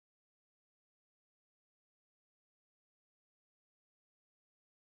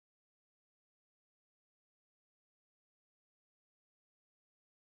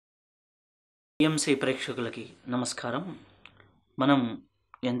PMC ప్రేక్షకులకి నమస్కారం. మనం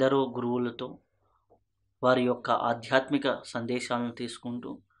ఎందరో గురువులతో వారి యొక్క ఆధ్యాత్మిక సందేశాలను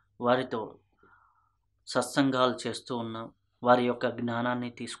తీసుకుంటూ వారితో సత్సంగాలు చేస్తూ ఉన్నాం. వారి యొక్క జ్ఞానాన్ని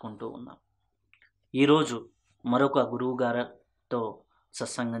తీసుకుంటూ ఉన్నాం. ఈరోజు మరొక గురువు గారితో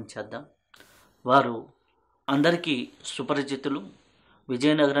సత్సంగం చేద్దాం. వారు అందరికీ సుపరిచితులు.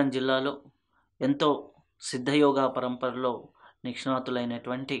 విజయనగరం జిల్లాలో ఎంతో సిద్ధయోగా పరంపరలో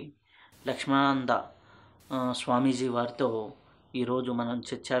నిష్ణాతులైనటువంటి లక్ష్మణానంద స్వామీజీ వారితో ఈరోజు మనం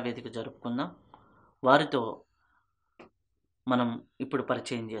చర్చా వేదిక జరుపుకుందాం. వారితో మనం ఇప్పుడు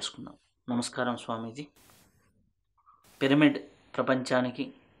పరిచయం చేసుకుందాం. నమస్కారం స్వామీజీ. పిరమిడ్ ప్రపంచానికి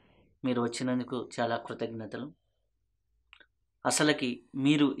మీరు వచ్చినందుకు చాలా కృతజ్ఞతలు. అసలుకి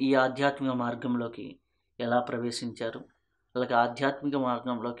మీరు ఈ ఆధ్యాత్మిక మార్గంలోకి ఎలా ప్రవేశించారు? అలాగే ఆధ్యాత్మిక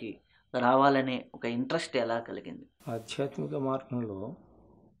మార్గంలోకి రావాలనే ఒక ఇంట్రెస్ట్ ఎలా కలిగింది? ఆధ్యాత్మిక మార్గంలో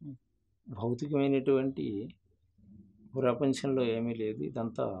భౌతికమైనటువంటి ప్రపంచంలో ఏమీ లేదు,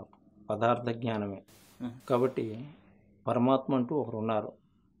 ఇదంతా పదార్థ జ్ఞానమే. కాబట్టి పరమాత్మ అంటూ ఒకరు ఉన్నారు.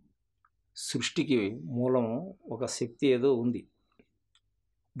 సృష్టికి మూలం ఒక శక్తి ఏదో ఉంది,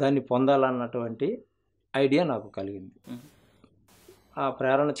 దాన్ని పొందాలన్నటువంటి ఐడియా నాకు కలిగింది. ఆ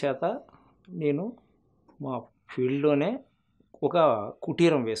ప్రేరణ చేత నేను మా ఫీల్డ్లోనే ఒక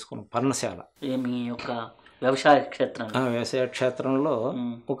కుటీరం వేసుకున్నాను, పర్ణశాల. మీ యొక్క వ్యవసాయ క్షేత్రంలో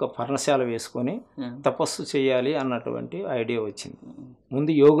ఒక పర్ణశాల వేసుకొని తపస్సు చేయాలి అన్నటువంటి ఐడియా వచ్చింది.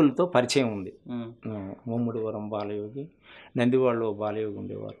 ముందు యోగులతో పరిచయం ఉంది. ముమ్మిడివరం బాలయోగి, నందివాళ్ళు బాలయోగి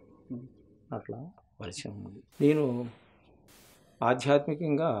ఉండేవారు, అట్లా పరిచయం ఉంది. నేను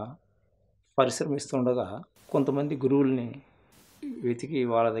ఆధ్యాత్మికంగా పరిశ్రమిస్తుండగా కొంతమంది గురువుల్ని వెతికి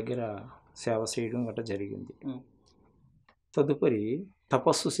వాళ్ళ దగ్గర సేవ చేయడం గట్రా జరిగింది. తదుపరి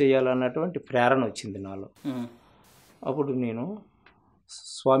తపస్సు చేయాలన్నటువంటి ప్రేరణ వచ్చింది నాలో. అప్పుడు నేను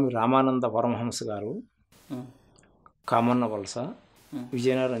స్వామి రామానంద పరమహంస గారు, కామన్న వలస,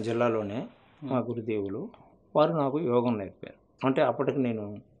 విజయనగరం జిల్లాలోనే మా గురుదేవులు, వారు నాకు యోగం నేర్పారు. అంటే అప్పటికి నేను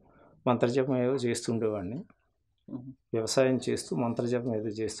మంత్రజపం ఏదో చేస్తుండేవాడిని, వ్యవసాయం చేస్తూ మంత్రజపం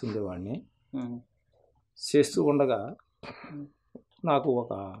ఏదో చేస్తుండేవాడిని. చేస్తూ ఉండగా నాకు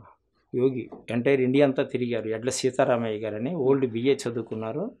ఒక యోగి ఎంటైర్ ఇండియా అంతా తిరిగారు, ఎడ్ల సీతారామయ్య గారని, ఓల్డ్ బిఏ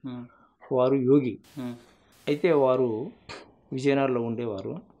చదువుకున్నారు. వారు యోగి. అయితే వారు విజయనగరంలో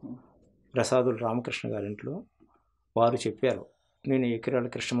ఉండేవారు, ప్రసాదులు రామకృష్ణ గారింట్లో. వారు చెప్పారు, నేను ఎకిరాల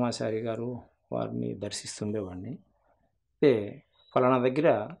కృష్ణమాచారి గారు వారిని దర్శిస్తుండేవాడిని. అయితే ఫలానా దగ్గర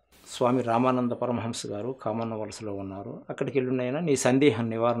స్వామి రామానంద పరమహంస గారు కామన్న వలసలో ఉన్నారు, అక్కడికి వెళ్ళినైనా నీ సందేహం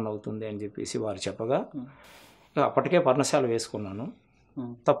నివారణ అవుతుంది అని చెప్పేసి వారు చెప్పగా అప్పటికే పర్ణశాల వేసుకున్నాను.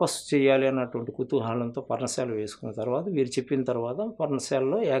 తపస్సు చేయాలి అన్నటువంటి కుతూహలంతో పర్ణశాల వేసుకున్న తర్వాత వీరు చెప్పిన తర్వాత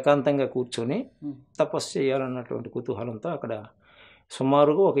పర్ణశాలలో ఏకాంతంగా కూర్చొని తపస్సు చేయాలన్నటువంటి కుతూహలంతో అక్కడ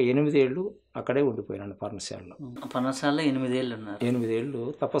సుమారుగా ఒక 8 ఏళ్ళు అక్కడే ఉండిపోయాను పర్ణశాలలో. 8 ఏళ్ళు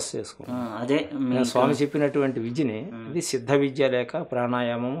తపస్సు చేసుకున్నాను. అదే స్వామి చెప్పినటువంటి విద్యని, ఇది సిద్ధ విద్య లేక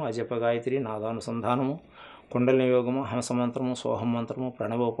ప్రాణాయామము, అజప గాయత్రి, నాదానుసంధానము, కుండలిని యోగము, హంసమంత్రము, సోహం మంత్రము,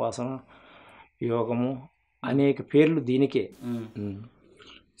 ప్రణవోపాసన యోగము, అనేక పేర్లు దీనికే.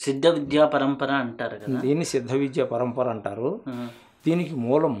 సిద్ధ విద్యా పరంపర అంటారు కదా, దీన్ని సిద్ధ విద్యా పరంపర అంటారు. దీనికి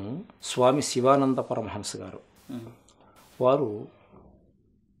మూలము స్వామి శివానంద పరమహంస గారు. వారు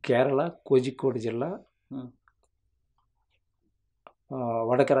కేరళ కోజికోడ్ జిల్లా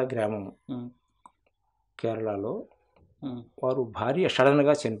వడకర గ్రామం కేరళలో. వారు భార్య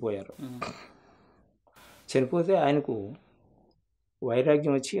సడన్గా చనిపోయారు. చనిపోతే ఆయనకు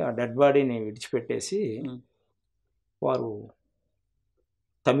వైరాగ్యం వచ్చి ఆ డెడ్ బాడీని విడిచిపెట్టేసి వారు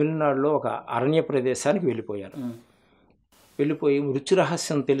తమిళనాడులో ఒక అరణ్య ప్రదేశానికి వెళ్ళిపోయారు. వెళ్ళిపోయి మృత్యు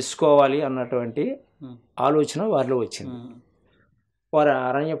రహస్యం తెలుసుకోవాలి అన్నటువంటి ఆలోచన వారిలో వచ్చింది. వారు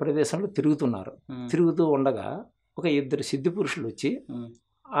అరణ్య ప్రదేశంలో తిరుగుతున్నారు. తిరుగుతూ ఉండగా ఒక 2 సిద్ధి పురుషులు వచ్చి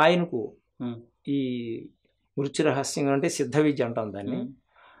ఆయనకు ఈ మృత్యు రహస్యం అంటే సిద్ధ విద్య అంటాం దాన్ని,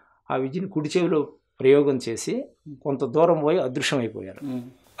 ఆ విద్యని కుడి చెవిలో ప్రయోగం చేసి కొంత దూరం పోయి అదృశ్యమైపోయారు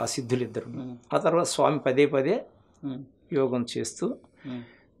ఆ సిద్ధులిద్దరు. ఆ తర్వాత స్వామి పదే పదే యోగం చేస్తూ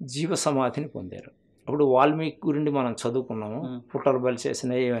జీవ సమాధిని పొందారు. అప్పుడు వాల్మీకి గురించి మనం చదువుకున్నాము, పుట్టలు బలి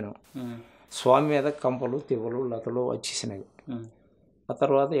చేసిన ఏమైనా స్వామి మీద కంపలు తివ్వలు లతలు వచ్చేసినవి. ఆ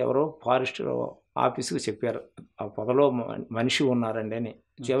తర్వాత ఎవరో ఫారెస్ట్ ఆఫీసుకు చెప్పారు, ఆ పొదలో మనిషి ఉన్నారండి అని.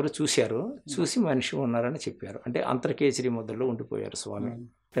 ఎవరు చూశారు, చూసి మనిషి ఉన్నారని చెప్పారు. అంటే అంతర్కేసరి ముద్రలో ఉండిపోయారు స్వామి.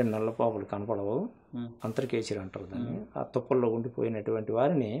 అంటే నల్లపాపులు కనపడవు, అంతర్కేసరి అంటారు దాన్ని. ఆ తుప్పల్లో ఉండిపోయినటువంటి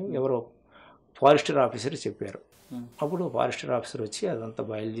వారిని ఎవరో ఫారెస్టర్ ఆఫీసర్ చెప్పారు. అప్పుడు ఫారెస్టర్ ఆఫీసర్ వచ్చి అదంతా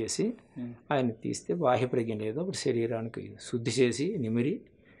బయలు చేసి ఆయన తీస్తే బాహ్య ప్రజ్ఞ లేదు. అప్పుడు శరీరానికి శుద్ధి చేసి నిమిరి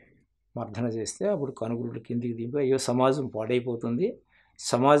మర్దన చేస్తే అప్పుడు కనుగురులు కిందికి దింపి అయ్యో సమాజం పాడైపోతుంది,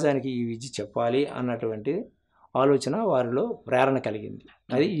 సమాజానికి ఈ విద్య చెప్పాలి అన్నటువంటి ఆలోచన వారిలో ప్రేరణ కలిగింది.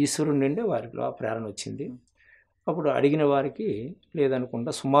 అది ఈశ్వరుడి నుండి వారిలో ఆ ప్రేరణ వచ్చింది. అప్పుడు అడిగిన వారికి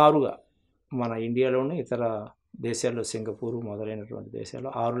లేదనుకుంటా సుమారుగా మన ఇండియాలోని ఇతర దేశాల్లో సింగపూర్ మొదలైనటువంటి దేశాల్లో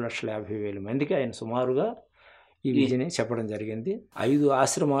 6,50,000 మందికి ఆయన సుమారుగా ఈ విద్యని చెప్పడం జరిగింది. 5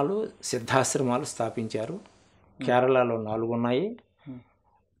 ఆశ్రమాలు సిద్ధాశ్రమాలు స్థాపించారు. కేరళలో 4 ఉన్నాయి,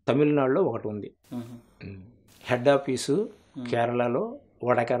 తమిళనాడులో 1 ఉంది. హెడ్ ఆఫీసు కేరళలో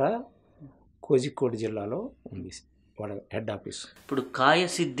వడకర కోజికోడ్ జిల్లాలో ఉంది హెడ్ ఆఫీసు. ఇప్పుడు కాయ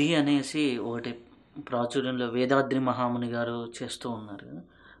సిద్ధి అనేసి ఒకటి ప్రాచుర్యంలో వేదాద్రి మహాముని గారు చేస్తూ ఉన్నారు.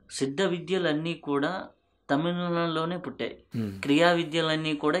 సిద్ధ విద్యలన్నీ కూడా తమిళనాడులోనే పుట్టాయి, క్రియా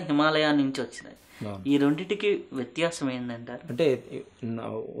విద్యలన్నీ కూడా హిమాలయా నుంచి వచ్చినాయి. ఈ రెండిటికి వ్యత్యాసం ఏంటంటారు? అంటే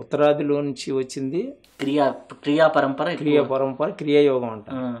ఉత్తరాదిలో నుంచి వచ్చింది క్రియా పరంపర, క్రియాయోగం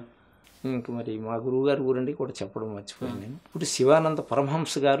అంటారు. ఇంక మరి మా గురువు గారి గురించి కూడా చెప్పడం మర్చిపోయాను నేను. ఇప్పుడు శివానంద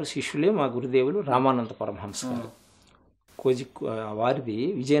పరమహంస గారు శిష్యులే మా గురుదేవులు రామానంద పరమహంస గారు. వారిది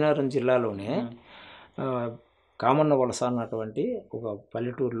విజయనగరం జిల్లాలోనే కామన్న వలస అన్నటువంటి ఒక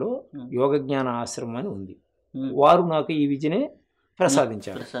పల్లెటూరులో యోగ జ్ఞాన ఆశ్రమం అని ఉంది. వారు నాకు ఈ విద్యనే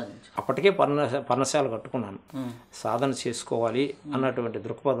ప్రసాదించారు. అప్పటికే పర్ణశాల కట్టుకున్నాను, సాధన చేసుకోవాలి అన్నటువంటి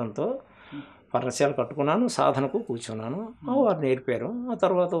దృక్పథంతో పర్ణశాల కట్టుకున్నాను, సాధనకు కూర్చున్నాను. వారు నేర్పారు. ఆ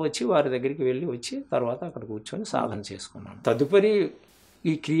తర్వాత వచ్చి వారి దగ్గరికి వెళ్ళి వచ్చి తర్వాత అక్కడ కూర్చొని సాధన చేసుకున్నాను. తదుపరి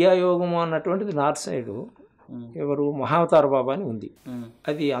ఈ క్రియాయోగం అన్నటువంటిది నార్త్ సైడు ఎవరు మహావతార బాబా అని ఉంది.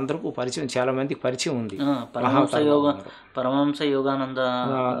 అది అందరికీ పరిచయం, చాలా మందికి పరిచయం ఉంది.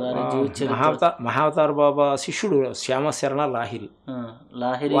 మహావతార బాబా శిష్యుడు శ్యామశరణ లాహిరి,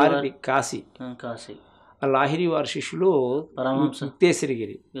 వారి కాశీ. ఆ లాహిరి వారి శిష్యులు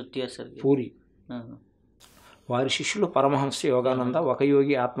యుక్తేశ్వరగిరి పూరి, వారి శిష్యులు పరమహంస యోగానంద ఒక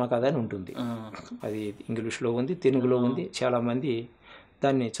యోగి ఆత్మకథ అని ఉంటుంది. అది ఇంగ్లీష్లో ఉంది, తెలుగులో ఉంది. చాలామంది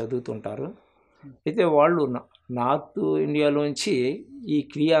దాన్ని చదువుతుంటారు. అయితే వాళ్ళు నార్త్ ఇండియాలోంచి ఈ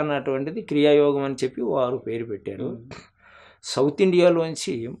క్రియ అన్నటువంటిది క్రియాయోగం అని చెప్పి వారు పేరు పెట్టారు. సౌత్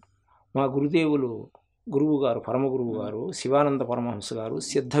ఇండియాలోంచి మా గురువు గారు పరమ గురువు గారు శివానంద పరమహంస గారు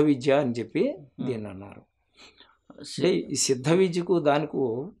సిద్ధ విద్య అని చెప్పి దీన్ని అన్నారు. అంటే ఈ సిద్ధ విద్యకు దానికి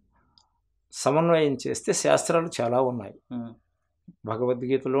సమన్వయం చేస్తే శాస్త్రాలు చాలా ఉన్నాయి.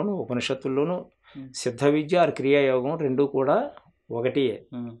 భగవద్గీతలోను ఉపనిషత్తుల్లోనూ సిద్ధ విద్య క్రియాయోగం రెండు కూడా ఒకటే.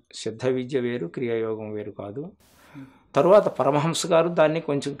 సిద్ధ విద్య వేరు, క్రియాయోగం వేరు కాదు. తరువాత పరమహంస గారు దాన్ని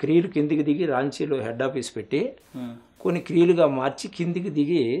కొంచెం క్రియలు కిందికి దిగి రాంచీలో హెడ్ ఆఫీస్ పెట్టి కొన్ని క్రియలుగా మార్చి కిందికి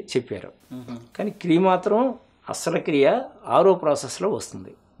దిగి చెప్పారు. కానీ క్రియ మాత్రం అసలు క్రియ 6వ ప్రాసెస్లో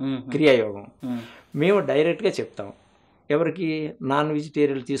వస్తుంది, క్రియాయోగం. మేము డైరెక్ట్గా చెప్తాం. ఎవరికి నాన్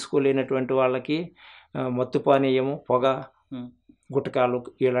వెజిటేరియన్ తీసుకోలేనటువంటి వాళ్ళకి మత్తు పానీయము, పొగ, గుటకాలు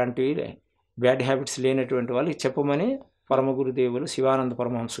ఇలాంటివి బ్యాడ్ హ్యాబిట్స్ లేనటువంటి వాళ్ళకి చెప్పమని పరమ గురుదేవులు శివానంద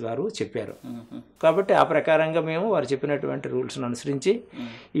పరమహంస గారు చెప్పారు. కాబట్టి ఆ ప్రకారంగా మేము వారు చెప్పినటువంటి రూల్స్ను అనుసరించి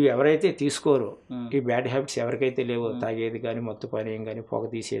ఇవి ఎవరైతే తీసుకోరో, ఈ బ్యాడ్ హ్యాబిట్స్ ఎవరికైతే లేవో, తాగేది కానీ, మత్తు పానీయం కానీ, పొగ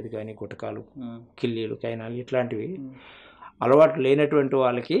తీసేది కానీ, గుటకాలు, కిల్లీలు, కైనాలు ఇట్లాంటివి అలవాటు లేనటువంటి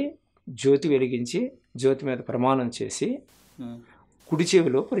వాళ్ళకి జ్యోతి వెలిగించి జ్యోతి మీద ప్రమాణం చేసి కుడి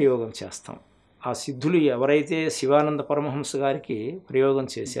చెవిలో ప్రయోగం చేస్తాం. ఆ సిద్ధులు ఎవరైతే శివానంద పరమహంస గారికి ప్రయోగం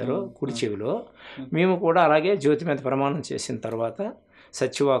చేశారో కుడి చెవిలో, మేము కూడా అలాగే జ్యోతి మీద ప్రమాణం చేసిన తర్వాత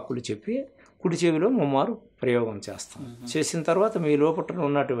సత్యవాక్కులు చెప్పి కుడి చెవిలో ముమ్మారు ప్రయోగం చేస్తాం. చేసిన తర్వాత మీ లోపల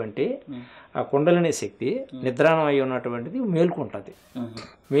ఉన్నటువంటి ఆ కుండలిని శక్తి నిద్రాణం అయి ఉన్నటువంటిది మేల్కొంటుంది.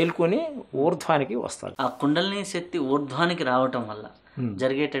 మేల్కొని ఊర్ధ్వానికి వస్తుంది. ఆ కుండలిని శక్తి ఊర్ధ్వానికి రావటం వల్ల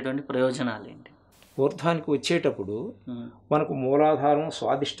జరిగేటటువంటి ప్రయోజనాలు ఏంటి? ఊర్ధ్వానికి వచ్చేటప్పుడు మనకు మూలాధారం,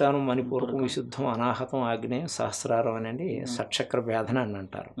 స్వాదిష్టానం, మణిపూరకం, విశుద్ధం, అనాహతం, ఆగ్నేయం, సహస్రారం అనేది షట్చక్ర భేదన అని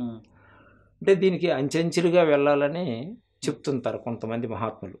అంటారు. అంటే దీనికి అంచెంచెలుగా వెళ్ళాలని చెప్తుంటారు కొంతమంది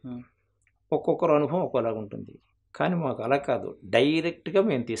మహాత్ములు. ఒక్కొక్కరు అనుభవం ఒక్కోలాగా ఉంటుంది. కానీ మాకు అలా కాదు, డైరెక్ట్గా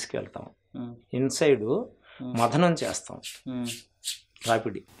మేము తీసుకెళ్తాం. ఇన్సైడ్ మథనం చేస్తాం,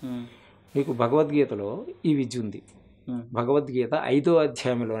 రాపిడి. మీకు భగవద్గీతలో ఈ విద్య ఉంది. భగవద్గీత 5వ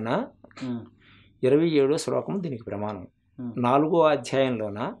అధ్యాయంలోన 27వ శ్లోకం దీనికి ప్రమాణం, 4వ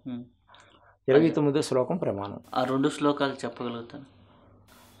అధ్యాయంలోన 29వ శ్లోకం ప్రమాణం. ఆ 2 శ్లోకాలు చెప్పగలుగుతాను.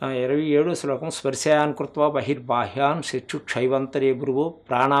 27వ శ్లోకం స్పర్శాన్ కృత్వా బహిర్బాహ్యాన్ శిక్షుక్షైవంతరే గురువు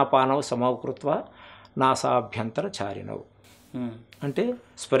ప్రాణాపానవ సమకృత్వా నాసాభ్యంతర చారినవు. అంటే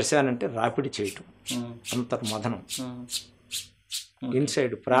స్పర్శాన్ అంటే రాపిడి చేయటం, అంతర్మథనం.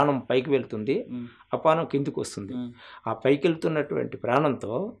 ఇన్సైడ్ ప్రాణం పైకి వెళ్తుంది, అపానం కిందికి వస్తుంది. ఆ పైకి వెళ్తున్నటువంటి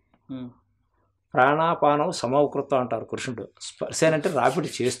ప్రాణంతో ప్రాణాపానం సమకృతం అంటారు కృష్ణుడు. స్పర్శన అంటే రాపిడి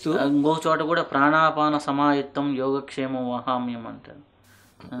చేస్తూ. ఇంకో చోట కూడా ప్రాణాపాన సమాయుక్తం యోగక్షేమం వహామ్యం అంటారు.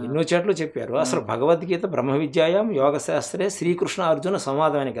 ఎన్నో చోట్ల చెప్పారు. అసలు భగవద్గీత బ్రహ్మ విద్యాయాం యోగ శాస్త్రే శ్రీకృష్ణ అర్జున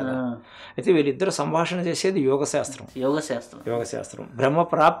సంవాదం అని కదా. అయితే వీళ్ళిద్దరు సంభాషణ చేసేది యోగశాస్త్రం బ్రహ్మ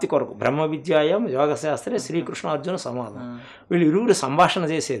ప్రాప్తి కొరకు. బ్రహ్మ విద్యాయాం యోగ శాస్త్రే శ్రీకృష్ణ అర్జున సంవాదం. వీళ్ళు ఇరువురు సంభాషణ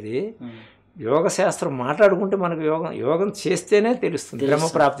చేసేది యోగశాస్త్రం. మాట్లాడుకుంటే మనకు యోగం చేస్తేనే తెలుస్తుంది,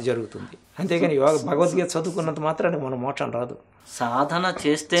 బ్రహ్మప్రాప్తి జరుగుతుంది. అంతేగాని భగవద్గీత చదువుకున్నంత మాత్రానికి మనం మోక్షం రాదు. సాధన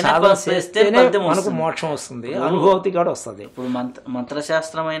చేస్తేనే మనకు మోక్షం వస్తుంది, అనుభూతి కూడా వస్తుంది. ఇప్పుడు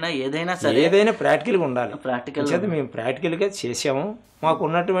మంత్రశాస్త్రం అయినా ఏదైనా ప్రాక్టికల్గా ఉండాలి. మేము ప్రాక్టికల్గా చేసాము. మాకు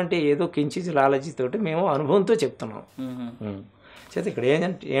ఉన్నటువంటి ఏదో కించిత్ లాలజీ తోటి మేము అనుభవంతో చెప్తున్నాం. చేత ఇక్కడ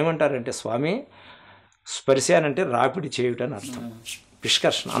ఏమంటారంటే స్వామి, స్పర్శ అంటే రాపిడి చేయుటని అర్థం.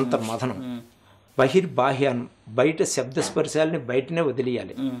 నిష్కర్షణ అంతర్మథనం. బహిర్బాహ్యాన్ని బయట శబ్దస్పర్శాలని బయటనే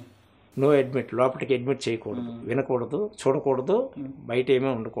వదిలేయాలి. నో అడ్మిట్, లోపలికి అడ్మిట్ చేయకూడదు, వినకూడదు, చూడకూడదు, బయట ఏమీ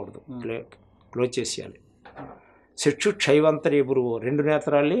ఉండకూడదు, క్లోజ్ చేసేయాలి. చక్షు క్షైవంతరే భురువు, 2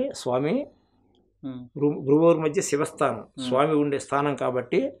 నేత్రాల్ని స్వామి భ్రువోర్ మధ్య శివస్థానం, స్వామి ఉండే స్థానం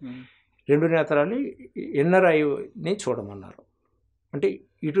కాబట్టి 2 నేత్రాల్ని ఇన్నర్ ఐని చూడమన్నారు. అంటే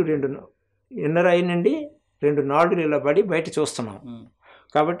ఇటు 2 ఇన్నర్ ఐ నుండి 2 నాడులు ఇలా పడి బయట చూస్తున్నాం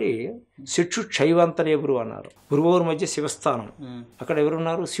కాబట్టి చక్షు క్షైవంతరే భురువు అన్నారు. భ్రువోర్ మధ్య శివస్థానం, అక్కడ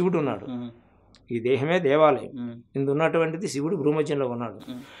ఎవరున్నారు? శివుడు ఉన్నాడు. ఈ దేహమే దేవాలయం, ఇందు ఉన్నటువంటిది శివుడు భూమధ్యంలో ఉన్నాడు.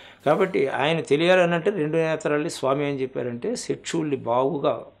 కాబట్టి ఆయన తెలియాలనంటే 2 నేత్రాల్ని స్వామి ఏం చెప్పారంటే చక్షుల్ని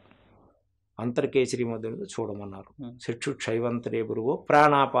బాగుగా అంతర్కేసరి మధ్య చూడమన్నారు. చక్షు క్షైవంతరే భురువు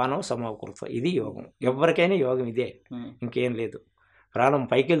ప్రాణాపానం సమకృత. ఇది యోగం. ఎవరికైనా యోగం ఇదే, ఇంకేం లేదు. ప్రాణం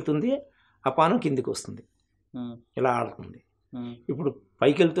పైకి వెళ్తుంది, అపానం కిందికి వస్తుంది, ఇలా ఆడుతుంది. ఇప్పుడు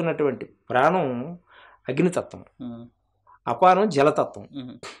పైకి వెళ్తున్నటువంటి ప్రాణం అగ్నితత్వం, అపానం జలతత్వం.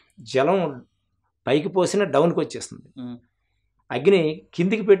 జలం పైకి పోసినా డౌన్కి వచ్చేస్తుంది, అగ్ని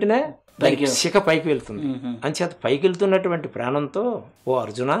కిందికి పెట్టినా శిఖ పైకి వెళ్తుంది. అంచేత పైకి వెళ్తున్నటువంటి ప్రాణంతో ఓ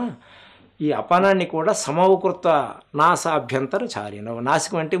అర్జున, ఈ అపానాన్ని కూడా సమవకృత నాసాభ్యంతర చారిన.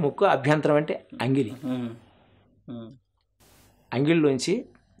 నాసికం అంటే ముక్కు, అభ్యంతరం అంటే అంగిలి, అంగిల్లోంచి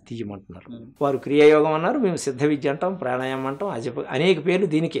తీయమంటున్నారు. వారు క్రియాయోగం అన్నారు, మేము సిద్ధ విద్య అంటాం, ప్రాణాయామం అంటాం, అనేక పేర్లు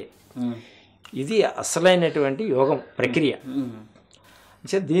దీనికే. ఇది అసలైనటువంటి యోగం ప్రక్రియ.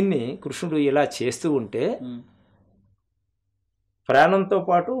 దీన్ని కృష్ణుడు ఇలా చేస్తూ ఉంటే ప్రాణంతో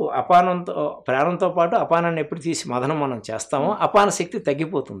పాటు అపానాన్ని ఎప్పుడు తీసి మదనం మనం చేస్తామో అపాన శక్తి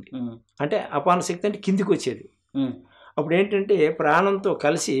తగ్గిపోతుంది. అంటే అపాన శక్తి అంటే కిందికి వచ్చేది. అప్పుడు ఏంటంటే ప్రాణంతో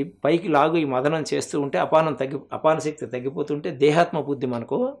కలిసి పైకి లాగు ఈ మదనం చేస్తూ ఉంటే అపాన శక్తి తగ్గిపోతుంటే దేహాత్మ బుద్ధి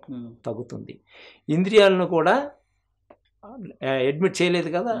మనకు తగ్గుతుంది. ఇంద్రియాలను కూడా అడ్మిట్ చేయలేదు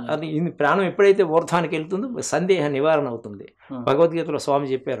కదా, అది ప్రాణం ఎప్పుడైతే ఊర్ధ్వానికి వెళ్తుందో సందేహ నివారణ అవుతుంది. భగవద్గీతలో స్వామి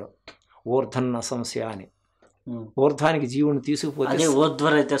చెప్పారు ఊర్ధన్న సంశయ అని. ఊర్ధ్వానికి జీవుని తీసుకుపోతే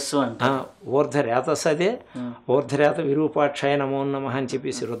ఊర్ధరేతస్, అదే ఊర్ధరేత విరూపాక్షయ నమో నమః అని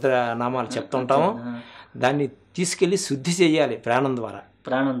చెప్పేసి రుద్ర నామాలు చెప్తుంటాము. దాన్ని తీసుకెళ్ళి శుద్ధి చేయాలి ప్రాణం ద్వారా.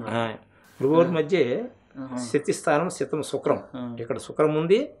 భృగోర్ మధ్య శక్తిస్థానం శతం శుక్రం, ఇక్కడ శుక్రం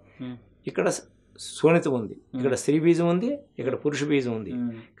ఉంది, ఇక్కడ శోణితం ఉంది, ఇక్కడ స్త్రీ బీజం ఉంది, ఇక్కడ పురుష బీజం ఉంది.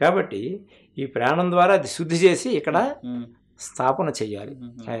 కాబట్టి ఈ ప్రాణం ద్వారా అది శుద్ధి చేసి ఇక్కడ స్థాపన చేయాలి,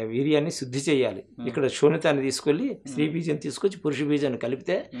 వీర్యాన్ని శుద్ధి చేయాలి. ఇక్కడ శోణితాన్ని తీసుకెళ్ళి స్త్రీ బీజం తీసుకొచ్చి పురుష బీజాన్ని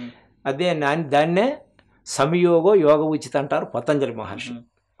కలిపితే అదే దాన్నే సంయోగో యోగ ఉచిత అంటారు పతంజలి మహర్షి.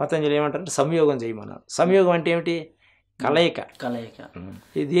 పతంజలి ఏమంటారంటే సంయోగం చేయమన్నారు. సంయోగం అంటే ఏమిటి? కలయిక.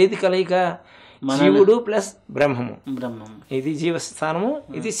 ఇది ఏది కలయిక? జీవుడు ప్లస్ బ్రహ్మము. ఇది జీవస్థానము,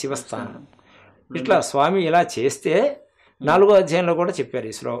 ఇది శివస్థానము. ఇట్లా స్వామి ఇలా చేస్తే 4వ అధ్యాయంలో కూడా చెప్పారు.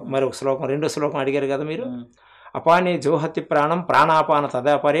 ఈ శ్లోకం మరొక శ్లోకం, 2వ శ్లోకం అడిగారు కదా మీరు. అపానే జోహతి ప్రాణం ప్రాణాపాన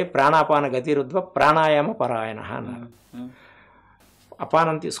తదాపరే ప్రాణాపాన గతిరుద్వ ప్రాణాయామ పరాయణ అన్నారు.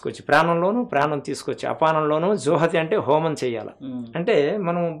 అపానం తీసుకొచ్చి ప్రాణం తీసుకొచ్చి అపానంలోనూ జోహతి అంటే హోమం చేయాలి. అంటే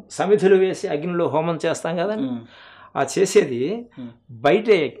మనం సమిధులు వేసి అగ్నిలో హోమం చేస్తాం కదా, ఆ చేసేది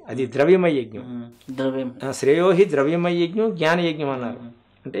బయటే, అది ద్రవ్యమయ యజ్ఞం. శ్రేయోహి ద్రవ్యమయ యజ్ఞం జ్ఞానయజ్ఞం అన్నారు.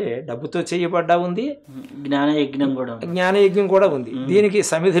 అంటే డబ్బుతో చేయబడ్డా ఉంది, జ్ఞానయజ్ఞం కూడా ఉంది. దీనికి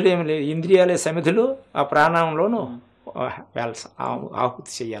సమిధులు ఏమి లేదు, ఇంద్రియాలే సమిధులు. ఆ ప్రాణంలోనూ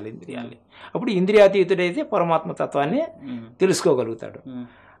ఆహుతి చేయాలి ఇంద్రియాల్ని. అప్పుడు ఇంద్రియాతీతుడైతే పరమాత్మ తత్వాన్ని తెలుసుకోగలుగుతాడు.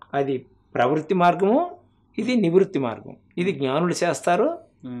 అది ప్రవృత్తి మార్గము, ఇది నివృత్తి మార్గం. ఇది జ్ఞానులు చేస్తారు,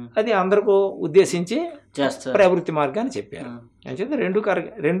 అది అందరికీ ఉద్దేశించి ప్రవృత్తి మార్గాన్ని చెప్పారు. అంచేత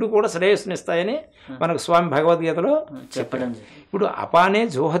రెండు కూడా శ్రేయస్సునిస్తాయని మనకు స్వామి భగవద్గీతలో చెప్పడం. ఇప్పుడు అపానే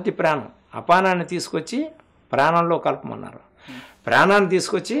జోహతి ప్రాణం, అపానాన్ని తీసుకొచ్చి ప్రాణంలో కలపమన్నారు, ప్రాణాన్ని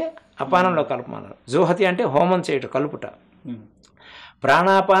తీసుకొచ్చి అపానంలో కలపమన్నారు. జోహతి అంటే హోమం చేయటం, కలుపుట.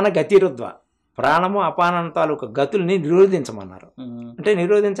 ప్రాణాపాన గతిరుద్వ, ప్రాణము అపానం తాలూకు గతుల్ని నిరోధించమన్నారు. అంటే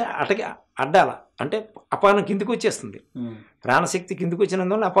అడ్డాల, అంటే అపానం కిందికి వచ్చేస్తుంది. ప్రాణశక్తి కిందికి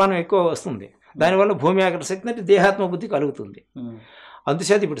వచ్చినందువల్ల అపానం ఎక్కువ వస్తుంది. దానివల్ల భూమి ఆకర్షణ శక్తి అంటే దేహాత్మ బుద్ధి కలుగుతుంది.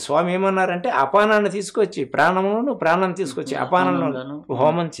 అందుచేత ఇప్పుడు స్వామి ఏమన్నారంటే అపానాన్ని తీసుకొచ్చి ప్రాణాన్ని తీసుకొచ్చి అపానంలో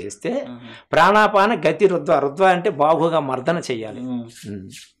హోమం చేస్తే ప్రాణాపాన గతి రుద్వ. రుద్వ అంటే బాహుగా మర్దన చెయ్యాలి.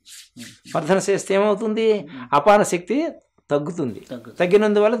 మర్దన చేస్తే ఏమవుతుంది? అపాన శక్తి తగ్గుతుంది.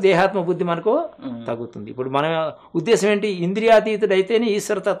 తగ్గినందువల్ల దేహాత్మ బుద్ధి మనకు తగ్గుతుంది. ఇప్పుడు మన ఉద్దేశం ఏంటి? ఇంద్రియాతీతుడు అయితేనే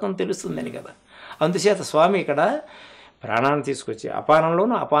ఈశ్వరతత్వం తెలుస్తుందని కదా. అందుచేత స్వామి ఇక్కడ ప్రాణాన్ని తీసుకొచ్చి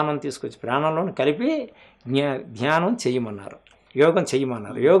అపానం తీసుకొచ్చి ప్రాణంలోను కలిపి జ్ఞానం చెయ్యమన్నారు, యోగం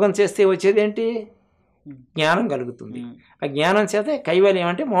చెయ్యమన్నారు. యోగం చేస్తే వచ్చేది ఏంటి? జ్ఞానం కలుగుతుంది. ఆ జ్ఞానం చేత కైవల్యం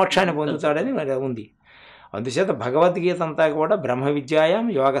అంటే మోక్షాన్ని పొందుతాడని ఉంది. అందుచేత భగవద్గీత అంతా కూడా బ్రహ్మ విద్యాయాం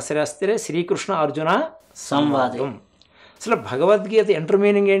యోగశాస్త్రే శ్రీకృష్ణ అర్జున సంవాదం. అసలు భగవద్గీత ఎంటర్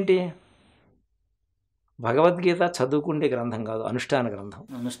మీనింగ్ ఏంటి? భగవద్గీత చదువుకుండే గ్రంథం కాదు, అనుష్ఠాన గ్రంథం.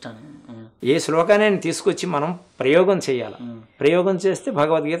 ఏ శ్లోకాన్ని తీసుకొచ్చి మనం ప్రయోగం చేయాలి. ప్రయోగం చేస్తే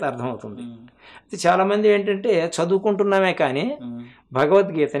భగవద్గీత అర్థమవుతుంది. చాలామంది ఏంటంటే చదువుకుంటున్నామే కానీ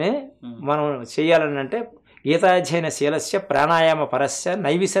భగవద్గీతని మనం చేయాలని అంటే గీతాధ్యయన శీలస్య ప్రాణాయామ పరస్య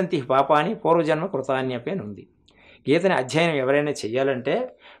నైవిసంతి పాపాని పూర్వజన్మ కృతాన్యపే ఉంది. గీతని అధ్యయనం ఎవరైనా చేయాలంటే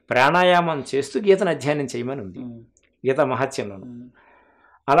ప్రాణాయామం చేస్తూ గీతను అధ్యయనం చేయమని ఉంది గీత మహత్యంలోను.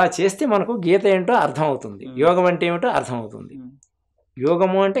 అలా చేస్తే మనకు గీత ఏంటో అర్థమవుతుంది, యోగం అంటే ఏమిటో అర్థమవుతుంది.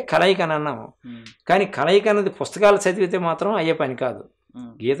 యోగము అంటే కలయిక అని అన్నాము, కానీ కలయిక అన్నది పుస్తకాలు చదివితే మాత్రం అయ్యే పని కాదు.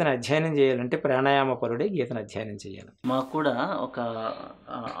 గీతను అధ్యయనం చేయాలంటే ప్రాణాయామ పరుడే గీతను అధ్యయనం చేయాలి. మాకు కూడా ఒక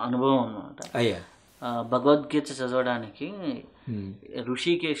అనుభవం అన్నమాట. అయ్యా, భగవద్గీత చదవడానికి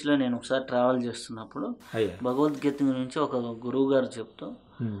ఋషికేశ్లో నేను ఒకసారి ట్రావెల్ చేస్తున్నప్పుడు భగవద్గీత గురించి ఒక గురువు గారు చెప్తూ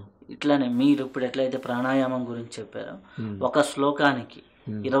ఇట్లానే మీరు ఇప్పుడు ఎట్లయితే ప్రాణాయామం గురించి చెప్పారో ఒక శ్లోకానికి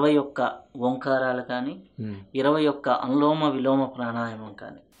 21 ఓంకారాలు కానీ 21 అనులోమ విలోమ ప్రాణాయామం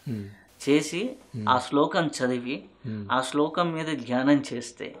కానీ చేసి ఆ శ్లోకం చదివి ఆ శ్లోకం మీద ధ్యానం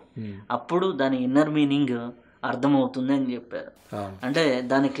చేస్తే అప్పుడు దాని ఇన్నర్ మీనింగ్ అర్థమవుతుంది అని చెప్పారు. అంటే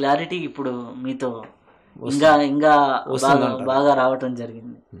దాని క్లారిటీ ఇప్పుడు మీతో ఇంకా బాగా రావటం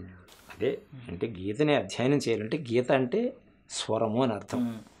జరిగింది. అదే అంటే గీతని అధ్యయనం చేయాలంటే గీత అంటే స్వరము అని అర్థం.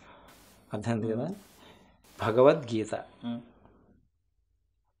 అర్థమైంది కదా. భగవద్గీత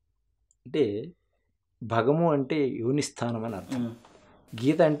అంటే భగము అంటే యోనిస్థానం అని అర్థం,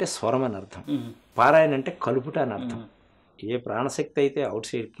 గీత అంటే స్వరం అని అర్థం, పారాయణ అంటే కలుపుట అని అర్థం. ఏ ప్రాణశక్తి అయితే అవుట్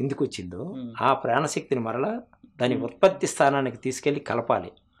సైడ్ కిందికి వచ్చిందో ఆ ప్రాణశక్తిని మరలా దాని ఉత్పత్తి స్థానానికి తీసుకెళ్ళి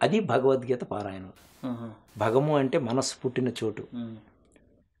కలపాలి. అది భగవద్గీత పారాయణం. భగము అంటే మనస్సు పుట్టిన చోటు.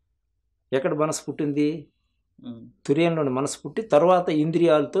 ఎక్కడ మనసు పుట్టింది? తుర్యంలోని మనసు పుట్టి తర్వాత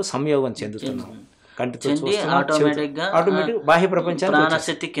ఇంద్రియాలతో సంయోగం చెందుతున్నాం. ఆటోమేటిక్ బాహ్య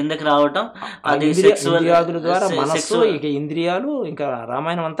ప్రపంచానికి కిందకి రావటం, ఇంద్రియాదుల ద్వారా మనస్సు, ఇక ఇంద్రియాలు, ఇంకా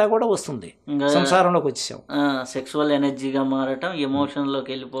రామాయణం అంతా కూడా వస్తుంది. సంసారంలోకి వచ్చేసాం. సెక్సువల్ ఎనర్జీగా మారటం, ఎమోషన్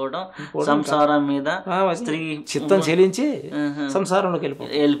లోకి వెళ్ళిపోవడం, సంసారం మీద స్త్రీ చిత్తం చెలించి సంసారంలోకి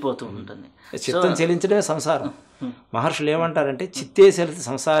వెళ్ళిపోతూ ఉంటుంది. చిత్తం చెలించడమే సంసారం. మహర్షులు ఏమంటారంటే చిత్తే చెలితే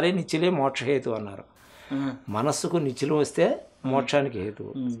సంసారే నిచ్చిలే మోక్షహేతు అన్నారు. మనస్సుకు నిచ్చిలు వస్తే మోక్షానికి హేతు.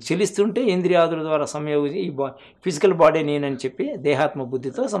 చెలిస్తుంటే ఇంద్రియాదుల ద్వారా సంయోగించి ఈ ఫిజికల్ బాడీ నేనని చెప్పి దేహాత్మ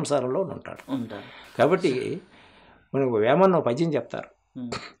బుద్ధితో సంసారంలో ఉంటాడు. కాబట్టి మనకు వేమన్న పద్యం చెప్తారు,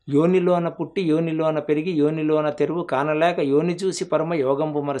 యోనిలోన పుట్టి యోనిలోన పెరిగి యోనిలోన తెరువు కానలేక యోని చూసి పరమ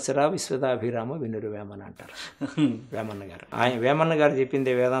యోగంబు మరసరా విశ్వదాభిరామ వినురు వేమన అంటారు వేమన్న గారు. ఆయన వేమన్న గారు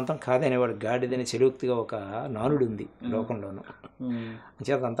చెప్పింది వేదాంతం కాదనేవాడు గాడిదని చెలుక్తిగా ఒక నానుడు ఉంది లోకంలోనూ.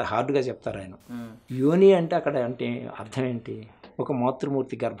 చేత అంత హార్డ్గా చెప్తారు ఆయన. యోని అంటే అక్కడ అంటే అర్థం ఏంటి? ఒక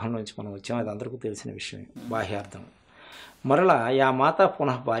మాతృమూర్తి గర్భం నుంచి మనం వచ్చాం, అది అందరికీ తెలిసిన విషయం, బాహ్యార్థం. మరలా యా మాత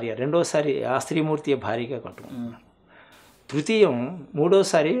పునః భార్య, రెండోసారి ఆ స్త్రీమూర్తి భార్యగా కట్టుకుంటున్నారు. తృతీయం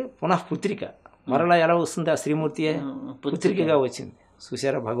మూడోసారి పునః పుత్రిక, మరలా ఎలా వస్తుంది? ఆ స్త్రీమూర్తి పుత్రికగా వచ్చింది.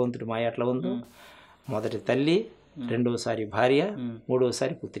 చూసారా భగవంతుడు మాయ ఎట్లా ఉందో? మొదటి తల్లి, రెండోసారి భార్య,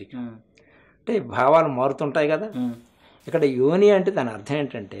 మూడోసారి పుత్రిక. అంటే భావాలు మారుతుంటాయి కదా. ఇక్కడ యోని అంటే దాని అర్థం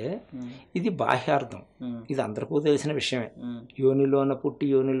ఏంటంటే ఇది బాహ్యార్థం, ఇది అందరికీ తెలిసిన విషయమే. యోనిలోన పుట్టి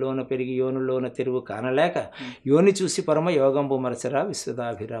యోనిలోన పెరిగి యోనిలోన తెరువు కానలేక యోని చూసి పరమ యోగంబు మరసరా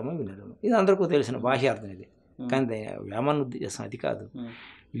విశ్వదాభిరామ వినడం, ఇది అందరికీ తెలిసిన బాహ్యార్థం. ఇది కానీ వేమన ఉద్దేశం అది కాదు.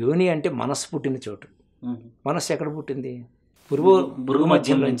 యోని అంటే మనస్సు పుట్టిన చోటు. మనస్సు ఎక్కడ పుట్టింది? భృగు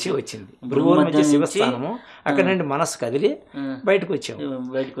మధ్యం నుంచి వచ్చింది. భృగు మధ్య శివస్థానము. అక్కడ నుండి మనస్సు కదిలి బయటకు వచ్చాము,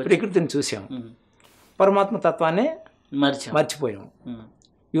 ప్రకృతిని చూసాము, పరమాత్మ తత్వాన్ని మర్చిపోయాం.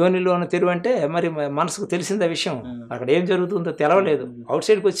 యోనిలోన తెరువు అంటే మరి మనసుకు తెలిసింది ఆ విషయం, అక్కడ ఏం జరుగుతుందో తెలవలేదు, అవుట్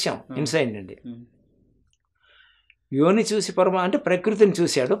సైడ్కి వచ్చాం, ఇన్సైడ్ నుండి. యోని చూసి అంటే ప్రకృతిని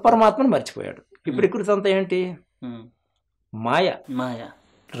చూశాడు, పరమాత్మను మర్చిపోయాడు. ఈ ప్రకృతి అంతా ఏంటి? మాయ.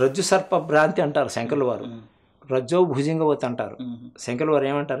 రజ్జు సర్ప భ్రాంతి అంటారు శంకరుల వారు, రజ్జో భుజంగవతి అంటారు. శంకరుల వారు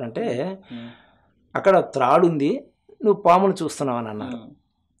ఏమంటారంటే అక్కడ త్రాడు ఉంది, నువ్వు పామును చూస్తున్నావు అని అన్నారు.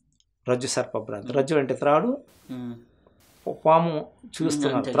 రజ్జు సర్ప భ్రాంతి. రజ్జు అంటే త్రాడు, పాము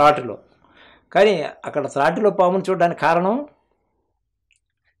చూస్తున్నాడు త్రాటిలో. కానీ అక్కడ త్రాటిలో పామును చూడడానికి కారణం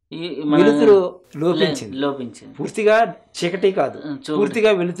వెలుతురు లోపించింది. పూర్తిగా చీకటి కాదు,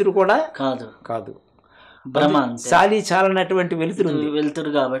 పూర్తిగా వెలుతురు కూడా కాదు. చాలి చాలనటువంటి వెలుతురు ఉంది, వెలుతురు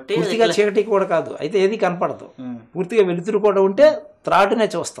కాబట్టి పూర్తిగా చీకటి కూడా కాదు. అయితే ఏది కనపడదు, పూర్తిగా వెలుతురు కూడా ఉంటే త్రాటునే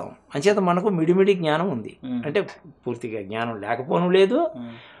చూస్తాం. అంచేత మనకు మిడిమిడి జ్ఞానం ఉంది. అంటే పూర్తిగా జ్ఞానం లేకపోవడం లేదు,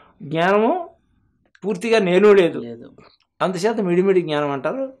 జ్ఞానము పూర్తిగా నేను లేదు, అందుచేత మిడిమిడి జ్ఞానం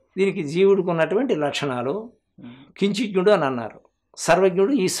అంటారు. దీనికి జీవుడికి ఉన్నటువంటి లక్షణాలు కించిజ్ఞుడు అని అన్నారు.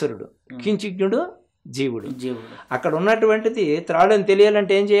 సర్వజ్ఞుడు ఈశ్వరుడు, కించిజ్ఞుడు జీవుడు. అక్కడ ఉన్నటువంటిది త్రాడని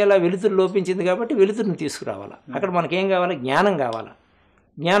తెలియాలంటే ఏం చేయాలా? వెలుతురు లోపించింది కాబట్టి వెలుతురుని తీసుకురావాలా. అక్కడ మనకేం కావాలి? జ్ఞానం కావాలా.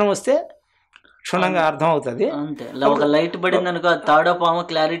 జ్ఞానం వస్తే క్షుణ్ణంగా అర్థం అవుతుంది. ఒక లైట్ పడింది అనుకో, తాడో పాము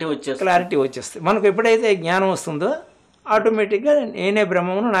క్లారిటీ వచ్చేస్తుంది. మనకు ఎప్పుడైతే జ్ఞానం వస్తుందో ఆటోమేటిక్గా నేనే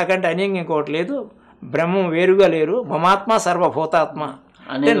బ్రహ్మమును, నాకంటే అన్యంగా ఇంకోటి లేదు, బ్రహ్మం వేరుగా లేరు, మమాత్మ సర్వభూతాత్మ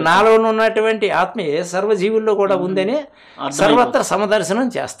అంటే నాలో ఉన్నటువంటి ఆత్మయే సర్వజీవుల్లో కూడా ఉందని సర్వత్ర సమదర్శనం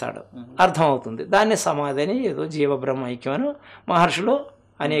చేస్తాడు, అర్థమవుతుంది. దాన్ని సమాధి అని, ఏదో జీవబ్రహ్మ ఐక్యం అని మహర్షులు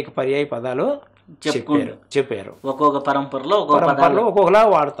అనేక పర్యాయ పదాలు చెప్పారు. ఒక్కొక్క పరంపరలో ఒక్కొక్కలా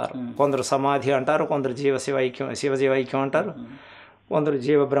వాడతారు. కొందరు సమాధి అంటారు, కొందరు శివజీవ ఐక్యం అంటారు, కొందరు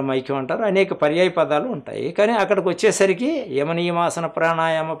జీవబ్రహ్మ ఐక్యం అంటారు. అనేక పర్యాయ పదాలు ఉంటాయి. కానీ అక్కడికి వచ్చేసరికి యమనియమాసన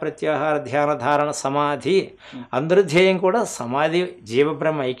ప్రాణాయామ ప్రత్యాహార ధ్యాన ధారణ సమాధి అందరి ధ్యేయం కూడా సమాధి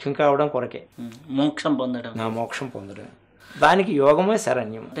జీవబ్రహ్మ ఐక్యం కావడం కొరకే, మోక్షం పొందడం. దానికి యోగమే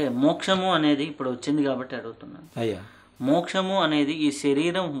శరణ్యం. అంటే మోక్షము అనేది ఇప్పుడు వచ్చింది కాబట్టి అడుగుతున్నాను. అయ్యా, మోక్షము అనేది ఈ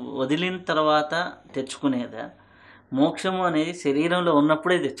శరీరం వదిలిన తర్వాత తెచ్చుకునేదా? మోక్షము అనేది శరీరంలో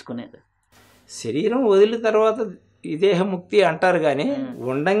ఉన్నప్పుడే తెచ్చుకునేదా? శరీరం వదిలిన తర్వాత ఈ దేహముక్తి అంటారు, కానీ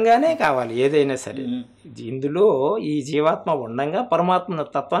ఉండంగానే కావాలి ఏదైనా సరే. ఇందులో ఈ జీవాత్మ ఉండంగా పరమాత్మ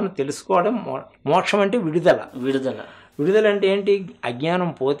తత్వాన్ని తెలుసుకోవడం మోక్షం. అంటే విడుదల అంటే ఏంటి?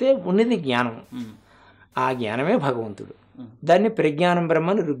 అజ్ఞానం పోతే ఉన్నది జ్ఞానం, ఆ జ్ఞానమే భగవంతుడు. దాన్ని ప్రజ్ఞానం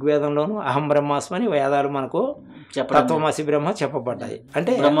బ్రహ్మని ఋగ్వేదంలోను, అహం బ్రహ్మాస్మని వేదాలు మనకు తత్వమసి బ్రహ్మ చెప్పబడ్డాయి.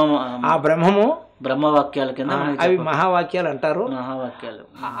 అంటే ఆ బ్రహ్మము బ్రహ్మవాక్యాల కింద అవి మహావాక్యాలు అంటారు.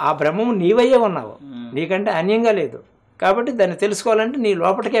 ఆ బ్రహ్మము నీవయ్యే ఉన్నావు, నీకంటే అన్యంగా లేదు. కాబట్టి దాన్ని తెలుసుకోవాలంటే నీ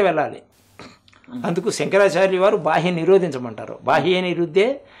లోపలికే వెళ్ళాలి. అందుకు శంకరాచార్య వారు బాహ్య నిరోధించమంటారు. బాహ్య నిరుద్ధే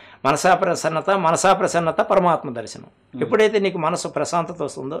మనసా ప్రసన్నత పరమాత్మ దర్శనం. ఎప్పుడైతే నీకు మనసు ప్రశాంతత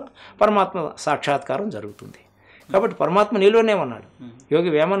వస్తుందో పరమాత్మ సాక్షాత్కారం జరుగుతుంది. కాబట్టి పరమాత్మ నీలోనే ఉన్నాడు. యోగి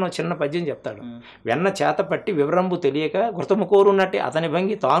వేమన చిన్న పద్యం చెప్తాడు. వెన్న చేతపట్టి వివరంబు తెలియక గుర్తము కోరున్నట్టు అతని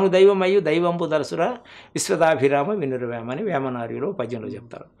భంగి తాను దైవమయ్యు దైవంబు దరసురా విశ్వదాభిరామ వినురవేమని వేమనార్యులో పద్యంలో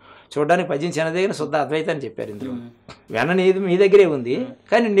చెప్తారు. చూడడానికి పద్యం చిన్నదగిన శుద్ధ అద్వైతాన్ని చెప్పారు. ఇందులో వెన్న నీది మీ దగ్గరే ఉంది,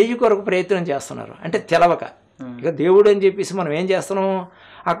 కానీ నెయ్యి కొరకు ప్రయత్నం చేస్తున్నారు. అంటే తెలవక ఇక దేవుడు అని చెప్పేసి మనం ఏం చేస్తున్నాము?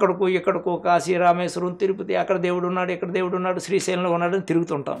 అక్కడికో ఇక్కడికో కాశీ రామేశ్వరం తిరుపతి, అక్కడ దేవుడు ఉన్నాడు, ఇక్కడ దేవుడు ఉన్నాడు, శ్రీశైలంలో ఉన్నాడు అని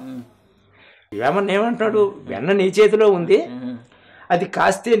తిరుగుతుంటాం. వేమన్న ఏమంటున్నాడు? వెన్న నీ చేతిలో ఉంది, అది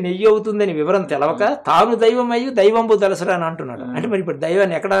కాస్తే నెయ్యి అవుతుందని వివరం తెలవక తాను దైవమయ్యు దైవంబు దలసరా అని అంటున్నాడు. అంటే మరి ఇప్పుడు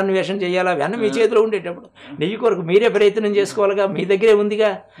దైవాన్ని ఎక్కడ అన్వేషణ చేయాలా? వెన్న మీ చేతిలో ఉండేటప్పుడు నెయ్యి కొరకు మీరే ప్రయత్నం చేసుకోవాలిగా, మీ దగ్గరే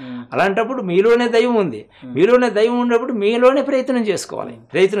ఉందిగా. అలాంటప్పుడు మీలోనే దైవం ఉంది, మీలోనే దైవం ఉన్నప్పుడు మీలోనే ప్రయత్నం చేసుకోవాలి,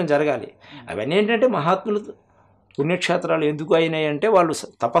 ప్రయత్నం జరగాలి. అవన్నీ ఏంటంటే మహాత్ములు పుణ్యక్షేత్రాలు ఎందుకు అయినాయి అంటే వాళ్ళు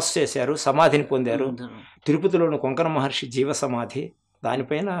తపస్సు చేశారు, సమాధిని పొందారు. తిరుపతిలోని కొంకణ మహర్షి జీవ సమాధి,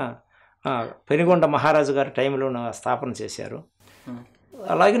 దానిపైన పెనుగొండ మహారాజు గారి టైంలో స్థాపన చేశారు.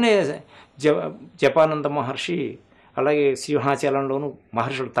 అలాగనే జపానంద మహర్షి, అలాగే సింహాచలంలోనూ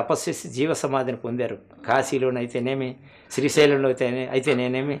మహర్షులు తపస్సు చేసి జీవ సమాధిని పొందారు. కాశీలోనైతేనేమి, శ్రీశైలంలో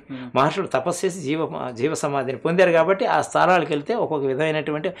అయితేనేమి మహర్షులు తపస్సు చేసి జీవ సమాధిని పొందారు. కాబట్టి ఆ స్థానాలకు వెళ్తే ఒక్కొక్క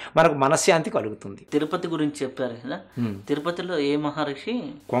విధమైనటువంటి మనకు మనశ్శాంతి కలుగుతుంది. తిరుపతి గురించి చెప్పారు కదా, తిరుపతిలో ఏ మహర్షి?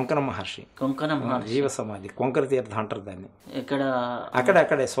 కొంకణ మహర్షి జీవ సమాధి, కొంకర తీర్థం అంటారు దాన్ని.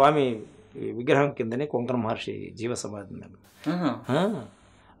 అక్కడే స్వామి విగ్రహం కిందనే కొంకణ మహర్షి జీవ సమాధి.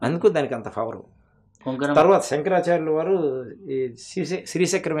 అందుకు దానికి అంత పవరు. తర్వాత శంకరాచార్యుల వారు ఈ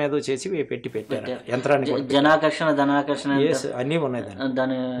శ్రీచక్రం ఏదో చేసి పెట్టారు యంత్రాన్ని. ధనాకర్షణ అన్నీ ఉన్నాయి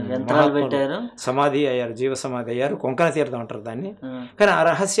దాని యంత్రాలు పెట్టారు. సమాధి అయ్యారు, జీవ సమాధి అయ్యారు, కొంకణ తీర్థం అంటారు దాన్ని. కానీ ఆ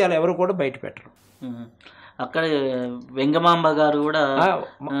రహస్యాలు ఎవరు కూడా బయట పెట్టరు. అక్కడ వెంగమాంబ గారు కూడా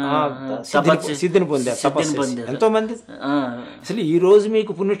సిద్ధిని పొందారు. ఎంతో మంది. అసలు ఈ రోజు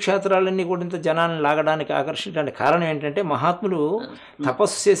మీకు పుణ్యక్షేత్రాలన్నీ కూడా ఇంత జనాన్ని లాగడానికి, ఆకర్షించడానికి కారణం ఏంటంటే మహాత్ములు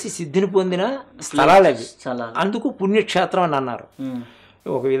తపస్సు చేసి సిద్ధిని పొందిన స్థలాలు అవి. అందుకు పుణ్యక్షేత్రం అని అన్నారు.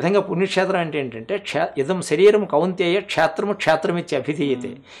 ఒక విధంగా పుణ్యక్షేత్రం అంటే ఏంటంటే ఇదం శరీరం కౌంతేయ క్షేత్రము క్షేత్రమిచ్చి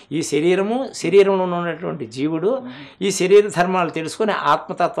అభిధీయతే. ఈ శరీరంలో ఉన్నటువంటి జీవుడు ఈ శరీర ధర్మాలు తెలుసుకొని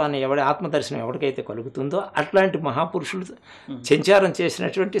ఆత్మతత్వాన్ని ఆత్మదర్శనం ఎవరికైతే కలుగుతుందో అట్లాంటి మహాపురుషులు సంచారం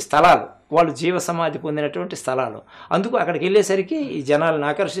చేసినటువంటి స్థలాలు, వాళ్ళు జీవ సమాధి పొందినటువంటి స్థలాలు. అందుకు అక్కడికి వెళ్ళేసరికి ఈ జనాలను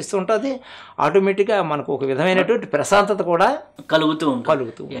ఆకర్షిస్తూ ఉంటుంది. ఆటోమేటిక్గా మనకు ఒక విధమైనటువంటి ప్రశాంతత కూడా కలుగుతూ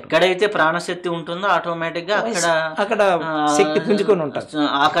ఎక్కడైతే ప్రాణశక్తి ఉంటుందో ఆటోమేటిక్గా అక్కడ శక్తి పుంజుకొని ఉంటుంది,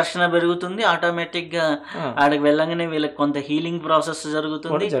 ఆకర్షణ పెరుగుతుంది. ఆటోమేటిక్ గా ఆడికి వెళ్ళగానే వీళ్ళకి కొంత హీలింగ్ ప్రాసెస్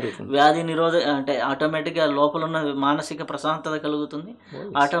జరుగుతుంది, వ్యాధి అంటే ఆటోమేటిక్ గా లోపల ఉన్న మానసిక ప్రశాంతత కలుగుతుంది,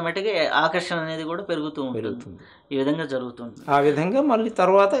 ఆటోమేటిక్ గా ఆకర్షణ అనేది కూడా పెరుగుతూ ఉంటుంది. ఈ విధంగా జరుగుతుంది. ఆ విధంగా మళ్ళీ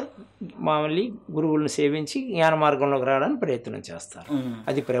తర్వాత మళ్ళీ గురువులను సేవించి జ్ఞాన మార్గంలోకి రావడానికి ప్రయత్నం చేస్తారు.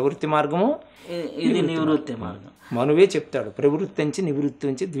 అది ప్రవృత్తి మార్గము, ఇది నివృత్తి మార్గం. మనువే చెప్తాడు, ప్రవృత్తి నుంచి నివృత్తి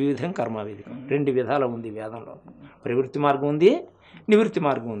నుంచి ద్వివిధం కర్మవేదికం. 2 విధాలు ఉంది వేదంలో. ప్రవృత్తి మార్గం ఉంది, నివృత్తి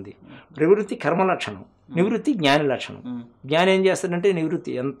మార్గం ఉంది. ప్రవృత్తి కర్మ లక్షణం, నివృత్తి జ్ఞాని లక్షణం. జ్ఞాని ఏం చేస్తాడంటే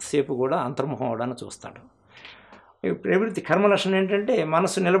నివృత్తి ఎంతసేపు కూడా అంతర్ముఖం అవడాన్ని చూస్తాడు. ప్రవృత్తి కర్మ లక్షణం ఏంటంటే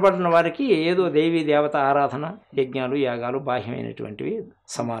మనసు నిలబడిన వారికి ఏదో దేవీ దేవత ఆరాధన, యజ్ఞాలు, యాగాలు, బాహ్యమైనటువంటివి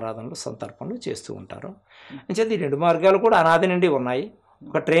సమారాధనలు, సంతర్పణలు చేస్తూ ఉంటారు. అంచేది 2 మార్గాలు కూడా అనాది నుండి ఉన్నాయి.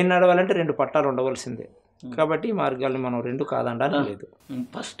 ఒక ట్రైన్ నడవాలంటే 2 పట్టాలు ఉండవలసిందే. కాబట్టి ఈ మార్గాల్ని మనం 2 కాదనడానికి లేదు.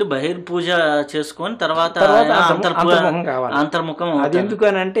 ఫస్ట్ బహిర్పూజ చేసుకొని తర్వాత అంతర్ముఖం కావాలి. అంతర్ముఖం అది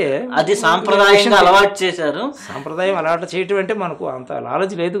ఎందుకనంటే అది సాంప్రదాయంగా అలవాటు చేశారు. సాంప్రదాయం అలవాటు చేయటం అంటే మనకు అంత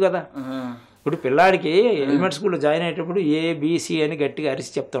నాలెడ్జ్ లేదు కదా. ఇప్పుడు పిల్లాడికి ఎలిమెంట్ స్కూల్లో జాయిన్ అయ్యేటప్పుడు ABC అని గట్టిగా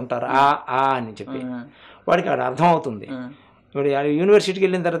అరిచి చెప్తుంటారు, ఆ అని చెప్పి వాడికి అది అర్థం అవుతుంది. ఇప్పుడు యూనివర్సిటీకి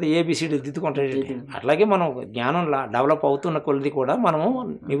వెళ్ళిన తర్వాత ABCD దిద్దుకుంటాడు. అట్లాగే మనం జ్ఞానం డెవలప్ అవుతున్న కొలది కూడా మనము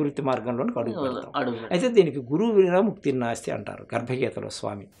నివృత్తి మార్గంలోకి అడుగు. అయితే దీనికి గురువు వినా ముక్తి నాస్తి అంటారు గర్భగీతలో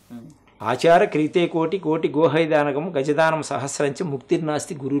స్వామి. ఆచార క్రీతే కోటి కోటి గోహైదానకం గజదానం సహస్రంచి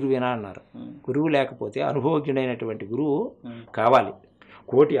ముక్తిర్నాస్తి గురువు వినా అన్నారు. గురువు లేకపోతే అనుభవజ్ఞుడైనటువంటి గురువు కావాలి.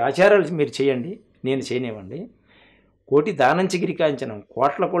 కోటి ఆచారాలు మీరు చేయండి, నేను చేయనివ్వండి. కోటి దానం చిగిరికాంచనం,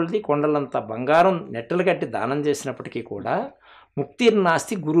 కోట్ల కొలది కొండలంత బంగారం నెట్టలు కట్టి దానం చేసినప్పటికీ కూడా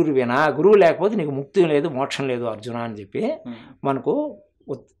ముక్తిర్నాస్తి గురువు వినా, గురువు లేకపోతే నీకు ముక్తి లేదు, మోక్షం లేదు అర్జున అని చెప్పి మనకు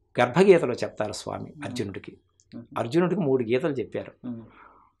గర్భగీతలో చెప్తారు స్వామి అర్జునుడికి. అర్జునుడికి 3 గీతలు చెప్పారు.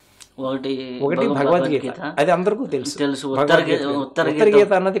 ఒకటి భగవద్గీత, అది అందరికీ తెలుసు. ఉత్తర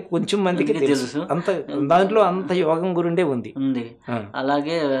గీత అన్నది కొంచెం మందికి తెలుసు. అంత దాంట్లో అంత యోగం గురిండే ఉంది.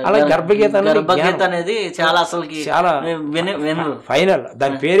 అలాగే గర్భగీత అనేది చాలా ఫైనల్,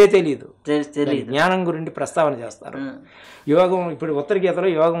 దాని పేరే తెలియదు. జ్ఞానం గురించి ప్రస్తావన చేస్తారు. యోగం ఇప్పుడు ఉత్తర గీతలో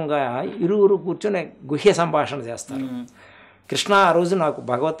యోగంగా ఇరువురు కూర్చొని గుహ్య సంభాషణ చేస్తారు. కృష్ణ ఆ రోజు నాకు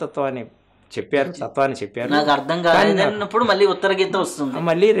భగవతత్వాన్ని చెప్పారు, తత్వాన్ని చెప్పారు, నాకు అర్థం కాలేదన్నప్పుడు మళ్ళీ ఉత్తర గీత వస్తుంది.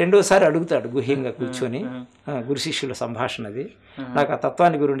 మళ్ళీ 2వసారి అడుగుతాడు గుహ్యంగా కూర్చొని, గురు శిష్యుల సంభాషణ అది. నాకు ఆ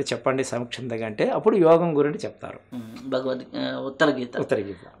తత్వాన్ని గురించి చెప్పండి సంక్షిప్తంగా అంటే అప్పుడు యోగం గురించి చెప్తారు. ఉత్తర గీత.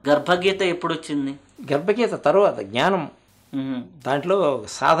 గర్భగీత ఎప్పుడు వచ్చింది? గర్భగీత తర్వాత జ్ఞానం, దాంట్లో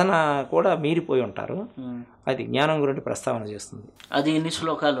సాధన కూడా మీరిపోయి ఉంటారు. అది జ్ఞానం గురించి ప్రస్తావన చేస్తుంది. అది ఎన్ని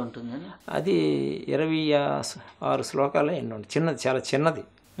శ్లోకాలు ఉంటుంది? అది 26 శ్లోకాలు ఎన్నో, చిన్నది, చాలా చిన్నది.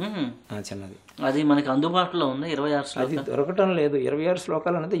 అది మనకి అందుబాటులో ఉంది. 26 శ్లోకాలు అది దొరకటం లేదు. 26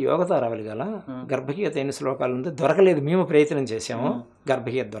 శ్లోకాలు అనేది యోగత రావాలి గల. గర్భగీత ఎన్ని శ్లోకాలు ఉంది దొరకలేదు. మేము ప్రయత్నం చేసాము,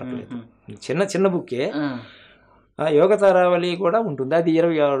 గర్భగీత దొరకలేదు. చిన్న బుక్కే. యోగతారావళి కూడా ఉంటుంది, అది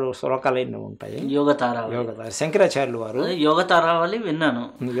 26 శ్లోకాలు ఎన్నో ఉంటాయి. యోగతారావళి శంకరాచార్యులు వారు యోగతారావళి విన్నాను.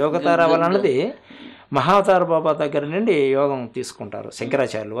 యోగతారావళి అన్నది మహావతార బాబా దగ్గర నుండి యోగం తీసుకుంటారు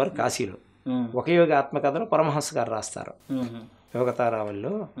శంకరాచార్యులు వారు కాశీలో. ఒక యోగ ఆత్మకథలో పరమహంస గారు రాస్తారు.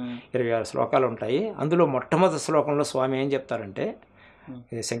 యోగతారావళిలో 26 శ్లోకాలు ఉంటాయి. అందులో మొట్టమొదటి శ్లోకంలో స్వామి ఏం చెప్తారంటే,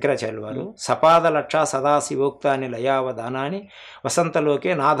 శంకరాచార్యులు వారు సపాద లక్ష సదాశివోక్తాని లయావదానాన్ని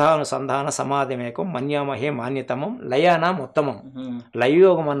వసంతలోకే నాదానుసంధాన సమాధిమేకం మన్యామహే మాన్యతమం లయానాం ఉత్తమం.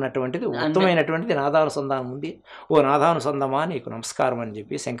 లయయోగం అన్నటువంటిది ఉత్తమైనటువంటిది నాదానుసంధానం ఉంది. ఓ నాదానుసంధమా నీకు నమస్కారం అని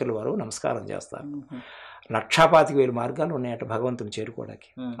చెప్పి శంకరులు వారు నమస్కారం చేస్తారు. 1,25,000 మార్గాలు ఉన్నాయట భగవంతుని చేరుకోవడానికి.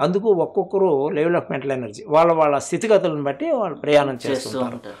 అందుకు ఒక్కొక్కరు లెవెల్ ఆఫ్ మెంటల్ ఎనర్జీ వాళ్ళ స్థితిగతులను బట్టి వాళ్ళు ప్రయాణం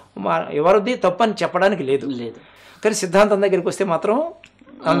చేస్తుంటారు. ఎవరిది తప్పని చెప్పడానికి లేదు. కానీ సిద్ధాంతం దగ్గరికి వస్తే మాత్రం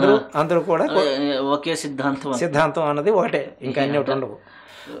అందరూ కూడా ఒకే సిద్ధాంతం అన్నది ఒకటే, ఇంకా అన్ని ఒకటి ఉండవు.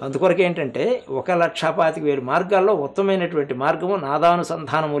 అందుకొరకు ఏంటంటే 1,25,000 మార్గాల్లో ఉత్తమైనటువంటి మార్గము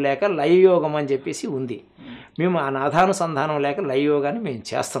నాదానుసంధానము లేక లయయోగం అని చెప్పేసి ఉంది. మేము ఆ నాదానుసంధానం లేక లయయోగాన్ని మేము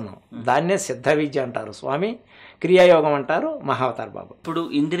చేస్తున్నాం. దాన్నే సిద్ధ విద్య అంటారు స్వామి, క్రియాయోగం అంటారు మహావతార బాబు. ఇప్పుడు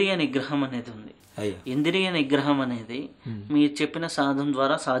ఇంద్రియ నిగ్రహం అనేది ఉంది. ఇంద్రియ నిగ్రహం అనేది మీరు చెప్పిన సాధన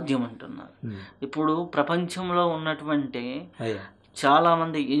ద్వారా సాధ్యం అంటున్నారు. ఇప్పుడు ప్రపంచంలో ఉన్నటువంటి చాలా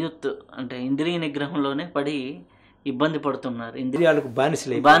మంది యూత్ అంటే ఇంద్రియ నిగ్రహంలోనే పడి ఇబ్బంది పడుతున్నారు, ఇంద్రియాలకు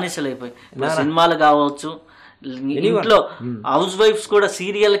బానిసలైపోయి. సినిమాలు కావచ్చు, ఇంట్లో హౌస్ వైఫ్స్ కూడా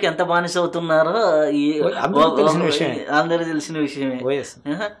సీరియల్ కి ఎంత బానిస అవుతున్నారో అందరూ తెలిసిన విషయమే.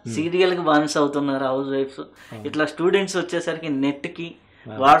 సీరియల్ కి బానిస అవుతున్నారు హౌస్ వైఫ్స్. ఇట్లా స్టూడెంట్స్ వచ్చేసరికి నెట్ కి,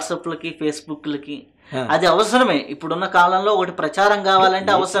 వాట్సాప్ లకి, ఫేస్బుక్ లకి. అది అవసరమే, ఇప్పుడున్న కాలంలో ఒకటి ప్రచారం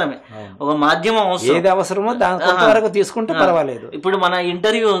కావాలంటే అవసరమే, ఒక మాధ్యమం అవసరమో దాని తీసుకుంటే పర్వాలేదు. ఇప్పుడు మన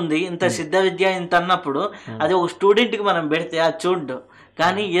ఇంటర్వ్యూ ఉంది, ఇంత సిద్ధ విద్య ఇంత అన్నప్పుడు అది ఒక స్టూడెంట్ కి మనం పెడితే అది చూడ్డు.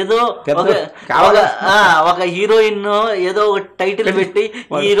 కానీ ఏదో ఒక హీరోయిన్ ఏదో ఒక టైటిల్ పెట్టి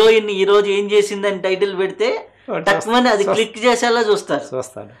హీరోయిన్ ఈ రోజు ఏం చేసిందని టైటిల్ పెడితే తక్కువని అది క్లిక్ చేసేలా చూస్తారు.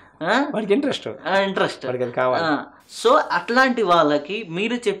 ఇంట్రెస్ట్. సో అట్లాంటి వాళ్ళకి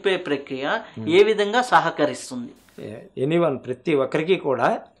మీరు చెప్పే ప్రక్రియ ఏ విధంగా సహకరిస్తుంది? ఎనీవన్, ప్రతి ఒక్కరికి కూడా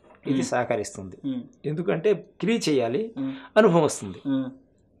ఇది సహకరిస్తుంది. ఎందుకంటే క్రియ చేయాలి, అనుభవం వస్తుంది.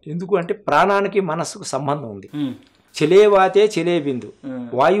 ఎందుకు అంటే ప్రాణానికి మనస్సుకు సంబంధం ఉంది. చెలేవాతే చెలే బిందు,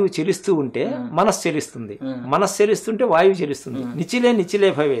 వాయువు చెలిస్తూ ఉంటే మనస్సు చెలిస్తుంది, మనస్సు చెలిస్తుంటే వాయువు చెలిస్తుంది. నిచ్చిలే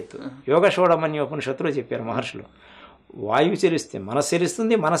భవేత్. యోగ షోడమని ఉపనిషత్తులో చెప్పారు మహర్షులు. వాయువు చెలిస్తే మనస్సు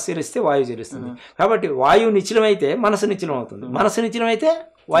చెలిస్తుంది, మనస్సు చెలిస్తే వాయువు చెలిస్తుంది. కాబట్టి వాయువు నిశ్చలమైతే మనసు నిశ్చలం అవుతుంది, మనసు నిశ్చలమైతే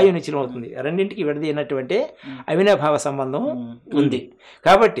వాయువు నిశ్చలం అవుతుంది. రెండింటికి విడదీయనటువంటి అవినాభావ సంబంధం ఉంది.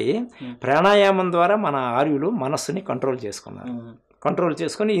 కాబట్టి ప్రాణాయామం ద్వారా మన ఆర్యులు మనస్సుని కంట్రోల్ చేసుకున్నారు. కంట్రోల్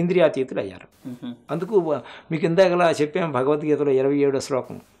చేసుకుని ఇంద్రియాతీతులు అయ్యారు. అందుకు మీకు ఇందాకలా చెప్పాము, భగవద్గీతలో 27వ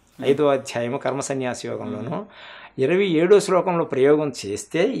శ్లోకం 5వ అధ్యాయము కర్మ సన్యాస యోగంలోనూ 27వ శ్లోకంలో ప్రయోగం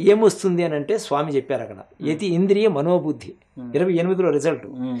చేస్తే ఏమొస్తుంది అని అంటే స్వామి చెప్పారు అక్కడ, యతి ఇంద్రియ మనోబుద్ధి. 28లో రిజల్ట్,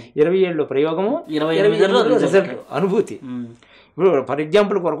 27లో ప్రయోగము, 28లో రిజల్ట్ అనుభూతి. ఇప్పుడు ఫర్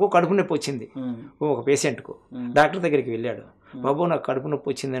ఎగ్జాంపుల్ కొరకు కడుపు నొప్పి వచ్చింది ఒక పేషెంట్కు, డాక్టర్ దగ్గరికి వెళ్ళాడు. బాబు నాకు కడుపు నొప్పి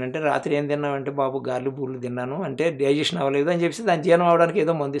వచ్చింది అని అంటే, రాత్రి ఏం తిన్నామంటే బాబు గార్లు బూర్లు తిన్నాను అంటే డైజెషన్ అవ్వలేదు అని చెప్పేసి దాన్ని జీర్ణం అవడానికి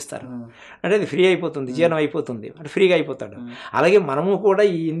ఏదో మందిస్తారు. అంటే అది ఫ్రీ అయిపోతుంది, జీర్ణం అయిపోతుంది, అంటే ఫ్రీగా అయిపోతాడు. అలాగే మనము కూడా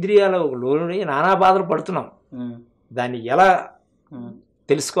ఈ ఇంద్రియాలలో నానా బాధలు పడుతున్నాం. దాన్ని ఎలా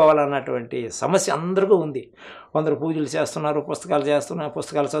తెలుసుకోవాలన్నటువంటి సమస్య అందరికీ ఉంది. కొందరు పూజలు చేస్తున్నారు,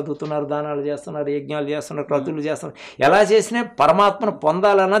 పుస్తకాలు చదువుతున్నారు, దానాలు చేస్తున్నారు, యజ్ఞాలు చేస్తున్నారు, క్రతువులు చేస్తున్నారు. ఎలా చేసినా పరమాత్మను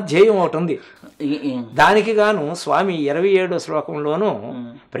పొందాలన్న ధ్యేయం ఒకటి ఉంది. దానికి గాను స్వామి 27వ శ్లోకంలోనూ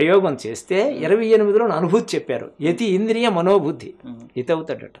ప్రయోగం చేస్తే 28లోనూ అనుభూతి చెప్పారు. యతి ఇంద్రియ మనోబుద్ధి,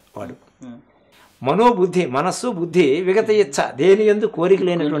 ఇతవుతాడట వాడు. మనోబుద్ధి, మనస్సు, బుద్ధి, విగత ఇచ్చ, దేని యందు కోరిక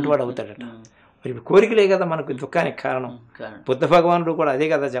లేనటువంటి వాడు అవుతాడట. మరి కోరికలే కదా మనకు దుఃఖానికి కారణం. బుద్ధ భగవానుడు కూడా అదే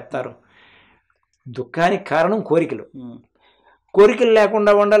కదా చెప్తారు, దుఃఖానికి కారణం కోరికలు. కోరికలు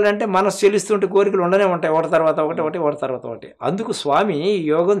లేకుండా ఉండాలంటే మనసు చెల్లిస్తుంటే కోరికలు ఉండనే ఉంటాయి, ఒకటి తర్వాత ఒకటి. అందుకు స్వామి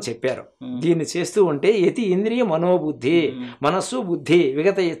యోగం చెప్పారు. దీన్ని చేస్తూ ఉంటే యతి ఇంద్రియ మనోబుద్ధి, మనస్సు, బుద్ధి,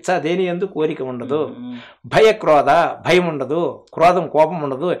 విగత ఇచ్చ, దేని యందు కోరిక ఉండదు, భయం ఉండదు, క్రోధం కోపం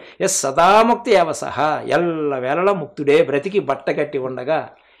ఉండదు. సదాముక్తి అవసహ, ఎల్ల వేళలా ముక్తుడే, బ్రతికి బట్టగట్టి ఉండగా.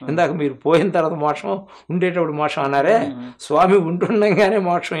 ఇందాక మీరు పోయిన తర్వాత మోక్షం, ఉండేటప్పుడు మోక్షం అన్నారే, స్వామి ఉంటుండగానే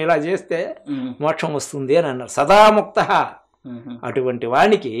మోక్షం, ఇలా చేస్తే మోక్షం వస్తుంది అని అన్నారు. సదాముక్త, అటువంటి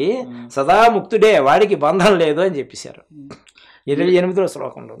వాడికి సదాముక్తుడే, వాడికి బంధం లేదు అని చెప్పేశారు 28వ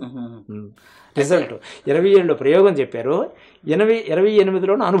శ్లోకంలో. రిజల్ట్ 27లో ప్రయోగం చెప్పారు,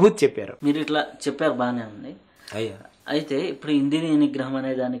 28లోనూ అనుభూతి చెప్పారు. మీరు ఇట్లా చెప్పారు, బాగానే ఉంది. అయితే ఇప్పుడు ఇంద్రియ నిగ్రహం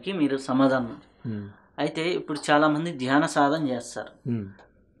అనే దానికి మీరు సమాధానం. అయితే ఇప్పుడు చాలా మంది ధ్యాన సాధన చేస్తారు,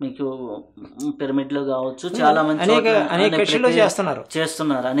 మీకు పిరమిడ్ లో కావచ్చు, చాలా మంది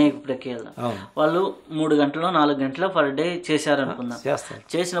చేస్తున్నారు అనేక ప్రక్రియలు. వాళ్ళు 3 గంటలు 4 గంటలు పర్ డే చేశారనుకుందాం.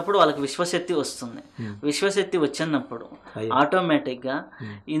 చేసినప్పుడు వాళ్ళకి విశ్వశక్తి వస్తుంది. విశ్వశక్తి వచ్చినప్పుడు ఆటోమేటిక్ గా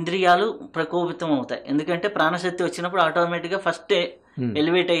ఇంద్రియాలు ప్రకోపితం అవుతాయి. ఎందుకంటే ప్రాణశక్తి వచ్చినప్పుడు ఆటోమేటిక్ గా ఫస్ట్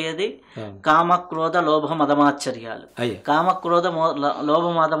ఎలివేట్ అయ్యేది కామ క్రోధ లోభ మదమాశ్చర్యాలు. కామ క్రోధ లోభ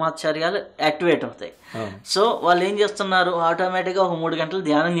మదమాశ్చర్యాలు యాక్టివేట్ అవుతాయి. సో వాళ్ళు ఏం చేస్తున్నారు, ఆటోమేటిక్ గా ఒక 3 గంటలు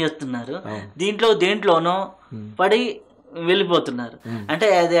ధ్యానం చేస్తున్నారు, దేంట్లోనో పడి వెళ్ళిపోతున్నారు. అంటే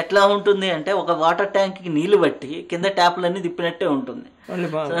అది ఎట్లా ఉంటుంది అంటే, ఒక వాటర్ ట్యాంక్ కి నీళ్లు బట్టి కింద ట్యాప్లన్నీ తిప్పినట్టే ఉంటుంది,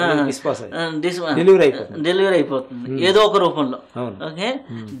 డెలివరీ అయిపోతుంది ఏదో ఒక రూపంలో. ఓకే,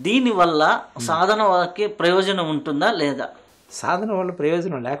 దీని వల్ల సాధనకి ప్రయోజనం ఉంటుందా లేదా? సాధన వల్ల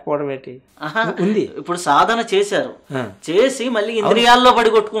ప్రయోజనం లేకపోవడం ఏంటి ఉంది. ఇప్పుడు సాధన చేశారు, చేసి మళ్ళీ ఇంద్రియాల్లో పడి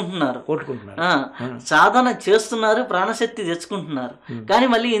కొట్టుకుంటున్నారు. సాధన చేస్తున్నారు, ప్రాణశక్తి తెచ్చుకుంటున్నారు, కానీ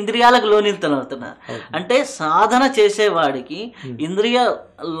మళ్ళీ ఇంద్రియాలకు లోనితలవుతున్నారు. అంటే సాధన చేసేవాడికి ఇంద్రియ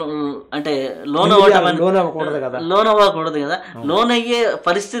అంటే లోనవ్వకూడదు కదా. లోనయ్యే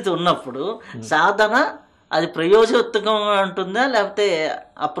పరిస్థితి ఉన్నప్పుడు సాధన అది ప్రయోజనకంగా ఉంటుందా లేకపోతే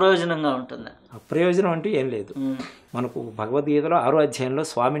అప్రయోజనంగా ఉంటుందా? అప్రయోజనం అంటూ ఏం లేదు. మనకు భగవద్గీతలో 6వ అధ్యాయంలో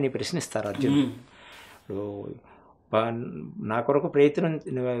స్వామిని ప్రశ్నిస్తారు అర్జునుడు. నా కొరకు ప్రయత్నం,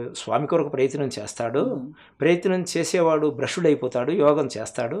 స్వామి కొరకు ప్రయత్నం చేస్తాడు, ప్రయత్నం చేసేవాడు భ్రష్టుడైపోతాడు, యోగం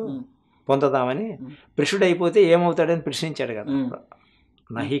చేస్తాడు పొందదామని. భ్రష్టుడైపోతే ఏమవుతాడని ప్రశ్నించాడు కదా.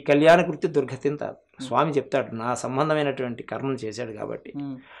 నా ఈ కళ్యాణ కృత్య దుర్గతింత స్వామి చెప్తాడు, నా సంబంధమైనటువంటి కర్మను చేశాడు కాబట్టి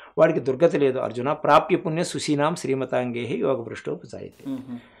వాడికి దుర్గతి లేదు. అర్జున ప్రాప్య పుణ్య సుశీనాం శ్రీమతాంగేహి యోగ భ్రష్టోపజాయతే.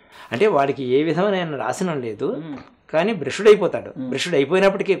 అంటే వాడికి ఏ విధమైన నాశనం లేదు, కానీ భ్రష్టుడైపోతాడు.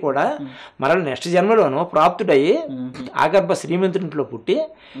 భ్రష్టుడైపోయినప్పటికీ కూడా మరల నెక్స్ట్ జన్మలోనూ ప్రాప్తుడయ్యి ఆగర్భ శ్రీమంతుడింట్లో పుట్టి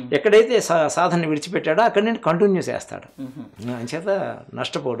ఎక్కడైతే సాధన విడిచిపెట్టాడో అక్కడి నుండి కంటిన్యూ చేస్తాడు. అంచేత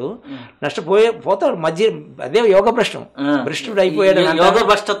పోతాడు మధ్య. అదే యోగ భ్రష్టం. భ్రష్టుడు అయిపోయాడు. యోగ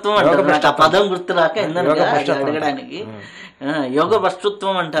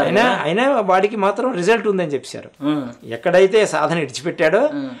భ్రష్టత్వం అంటారు. అయినా వాడికి మాత్రం రిజల్ట్ ఉందని చెప్పారు. ఎక్కడైతే సాధన విడిచిపెట్టాడో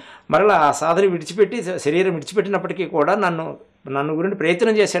మరలా ఆ సాధన విడిచిపెట్టి శరీరం విడిచిపెట్టినప్పటికీ కూడా నన్ను గురించి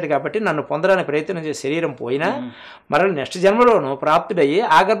ప్రయత్నం చేశాడు కాబట్టి నన్ను పొందడానికి ప్రయత్నం చేసి శరీరం పోయినా మరలా నెక్స్ట్ జన్మలోనూ ప్రాప్తుడయ్యి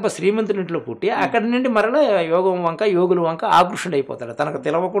ఆగర్భ శ్రీమంతునింట్లో పుట్టి అక్కడి నుండి మరలా యోగం వంక యోగుల వంక ఆకృష్ణుడు అయిపోతాడు. తనకు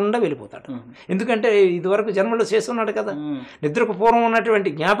తెలవకుండా వెళ్ళిపోతాడు. ఎందుకంటే ఇదివరకు జన్మలో చేస్తున్నాడు కదా. నిద్రకు పూర్వం ఉన్నటువంటి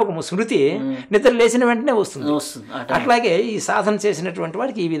జ్ఞాపకము స్మృతి నిద్ర లేచిన వెంటనే వస్తుంది. అట్లాగే ఈ సాధన చేసినటువంటి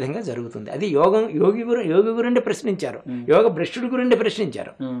వాడికి ఈ విధంగా జరుగుతుంది. అది యోగి గురించి ప్రశ్నించారు, యోగ భ్రష్టుడి గురించి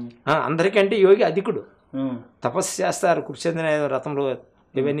ప్రశ్నించారు. అందరికంటే యోగి అధికుడు. తపస్సు చేస్తారు, కుర్చందిన రథంలో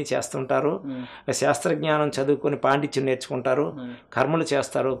ఇవన్నీ చేస్తుంటారు, శాస్త్రజ్ఞానం చదువుకొని పాండిత్యం నేర్చుకుంటారు, కర్మలు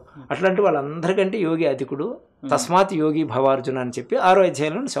చేస్తారు. అట్లాంటి వాళ్ళందరికంటే యోగి అధికుడు. తస్మాత్ యోగి భవార్జున అని చెప్పి 6వ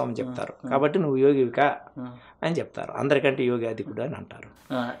అధ్యాయంలో స్వామి చెప్తారు. కాబట్టి నువ్వు యోగివికా అని చెప్తారు. అందరికంటే యోగి అధికుడు అని అంటారు.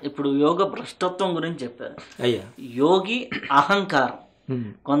 ఇప్పుడు యోగ భ్రష్టత్వం గురించి చెప్పారు. అయ్యా, యోగి అహంకారం.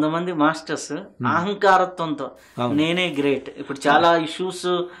 కొంతమంది మాస్టర్స్ అహంకారత్వంతో నేనే గ్రేట్. ఇప్పుడు చాలా ఇష్యూస్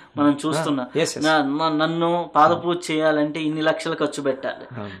మనం చూస్తున్నాం. నన్ను పాదపూజ చేయాలంటే ఇన్ని లక్షలు ఖర్చు పెట్టాలి.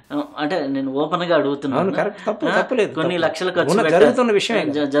 అంటే నేను ఓపెన్ గా అడుగుతున్నాను, కొన్ని లక్షలు ఖర్చు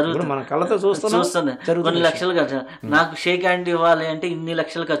చూస్తున్నా, కొన్ని లక్షలు ఖర్చు. నాకు షేక్ హ్యాండ్ ఇవ్వాలి అంటే ఇన్ని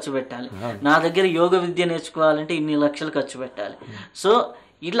లక్షలు ఖర్చు పెట్టాలి. నా దగ్గర యోగ విద్య నేర్చుకోవాలంటే ఇన్ని లక్షలు ఖర్చు పెట్టాలి. సో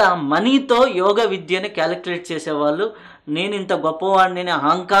ఇలా మనీతో యోగ విద్యని క్యాలిక్యులేట్ చేసేవాళ్ళు, నేను ఇంత గొప్పవాడిని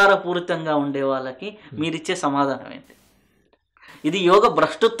అహంకారపూరితంగా ఉండే వాళ్ళకి మీరిచ్చే సమాధానం ఏంటి? ఇది యోగ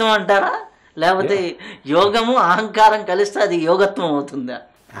భ్రష్టత్వం అంటారా, లేకపోతే యోగము అహంకారం కలిస్తే అది యోగత్వం అవుతుందా?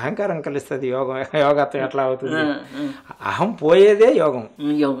 అహంకారం కలిస్తే అది యోగత్వం ఎట్లా అవుతుంది? అహం పోయేదే యోగం.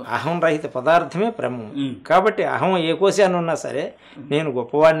 అహం రహిత పదార్థమే బ్రహ్మం. కాబట్టి అహం ఏ కోశాన్ని ఉన్నా సరే, నేను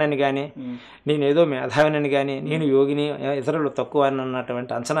గొప్పవాడినని కానీ, నేను ఏదో మేధావినని కానీ, నేను యోగిని, ఇతరులు తక్కువ అని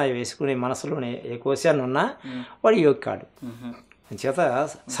అన్నటువంటి అంచనా వేసుకుని మనసులోనే ఏ కోశాన్ని ఉన్నా వాడు యోగి కాడు. చేత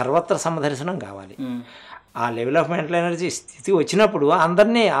సర్వత్ర సమదర్శనం కావాలి. ఆ లెవెల్ ఆఫ్ మెంటల్ ఎనర్జీ స్థితి వచ్చినప్పుడు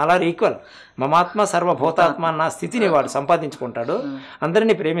అందరినీ అలా ఈక్వల్, మమాత్మ సర్వభూతాత్మ అన్న స్థితిని వాడు సంపాదించుకుంటాడు,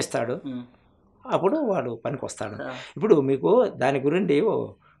 అందరినీ ప్రేమిస్తాడు. అప్పుడు వాడు పనికి వస్తాడు. ఇప్పుడు మీకు దాని గురించి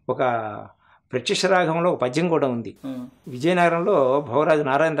ఒక ప్రత్యక్ష రాగంలో ఒక పద్యం కూడా ఉంది. విజయనగరంలో భవరాజు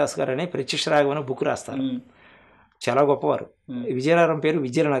నారాయణ దాస్ గారు అని ప్రత్యక్ష రాగం అని బుక్ రాస్తారు. చాలా గొప్పవారు. విజయనగరం పేరు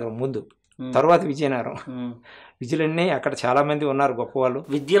విజయనగరం ముందు, తర్వాత విజయనగరం. విద్యలన్నీ అక్కడ చాలా మంది ఉన్నారు గొప్పవాళ్ళు.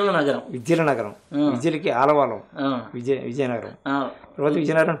 విద్యల నగరం, విద్యలకి ఆలవాలం విజయనగరం. తర్వాత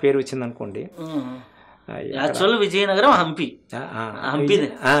విజయనగరం పేరు వచ్చింది అనుకోండి. యాక్చువల్ విజయనగరం హంపి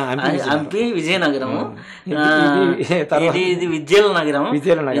విజయనగరం, ఇది విద్యల నగరం.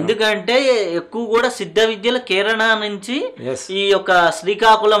 ఎందుకంటే ఎక్కువ కూడా సిద్ధ విద్యల కేరళ నుంచి ఈ యొక్క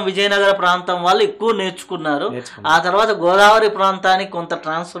శ్రీకాకుళం విజయనగర ప్రాంతం వాళ్ళు ఎక్కువ నేర్చుకున్నారు. ఆ తర్వాత గోదావరి ప్రాంతానికి కొంత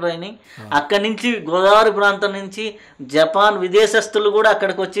ట్రాన్స్ఫర్ అయినాయి. అక్కడి నుంచి గోదావరి ప్రాంతం నుంచి జపాన్ విదేశస్తులు కూడా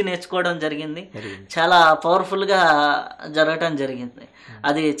అక్కడికి వచ్చి నేర్చుకోవడం జరిగింది. చాలా పవర్ఫుల్ గా జరగటం జరిగింది.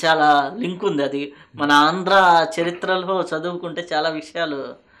 అది చాలా లింక్ ఉంది. అది మన ఆంధ్ర చరిత్రలో చదువుకుంటే చాలా విషయాలు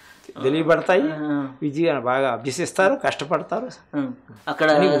తెలియబడతాయి. విజయ బాగా అభ్యసిస్తారు, కష్టపడతారు. అక్కడ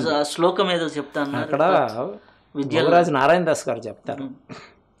శ్లోకం ఏదో చెప్తాను. అక్కడ విద్యారాజు నారాయణ దాస్ గారు చెప్తారు.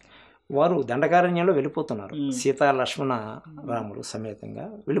 వారు దండకారణ్యంలో వెళ్ళిపోతున్నారు. సీతా లక్ష్మణ రాముడు సమేతంగా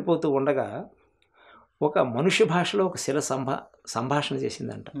వెళ్ళిపోతూ ఉండగా ఒక మనుష్య భాషలో ఒక శిల సంభాషణ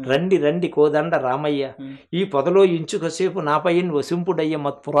చేసిందంట. రండి రండి కోదండ రామయ్య, ఈ పొదలో ఇంచుకసేపు నాపై వసింపుడయ్య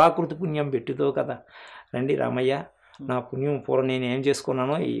మత్ పురాకృతి పుణ్యం పెట్టిదో కదా. రండి రామయ్య, నా పుణ్యం పూర్వం నేను ఏం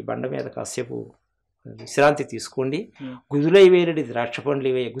చేసుకున్నానో ఈ బండ మీద కాసేపు విశ్రాంతి తీసుకోండి. గుదులై వేలడి ద్రాక్ష పండ్లు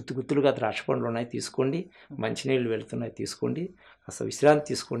ఇవే, గుత్తులుగా ద్రాక్ష పండ్లు ఉన్నాయి, తీసుకోండి. మంచినీళ్ళు వెళుతున్నాయి, తీసుకోండి. అసలు విశ్రాంతి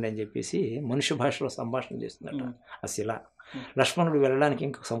తీసుకోండి అని చెప్పేసి మనుష్య భాషలో సంభాషణ చేస్తుందట ఆ శిల. లక్ష్మణుడు వెళ్ళడానికి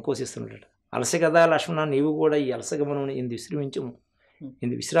ఇంకా సంకోచిస్తున్నాడట. అలస కదా లక్ష్మణ, నీవు కూడా ఈ అలసగమనం ఇందు విశ్రమించము,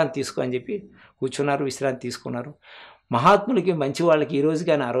 ఇందు విశ్రాంతి తీసుకో అని చెప్పి కూర్చున్నారు. విశ్రాంతి తీసుకున్నారు. మహాత్ములకి, మంచి వాళ్ళకి ఈ రోజు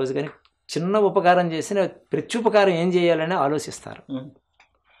కానీ ఆ రోజు కానీ చిన్న ఉపకారం చేసిన ప్రత్యుపకారం ఏం చేయాలని ఆలోచిస్తారు.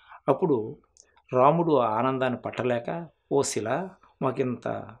 అప్పుడు రాముడు ఆనందాన్ని పట్టలేక, ఓ శిల మాకింత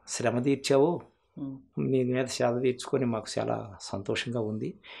శ్రమ తీర్చావు, నీ మీద సేద తీర్చుకొని మాకు చాలా సంతోషంగా ఉంది,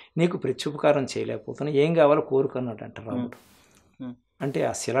 నీకు ప్రత్యుపకారం చేయలేకపోతున్నా, ఏం కావాలో కోరుకున్నాడంట రాముడు. అంటే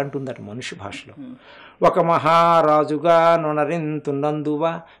ఆ శిల అంటుందట మనుష్య భాషలో, ఒక మహారాజుగా నొనరింతున్నందువ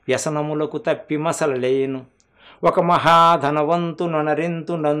వ్యసనములకు తప్పి మసలలేను, ఒక మహాధనవంతు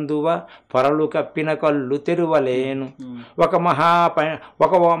నొనరింతునందువ పొరలు కప్పిన కళ్ళు తెరువలేను, ఒక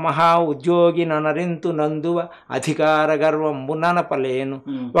మహా ఉద్యోగి నొనరింతునందువ అధికార గర్వంబు ననపలేను,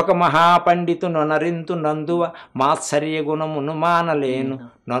 ఒక మహాపండితు నొనరింతునందువ మాత్సర్య గుణమును మానలేను,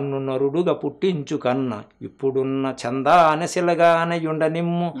 నన్ను నరుడుగా పుట్టించు కన్న ఇప్పుడున్న చందాన శిలగాన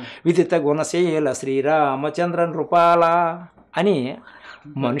యుండనిమ్ము విదిత గుణశీల శ్రీరామచంద్ర నృపాల అని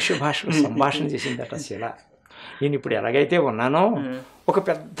మనుష్య భాషలో సంభాషణ చేసిందట శిల. నేను ఇప్పుడు ఎలాగైతే ఉన్నానో ఒక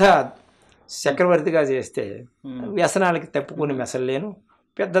పెద్ద చక్రవర్తిగా చేస్తే వ్యసనాలకి తప్పుకొని మెసలేను,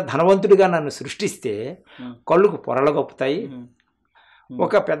 పెద్ద ధనవంతుడిగా నన్ను సృష్టిస్తే కళ్ళుకు పొరలు కప్పుతాయి,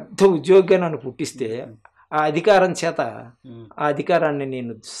 ఒక పెద్ద ఉద్యోగిగా నన్ను పుట్టిస్తే ఆ అధికారం చేత ఆ అధికారాన్ని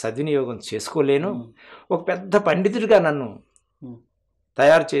నేను సద్వినియోగం చేసుకోలేను, ఒక పెద్ద పండితుడిగా నన్ను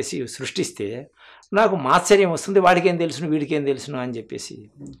తయారు చేసి సృష్టిస్తే నాకు మాత్సర్యం వస్తుంది, వాడికేం తెలుసును వీడికేం తెలుసును అని చెప్పేసి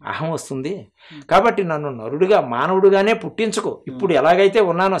అహం వస్తుంది, కాబట్టి నన్ను నరుడుగా మానవుడుగానే పుట్టించుకో, ఇప్పుడు ఎలాగైతే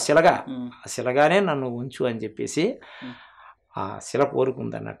ఉన్నానో శిలగా ఆ శిలగానే నన్ను ఉంచు అని చెప్పేసి ఆ శిల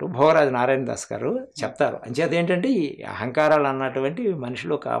కోరుకుందన్నట్టు భోగరాజు నారాయణ దాస్ గారు చెప్తారు. అంచేత ఏంటంటే ఈ అహంకారాలు అన్నటువంటి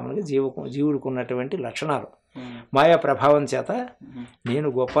మనిషిలో కామన్గా జీవుడికి ఉన్నటువంటి లక్షణాలు. మాయా ప్రభావం చేత నేను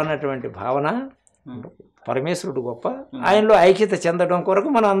గొప్ప అన్నటువంటి భావన, పరమేశ్వరుడు గొప్ప, ఆయనలో ఐక్యత చెందడం కొరకు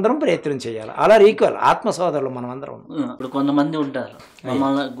మనం అందరం ప్రయత్నం చేయాలి. అలా ఈక్వల్ ఆత్మ సోదరులు మనం అందరం. ఇప్పుడు కొంతమంది ఉంటారు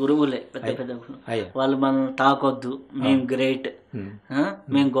మమ్మల్ని గురువులే పెద్ద పెద్ద వాళ్ళు మనల్ని తాకొద్దు, మేము గ్రేట్,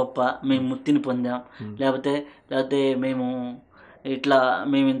 మేము గొప్ప, మేము ముక్తిని పొందాం, లేకపోతే మేము ఇట్లా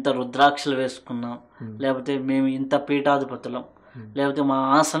మేము ఇంత రుద్రాక్షలు వేసుకున్నాం, లేకపోతే మేము ఇంత పీఠాధిపతులం, లేకపోతే మా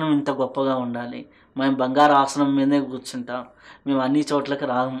ఆసనం ఇంత గొప్పగా ఉండాలి, మేము బంగారు ఆసనం మీదే కూర్చుంటాం, మేము అన్ని చోట్లకి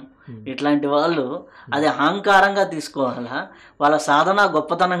రాము. ఇట్లాంటి వాళ్ళు అది అహంకారంగా తీసుకోవాలా, వాళ్ళ సాధన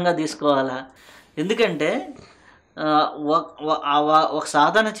గొప్పతనంగా తీసుకోవాలా? ఎందుకంటే ఒక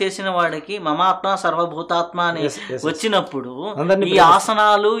సాధన చేసిన వాడికి మమాత్మ సర్వభూతాత్మ అని వచ్చినప్పుడు ఈ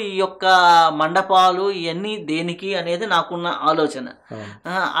ఆసనాలు, ఈ యొక్క మండపాలు ఇవన్నీ దేనికి అనేది నాకున్న ఆలోచన.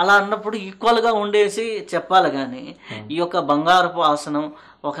 అలా అన్నప్పుడు ఈక్వల్గా ఉండేసి చెప్పాలి. కానీ ఈ యొక్క బంగారపు ఆసనం,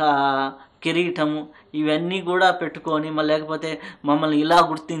 ఒక కిరీటము, ఇవన్నీ కూడా పెట్టుకొని లేకపోతే మమ్మల్ని ఇలా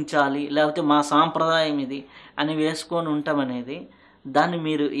గుర్తించాలి, లేకపోతే మా సాంప్రదాయం ఇది అని వేసుకొని ఉంటామనేది, దాన్ని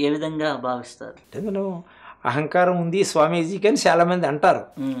మీరు ఏ విధంగా భావిస్తారు? అహంకారం ఉంది స్వామీజీకి అని చాలామంది అంటారు,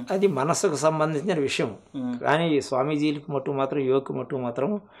 అది మనసుకు సంబంధించిన విషయం. కానీ స్వామీజీలకు మట్టు మాత్రం, యోగికి మట్టు మాత్రం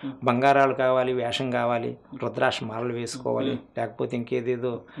బంగారాలు కావాలి, వేషం కావాలి, రుద్రాక్ష మాలలు వేసుకోవాలి, లేకపోతే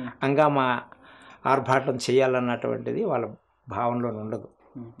ఇంకేదేదో హంగామా ఆర్భాటం చేయాలన్నటువంటిది వాళ్ళ భావనలో ఉండదు.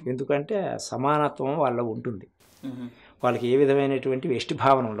 ఎందుకంటే సమానత్వం వాళ్ళలో ఉంటుంది, వాళ్ళకి ఏ విధమైనటువంటి వెష్టి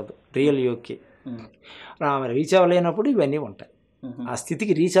భావన ఉండదు. రియల్ యోగ్కి రీచ్ అవ్వలేనప్పుడు ఇవన్నీ ఉంటాయి, ఆ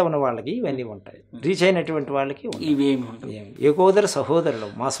స్థితికి రీచ్ అవ్వని వాళ్ళకి ఇవన్నీ ఉంటాయి, రీచ్ అయినటువంటి వాళ్ళకి ఏకోదర సహోదరులు.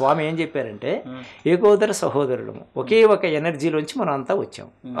 మా స్వామి ఏం చెప్పారంటే ఏకోదర సహోదరులు, ఒకే ఒక ఎనర్జీలోంచి మనం అంతా వచ్చాం,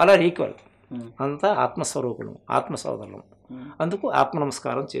 అలా ఈక్వల్, అంతా ఆత్మస్వరూపులు, ఆత్మ సోదరులు. అందుకు ఆత్మ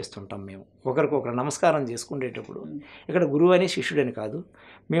నమస్కారం చేస్తుంటాం మేము. ఒకరికొకరు నమస్కారం చేసుకునేటప్పుడు ఇక్కడ గురువు అని శిష్యుడని కాదు,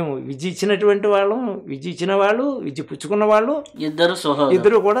 మేము విద్య ఇచ్చినటువంటి వాళ్ళం, విద్య ఇచ్చిన వాళ్ళు, విద్య పుచ్చుకున్న వాళ్ళు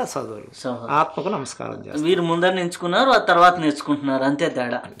ఇద్దరు కూడా సోదరులు, ఆత్మకు నమస్కారం చేస్తారు. వీరు ముందర నేర్చుకున్నారు, ఆ తర్వాత నేర్చుకుంటున్నారు, అంతే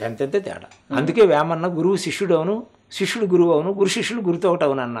తేడా. అంతే తేడా. అందుకే వేమన్న గురువు శిష్యుడు అవును, శిష్యుడు గురువు అవును, గురు శిష్యుడు గురుతో ఒకటి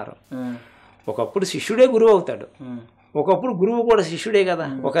అవును అన్నారు. ఒకప్పుడు శిష్యుడే గురువు అవుతాడు, ఒకప్పుడు గురువు కూడా శిష్యుడే కదా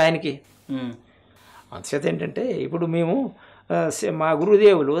ఒక ఆయనకి. అంతచేత ఏంటంటే ఇప్పుడు మేము మా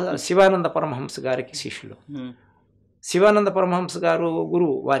గురుదేవులు శివానంద పరమహంస గారికి శిష్యులు. శివానంద పరమహంస గారు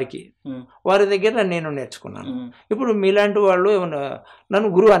గురువు వారికి, వారి దగ్గర నేను నేర్చుకున్నాను. ఇప్పుడు మీలాంటి వాళ్ళు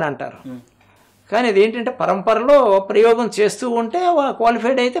నన్ను గురువు అని అంటారు, కానీ అదేంటంటే పరంపరలో ప్రయోగం చేస్తూ ఉంటే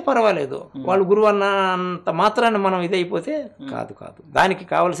క్వాలిఫైడ్ అయితే పర్వాలేదు, వాళ్ళు గురువు అన్నంత మాత్రాన్ని మనం ఇదైపోతే కాదు. దానికి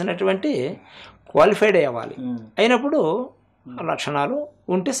కావలసినటువంటి క్వాలిఫైడ్ అవ్వాలి. అయినప్పుడు లక్షణాలు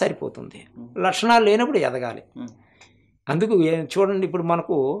ఉంటే సరిపోతుంది, లక్షణాలు లేనప్పుడు ఎదగాలి. అందుకు చూడండి, ఇప్పుడు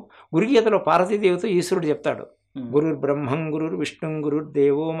మనకు గురుగీతలో పార్వతీదేవితో ఈశ్వరుడు చెప్తాడు, గురుర్ బ్రహ్మం గురుర్ విష్ణుం గురుర్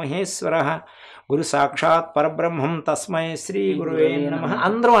దేవో మహేశ్వర గురు సాక్షాత్ పరబ్రహ్మం తస్మై శ్రీ గురువే నమః.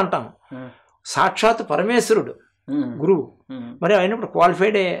 అందరం అంటాం, సాక్షాత్ పరమేశ్వరుడు గురువు, మరి అయినప్పుడు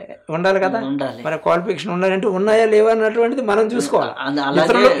క్వాలిఫైడ్ ఉండాలి కదా, మరి క్వాలిఫికేషన్ ఉండాలంటే ఉన్నాయా లేవా అన్నటువంటిది మనం చూసుకోవాలి.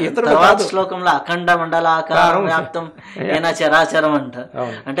 శ్లోకంలో అఖండ మండలాకారం వ్యాప్తం ఏనా చరాచరం అంట,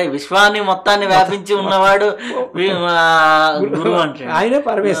 అంటే విశ్వాన్ని మొత్తాన్ని వ్యాపించి ఉన్నవాడు గురువు అంటే ఆయనే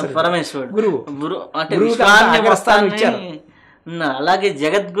పరమేశ్వరుడు. గురువు అంటే విశ్వాన్ని మొత్తాన్ని. అలాగే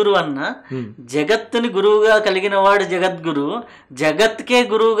జగద్గురు అన్న జగత్తుని గురువుగా కలిగిన వాడు జగద్గురు, జగత్కే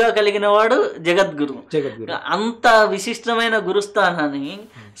గురువుగా కలిగిన వాడు జగద్గురు. అంత విశిష్టమైన గురుస్థానాన్ని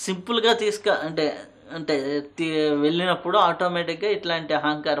సింపుల్ గా అంటే అంటే వెళ్ళినప్పుడు ఆటోమేటిక్ గా ఇట్లాంటి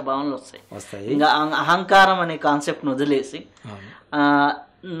అహంకార భావనలు వస్తాయి. ఇంకా అహంకారం అనే కాన్సెప్ట్ ను వదిలేసి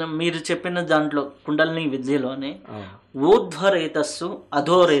మీరు చెప్పిన దాంట్లో కుండలిని విద్యలోనే ఊర్ధ్వరేతస్సు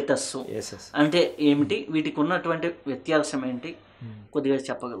అధోరేతస్సు అంటే ఏమిటి, వీటికి ఉన్నటువంటి వ్యత్యాసం ఏంటి కొద్దిగా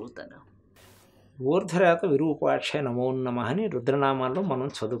చెప్పగలుగుతాను? ఊర్ధ్వరేత విరూపాక్ష నమో నమః అని రుద్రనామాల్లో మనం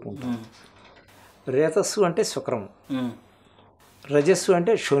చదువుకుంటాం. రేతస్సు అంటే శుక్రము, రజస్సు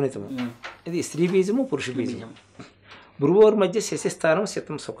అంటే శోణితము, ఇది స్త్రీ బీజము పురుష బీజము. భ్రువోర్ మధ్య శశిస్థానం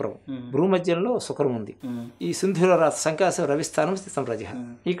శతం శుక్రం, భ్రూ మధ్యంలో శుక్రం ఉంది. ఈ సింధుర సంకాశం రవిస్థానం స్థితం రజ,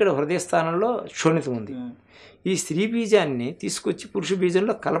 ఇక్కడ హృదయ స్థానంలో శోణితం ఉంది. ఈ స్త్రీ బీజాన్ని తీసుకొచ్చి పురుష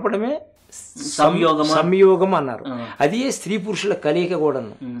బీజంలో కలపడమే సంయోగం అన్నారు. అది స్త్రీ పురుషుల కలయిక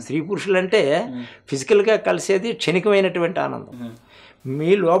కూడాను. స్త్రీ పురుషులు అంటే ఫిజికల్గా కలిసేది క్షణికమైనటువంటి ఆనందం. మీ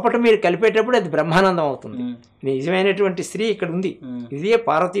లోపల మీరు కలిపేటప్పుడు అది బ్రహ్మానందం అవుతుంది. నిజమైనటువంటి స్త్రీ ఇక్కడ ఉంది. ఇదే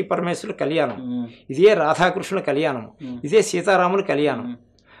పార్వతీ పరమేశ్వరుల కళ్యాణం, ఇదే రాధాకృష్ణుల కళ్యాణం, ఇదే సీతారాముల కళ్యాణం.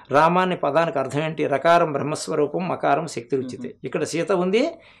 రామాన్ని పదానికి అర్థం ఏంటి? రకారం బ్రహ్మస్వరూపం, మకారం శక్తి రుచితే. ఇక్కడ సీత ఉంది,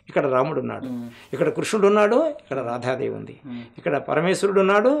 ఇక్కడ రాముడు ఉన్నాడు, ఇక్కడ కృష్ణుడు ఉన్నాడు, ఇక్కడ రాధాదేవి ఉంది, ఇక్కడ పరమేశ్వరుడు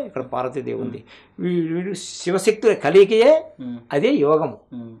ఉన్నాడు, ఇక్కడ పార్వతీదేవి ఉంది. వీడు శివశక్తుల కలయికయే అదే యోగం,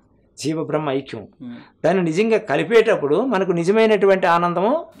 జీవ బ్రహ్మ ఐక్యం. దాన్ని నిజంగా కలిపేటప్పుడు మనకు నిజమైనటువంటి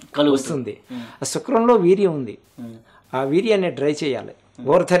ఆనందము వస్తుంది. ఆ శుక్రంలో వీర్యం ఉంది, ఆ వీర్యాన్ని డ్రై చేయాలి.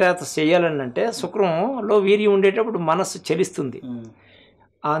 ఊర్ధ్వరేత చేయాలని అంటే శుక్రంలో వీర్యం ఉండేటప్పుడు మనస్సు చలిస్తుంది.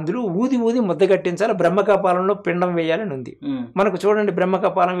 అందులో ఊది ముద్ద కట్టించాలి. బ్రహ్మకపాలంలో పిండం వేయాలని ఉంది. మనకు చూడండి,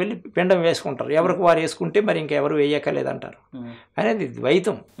 బ్రహ్మకపాలం వెళ్ళి పిండం వేసుకుంటారు, ఎవరికి వారు వేసుకుంటే మరి ఇంకెవరు వేయక్కలేదంటారు. అనేది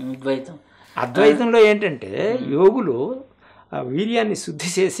ద్వైతం. అద్వైతంలో ఏంటంటే యోగులు ఆ వీర్యాన్ని శుద్ధి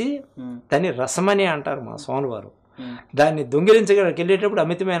చేసి దాన్ని రసమని అంటారు మా స్వామి వారు. దాన్ని దొంగిలించగలికి వెళ్ళేటప్పుడు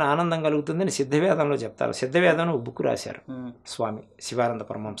అమితమైన ఆనందం కలుగుతుందని సిద్ధవేదంలో చెప్తారు. సిద్ధవేదంలో బుక్ రాశారు స్వామి శివానంద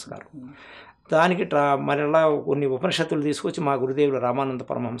పరమహంస గారు. దానికి మరలా కొన్ని ఉపనిషత్తులు తీసుకొచ్చి మా గురుదేవులు రామానంద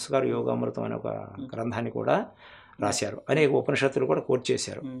పరమహంస గారు యోగామృతం అనే ఒక గ్రంథాన్ని కూడా రాశారు. అనేక ఉపనిషత్తులు కూడా కోట్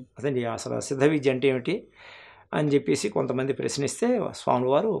చేశారు. అసలు సిద్ధ విద్య అంటే ఏమిటి అని చెప్పేసి కొంతమంది ప్రశ్నిస్తే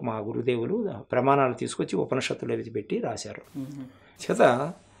స్వామివారు మా గురుదేవులు ప్రమాణాలు తీసుకొచ్చి ఉపనిషత్తులు అవి పెట్టి రాశారు. చేత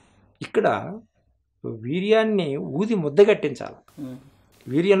ఇక్కడ వీర్యాన్ని ఊది ముద్ద కట్టించాలి.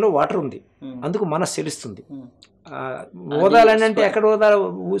 వీర్యంలో వాటర్ ఉంది, అందుకు మనసు తెలుస్తుంది. ఓదాలని అంటే ఎక్కడ ఓదాలి?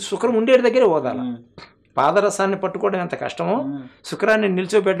 శుక్రం ఉండేటి దగ్గరే ఓదాలి. పాదరసాన్ని పట్టుకోవడం ఎంత కష్టమో శుక్రాన్ని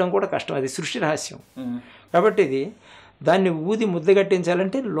నిల్చోబెట్టడం కూడా కష్టం. అది సృష్టి రహస్యం. కాబట్టి ఇది దాన్ని ఊది ముద్ద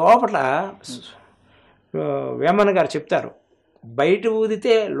కట్టించాలంటే లోపల వేమన గారు చెప్తారు, బయట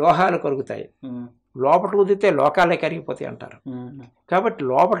ఊదితే లోహాలు కరుగుతాయి, లోపల ఊదితే లోకాలే కరిగిపోతాయి అంటారు. కాబట్టి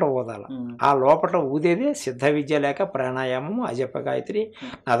లోపల ఊదాల. ఆ లోపల ఊదేది సిద్ధ విద్య లేక ప్రాణాయామము, అజప గాయత్రి,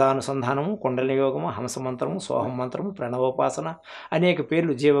 నదానుసంధానము, కుండలి యోగము, హంస మంత్రము, సోహం మంత్రము, ప్రణవోపాసన, అనేక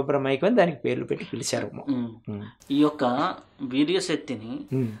పేర్లు జీవబ్రహ్మైకమని దానికి పేర్లు పెట్టి పిలిచారు. ఈ యొక్క వీర్యశక్తిని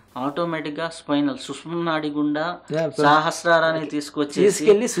ఆటోమేటిక్ గా స్పైనల్ సుష్మనాడి గుండా సహస్రారాన్ని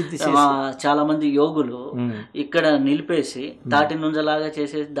తీసుకెళ్లి చాలా మంది యోగులు ఇక్కడ నిలిపేసి తాటి నుంజలాగా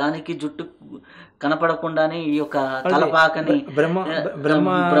చేసేసి దానికి జుట్టు కనపడకుండానే ఈ యొక్క తలపాకని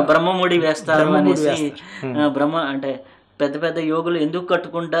బ్రహ్మముడి వేస్తారు అనేసి. బ్రహ్మ అంటే పెద్ద పెద్ద యోగులు ఎందుకు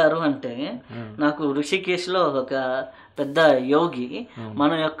కట్టుకుంటారు అంటే, నాకు ఋషికేశ్లో ఒక పెద్ద యోగి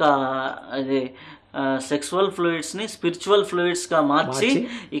మన యొక్క అది సెక్సువల్ ఫ్లూయిడ్స్ని స్పిరిచువల్ ఫ్లూయిడ్స్గా మార్చి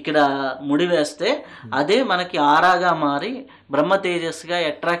ఇక్కడ ముడి వేస్తే అదే మనకి ఆరాగా మారి బ్రహ్మ తేజస్గా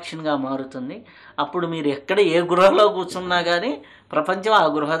అట్రాక్షన్గా మారుతుంది. అప్పుడు మీరు ఎక్కడ ఏ గృహలో కూర్చున్నా కానీ ప్రపంచం ఆ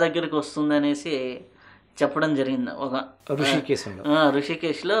గృహ దగ్గరికి వస్తుంది అనేసి చెప్పడం జరిగింది. ఒక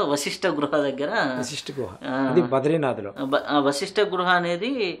ఋషికేశ్లో వశిష్ఠ గృహ దగ్గర, వశిష్ఠ గృహ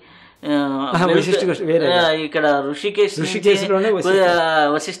అనేది ఇక్కడ ఋషికేశ్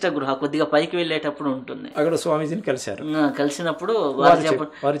వశిష్ఠ గృహ కొద్దిగా పైకి వెళ్ళేటప్పుడు ఉంటుంది. అక్కడ స్వామీజీని కలిసినప్పుడు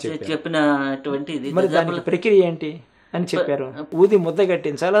వారు చెప్పినటువంటి ఇది ప్రక్రియ ఏంటి అని చెప్పారు. ఊది ముద్ద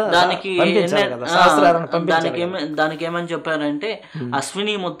కట్టించాలా, దానికి ఏమని చెప్పారంటే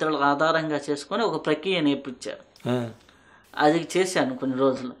అశ్విని ముద్రల ఆధారంగా చేసుకొని ఒక ప్రక్రియ నేర్పించారు. అది చేశాను కొన్ని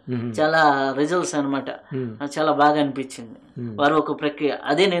రోజులు, చాలా రిజల్ట్స్ అనమాట, చాలా బాగా అనిపించింది. వారు ఒక ప్రక్రియ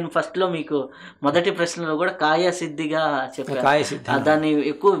అదే నేను ఫస్ట్ లో మీకు మొదటి ప్రశ్నలో కూడా కాయసిద్ధిగా చెప్పాను. దాన్ని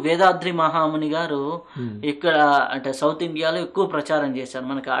ఎక్కువ వేదాద్రి మహాముని గారు ఇక్కడ అంటే సౌత్ ఇండియాలో ఎక్కువ ప్రచారం చేశారు.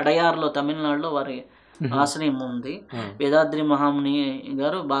 మనకి అడయార్లో తమిళనాడులో వారి ఆశ్రయం ఉంది. వేదాద్రి మహాముని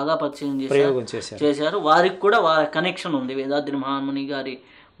గారు బాగా పరిచయం చేశారు. వారికి కూడా వారి కనెక్షన్ ఉంది వేదాద్రి మహాముని గారి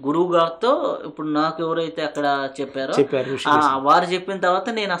గురువు గారితో. ఇప్పుడు నాకు ఎవరైతే అక్కడ చెప్పారో వారు చెప్పిన తర్వాత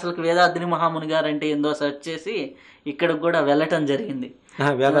నేను అసలు వేదాద్రి మహాముని గారు అంటే ఏందో సెర్చ్ చేసి ఇక్కడికి కూడా వెళ్ళటం జరిగింది.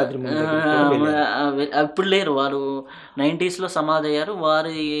 ఇప్పుడు లేరు, వారు 90s లో సమాధి అయ్యారు.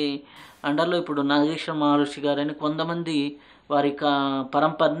 వారి అండర్లో ఇప్పుడు నాగేశ్వర మహర్షి గారు అని కొంతమంది వారి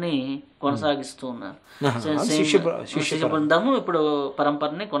పరంపరని కొనసాగిస్తూ ఉన్నారు. శిష్య బృందము ఇప్పుడు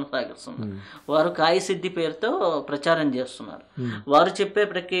పరంపరని కొనసాగిస్తున్నారు. వారు కాయసిద్ధి పేరుతో ప్రచారం చేస్తున్నారు. వారు చెప్పే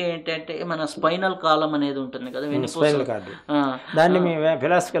ప్రక్రియ ఏంటంటే మన స్పైనల్ కాలం అనేది ఉంటుంది కదా,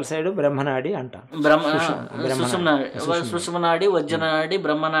 ఫిలాసఫికల్ సైడ్ బ్రహ్మనాడి అంటాం. సుషుమ్నాడి, వజ్రనాడి,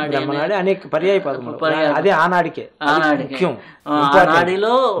 బ్రహ్మనాడి అనేక పర్యాయ పదములు. అదే ఆనాడికే ముఖ్యం.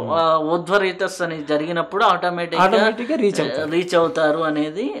 నాడిలో ఉద్వరేతస్ అని జరిగినప్పుడు ఆటోమేటిక్ గా రీచ్ అవుతారు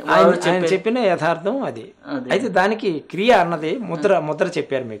అనేది చెప్పిన యథార్థం అది. అయితే దానికి క్రియ అన్నది ముద్ర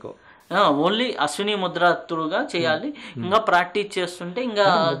చెప్పారు మీకు. ఓన్లీ అశ్విని ముద్రతులుగా చేయాలి. ఇంకా ప్రాక్టీస్ చేస్తుంటే ఇంకా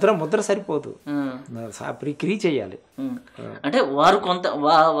ముద్ర సరిపోదు, క్రియ చేయాలి. అంటే వారు కొంత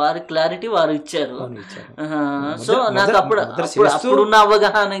వారి క్లారిటీ వారు ఇచ్చారు. సో నాకు అప్పుడున్న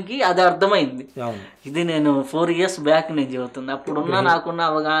అవగాహనకి అది అర్థమైంది. ఇది నేను 4 years బ్యాక్ నేను చెబుతుంది. అప్పుడున్న నాకున్న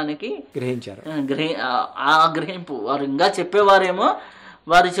అవగాహనకి గ్రహించారు. ఆ గ్రహింపు వారు ఇంకా చెప్పేవారేమో,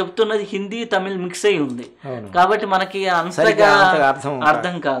 వారు చెప్తున్నది హిందీ తమిళ్ మిక్స్ అయి ఉంది కాబట్టి మనకి అంతగా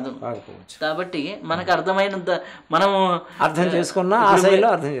అర్థం కాదు. కాబట్టి మనకు అర్థమైనంత మనము అర్థం చేసుకున్నా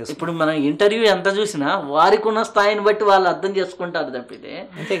ఇప్పుడు మనం ఇంటర్వ్యూ ఎంత చూసినా వారికి ఉన్న స్థాయిని బట్టి వాళ్ళు అర్థం చేసుకుంటారు తప్పితే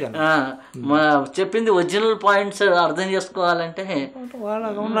చెప్పింది ఒరిజినల్ పాయింట్స్ అర్థం చేసుకోవాలంటే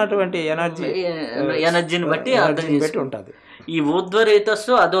ఉన్నటువంటి ఎనర్జీని బట్టి అర్థం చేసుకుంటుంది. ఈ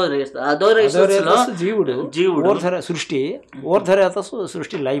ఊర్ధ్వరేతస్సు జీవుడు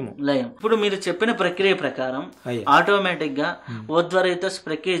సృష్టి లయం. ఇప్పుడు మీరు చెప్పిన ప్రక్రియ ప్రకారం ఆటోమేటిక్ గా ఊర్ధ్వరేతస్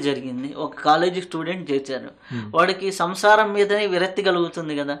ప్రక్రియ జరిగింది. ఒక కాలేజీ స్టూడెంట్ చేశారు, వాడికి సంసారం మీదనే విరక్తి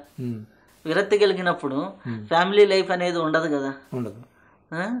కలుగుతుంది కదా. విరక్తి కలిగినప్పుడు ఫ్యామిలీ లైఫ్ అనేది ఉండదు కదా.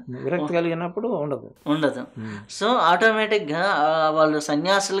 విరక్తి కలిగినప్పుడు ఉండదు. సో ఆటోమేటిక్ గా వాళ్ళు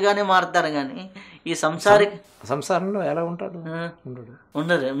సన్యాసులుగానే మారుతారు. కానీ ఈ సంసారంలో ఎలా ఉంటాడు?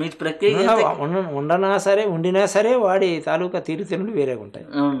 ఉండదు. మీ ప్రక్రియ ఉండనా సరే ఉండినా సరే వాడి తాలూకా తీరుతెన్నులు వేరేగా ఉంటాయి.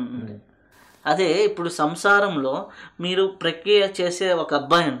 అదే ఇప్పుడు సంసారంలో మీరు ప్రక్రియ చేసే ఒక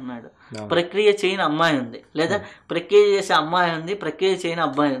అబ్బాయి ఉన్నాడు, ప్రక్రియ చేయని అమ్మాయి ఉంది, లేదా ప్రక్రియ చేసే అమ్మాయి ఉంది, ప్రక్రియ చేయని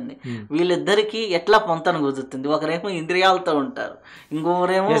అబ్బాయి ఉంది. వీళ్ళిద్దరికి ఎట్లా పొంతన కుదురుతుంది? ఒకరేమో ఇంద్రియాలతో ఉంటారు,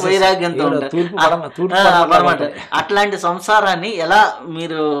 ఇంకొకరేమో వైరాగ్యంతో ఉంటారు. అట్లాంటి సంసారాన్ని ఎలా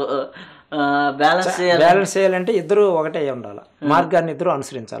మీరు బ్యాలెన్స్ చేయాలంటే ఇద్దరు ఒకటే ఉండాలి, మార్గాన్ని ఇద్దరు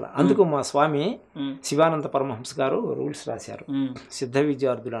అనుసరించాలి. అందుకు మా స్వామి శివానంద పరమహంస గారు రూల్స్ రాశారు. సిద్ధ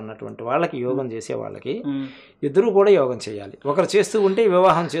విద్యార్థులు అన్నటువంటి వాళ్ళకి, యోగం చేసే వాళ్ళకి ఇద్దరు కూడా యోగం చేయాలి. ఒకరు చేస్తూ ఉంటే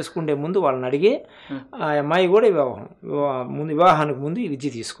వివాహం చేసుకుంటే ముందు వాళ్ళని అడిగి ఆ అమ్మాయి కూడా వివాహానికి ముందు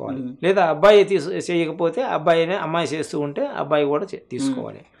విద్య తీసుకోవాలి. లేదా అబ్బాయి చేయకపోతే అమ్మాయి చేస్తూ ఉంటే అబ్బాయి కూడా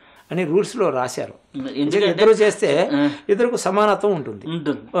తీసుకోవాలి అని రూల్స్లో రాశారు. ఇద్దరు చేస్తే ఇద్దరికి సమానత్వం ఉంటుంది,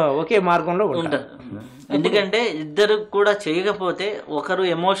 ఒకే మార్గంలో ఉంటారు. ఎందుకంటే ఇద్దరు కూడా చేయకపోతే ఒకరు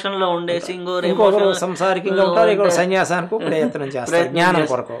ఎమోషన్ లో ఉండేసి ఇంకొకరు సంసారికంగా ఉంటారు, ఇంకొకరు సన్యాసానికి ప్రయత్నం చేస్తారు, జ్ఞానం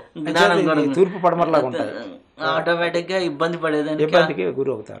కొరకు. తూర్పు పడమరలాగా ఉంటారు. ఆటోమేటిక్ గా ఇబ్బందికి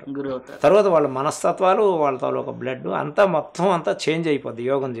గురి అవుతారు. తర్వాత వాళ్ళ మనస్తత్వాలు, వాళ్ళ తాలూకా బ్లడ్ అంతా మొత్తం అంతా చేంజ్ అయిపోద్ది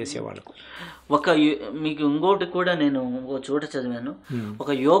యోగం చేసే వాళ్ళకు. మీకు ఇంకోటి కూడా నేను ఓ చోట చదివాను,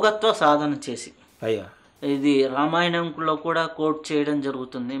 ఒక యోగత్వ సాధన చేసి ఇది రామాయణంలో కూడా కోట్ చేయడం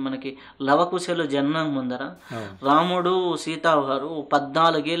జరుగుతుంది. మనకి లవకుశలు జన్మం ముందర రాముడు సీతా గారు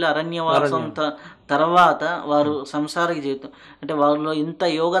 14 ఏళ్ళ అరణ్యవాసం తర్వాత వారు సంసార జీవితం అంటే వారిలో ఇంత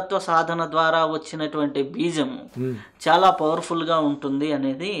యోగత్వ సాధన ద్వారా వచ్చినటువంటి బీజం చాలా పవర్ఫుల్ గా ఉంటుంది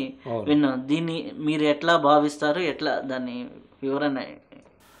అనేది విన్నాను. దీన్ని మీరు ఎట్లా భావిస్తారు? ఎట్లా దాన్ని వివరణ?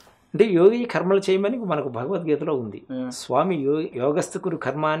 అంటే యోగి కర్మలు చేయమని మనకు భగవద్గీతలో ఉంది. స్వామి యోగస్థకురు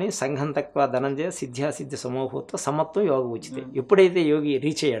కర్మాని సంఘం తక్కువ ధనంజయ సిద్ధ్యాసిద్ధి సమోహత్వ సమత్వం యోగ ఉచితే. ఎప్పుడైతే యోగి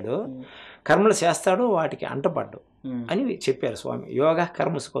రీచ్ అయ్యాడో కర్మలు చేస్తాడో వాటికి అంటపడ్డు అని చెప్పారు స్వామి. యోగ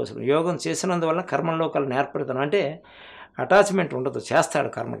కర్మసు కౌశలం. యోగం చేసినందువల్ల కర్మల్లో కల ఏర్పడతాను అంటే అటాచ్మెంట్ ఉండదు.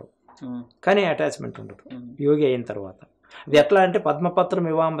 చేస్తాడు కర్మలు కానీ అటాచ్మెంట్ ఉండదు యోగి అయిన తర్వాత. అది ఎట్లా అంటే పద్మపత్రం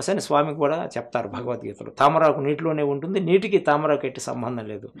ఇవాంబస అని స్వామి కూడా చెప్తారు భగవద్గీతలో. తామరాకు నీటిలోనే ఉంటుంది, నీటికి తామరాకు ఎట్టి సంబంధం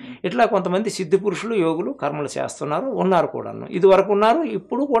లేదు. ఇట్లా కొంతమంది సిద్ధి పురుషులు యోగులు కర్మలు చేస్తున్నారు, ఉన్నారు కూడాను. ఇది వరకు ఉన్నారు,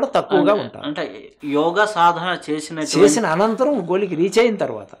 ఇప్పుడు కూడా తక్కువగా ఉంటారు. అంటే యోగా సాధన చేసిన అనంతరం గోలికి రీచ్ అయిన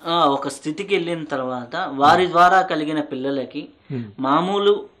తర్వాత, ఒక స్థితికి వెళ్ళిన తర్వాత వారి ద్వారా కలిగిన పిల్లలకి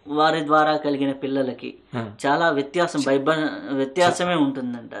మామూలు వారి ద్వారా కలిగిన పిల్లలకి చాలా వ్యత్యాసమే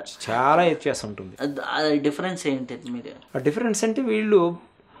ఉంటుందంటారు. చాలా వ్యత్యాసం ఉంటుంది. డిఫరెన్స్ ఏంటి మీరు? డిఫరెన్స్ అంటే వీళ్ళు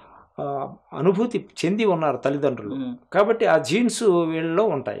అనుభూతి చెంది ఉన్నారు తల్లిదండ్రులు, కాబట్టి ఆ జీన్స్ వీళ్ళలో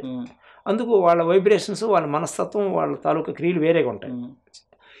ఉంటాయి. అందుకు వాళ్ళ వైబ్రేషన్స్, వాళ్ళ మనస్తత్వం, వాళ్ళ తాలూకా క్రియలు వేరేగా ఉంటాయి.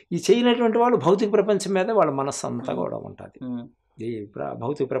 ఈ చేయనటువంటి వాళ్ళు భౌతిక ప్రపంచం మీద వాళ్ళ మనస్సు అంతా కూడా ఉంటుంది. ఈ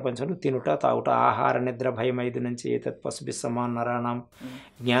భౌతిక ప్రపంచంలో తినుట, తాగుట, ఆహార, నిద్ర, భయం 5 నుంచి ఏతత్ పశుభి సమాన నరాణం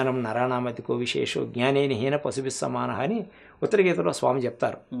జ్ఞానం నరాణామతికో విశేషో జ్ఞానేని హీన పశుభి సమాన అని ఉత్తరగీతలో స్వామి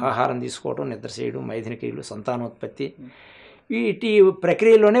చెప్తారు. ఆహారం తీసుకోవడం, నిద్ర చేయడం, మైథున క్రియలు, సంతానోత్పత్తి, వీటి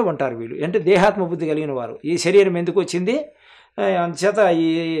ప్రక్రియలోనే ఉంటారు వీళ్ళు. అంటే దేహాత్మ బుద్ధి కలిగిన వారు. ఈ శరీరం ఎందుకు వచ్చింది, అందుచేత ఈ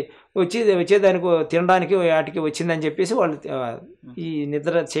వచ్చేదానికి తినడానికి వాటికి వచ్చిందని చెప్పేసి వాళ్ళు ఈ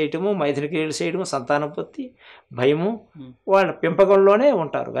నిద్ర చేయటము, మైథున క్రియలు చేయడము, సంతానోత్పత్తి, భయము వాళ్ళ పెంపకంలోనే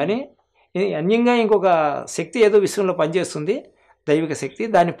ఉంటారు. కానీ అన్యంగా ఇంకొక శక్తి ఏదో విశ్వంలో పనిచేస్తుంది, దైవిక శక్తి,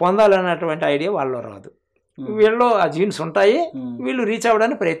 దాన్ని పొందాలన్నటువంటి ఐడియా వాళ్ళలో రాదు. వీళ్ళు ఆ జీన్స్ ఉంటాయి, వీళ్ళు రీచ్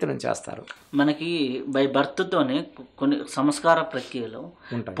అవ్వడానికి ప్రయత్నం చేస్తారు. మనకి బై బర్త్తోనే కొన్ని సంస్కార ప్రక్రియలో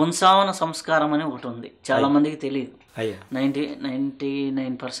పుంసావన సంస్కారం అని ఒకటి ఉంది, చాలా మందికి తెలియదు.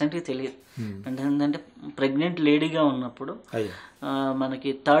 99% తెలియదు. అంటే ఏంటంటే ప్రెగ్నెంట్ లేడీగా ఉన్నప్పుడు, మనకి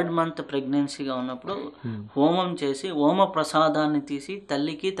 3rd month ప్రెగ్నెన్సీగా ఉన్నప్పుడు హోమం చేసి హోమ ప్రసాదాన్ని తీసి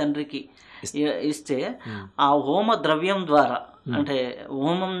తల్లికి తండ్రికి ఇస్తే ఆ హోమ ద్రవ్యం ద్వారా, అంటే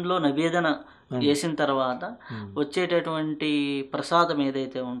హోమంలో నివేదన చేసిన తర్వాత వచ్చేటటువంటి ప్రసాదం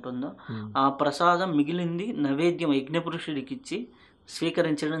ఏదైతే ఉంటుందో ఆ ప్రసాదం మిగిలింది నైవేద్యం యజ్ఞపురుషుడికి ఇచ్చి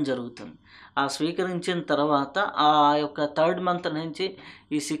స్వీకరించడం జరుగుతుంది. ఆ స్వీకరించిన తర్వాత ఆ యొక్క 3rd month నుంచి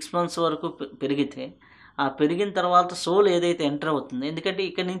ఈ 6 months వరకు పెరిగితే, ఆ పెరిగిన తర్వాత సోల్ ఏదైతే ఎంటర్ అవుతుంది, ఎందుకంటే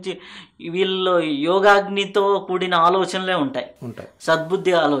ఇక్కడ నుంచి వీళ్ళు యోగాగ్నితో కూడిన ఆలోచనలే ఉంటాయి,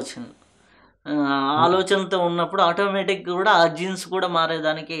 సద్బుద్ధి ఆలోచనలతో ఉన్నప్పుడు ఆటోమేటిక్ కూడా ఆ జీన్స్ కూడా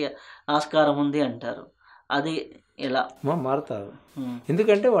మారేదానికి ఆస్కారం ఉంది అంటారు. అది ఎలా మారుతారు?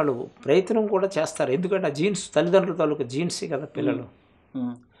 ఎందుకంటే వాళ్ళు ప్రయత్నం కూడా చేస్తారు. ఎందుకంటే ఆ జీన్స్ తల్లిదండ్రుల తాలూకు జీన్సే కదా పిల్లలు.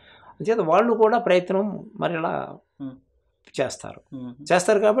 అంచేత వాళ్ళు కూడా ప్రయత్నం మరి ఇలా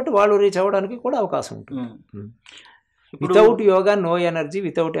చేస్తారు కాబట్టి వాళ్ళు రీచ్ అవ్వడానికి కూడా అవకాశం ఉంటుంది. Without yoga no energy,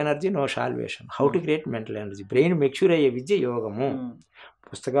 without energy no salvation. How to create mental energy. Brain mature అయ్యే విద్య యోగము.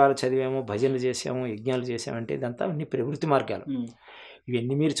 పుస్తకాలు చదివాము, భజనలు చేసాము, యజ్ఞాలు చేసామంటే ఇదంతా అన్ని ప్రవృత్తి మార్గాలు.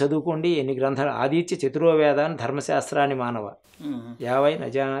 ఇవన్నీ మీరు చదువుకోండి, ఎన్ని గ్రంథాలు. ఆదిత్య చతుర్వేదాన్ని ధర్మశాస్త్రాన్ని మానవ యావై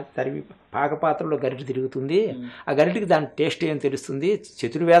నజాన తరివి పాకపాత్రలో గరిట తిరుగుతుంది, ఆ గరిటికి దాని టేస్ట్ ఏం తెలుస్తుంది.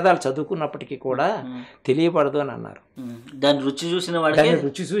 చతుర్వేదాలు చదువుకున్నప్పటికీ కూడా తెలియపడదు అని అన్నారు. దాని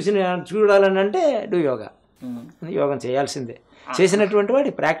రుచి చూడాలని అంటే యోగా, యోగం చేయాల్సిందే. చేసినటువంటి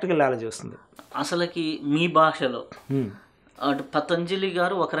వాడి ప్రాక్టికల్ నాలెడ్జ్ వస్తుంది. అసలుకి మీ భాషలో అటు పతంజలి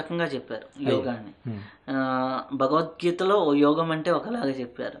గారు ఒక రకంగా చెప్పారు యోగాన్ని, భగవద్గీతలో యోగం అంటే ఒకలాగా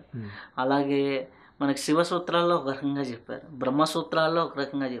చెప్పారు, అలాగే మనకి శివసూత్రాల్లో ఒక రకంగా చెప్పారు, బ్రహ్మసూత్రాల్లో ఒక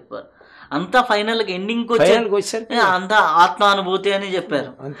రకంగా చెప్పారు. అంతా ఫైనల్గా ఎండింగ్కి వచ్చారు అంతా ఆత్మానుభూతి అని చెప్పారు.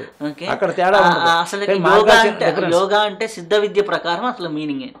 అసలు యోగా అంటే సిద్ధ విద్య ప్రకారం అసలు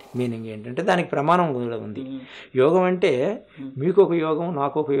మీనింగ్ ఏంటంటే దానికి ప్రమాణం కూడా ఉంది. యోగం అంటే మీకు ఒక యోగం,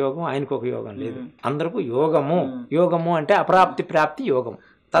 నాకు ఒక యోగం, ఆయనకు ఒక యోగం లేదు, అందరికీ యోగము అంటే అప్రాప్తి ప్రాప్తి యోగం,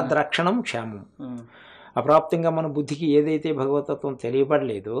 తద్రక్షణం క్షేమం. అప్రాప్తంగా మన బుద్ధికి ఏదైతే భగవతత్వం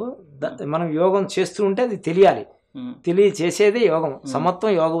తెలియబడలేదో మనం యోగం చేస్తూ ఉంటే అది తెలియాలి. తెలియచేసేదే యోగం.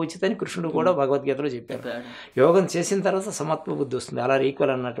 సమత్వం యోగ ఉచిత అని కృష్ణుడు కూడా భగవద్గీతలో చెప్పారు. యోగం చేసిన తర్వాత సమత్వ బుద్ధి వస్తుంది. అలా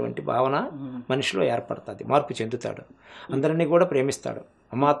ఈక్వల్ అన్నటువంటి భావన మనిషిలో ఏర్పడుతుంది, మార్పు చెందుతాడు, అందరినీ కూడా ప్రేమిస్తాడు.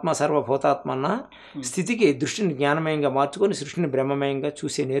 అమాత్మ సర్వభూతాత్మ అన్న స్థితికి దృష్టిని జ్ఞానమయంగా మార్చుకొని సృష్టిని బ్రహ్మమయంగా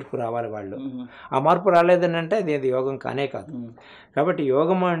చూసే నేర్పు రావాలి వాళ్ళు. ఆ మార్పు రాలేదని అంటే అది యోగం కానే కాదు. కాబట్టి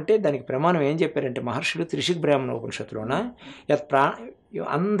యోగం అంటే దానికి ప్రమాణం ఏం చెప్పారంటే మహర్షులు త్రిశిక్ బ్రాహ్మణ ఉపనిషత్తులోన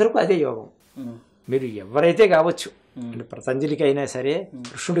అందరికీ అదే యోగం. మీరు ఎవరైతే కావచ్చు, పతంజలికి అయినా సరే,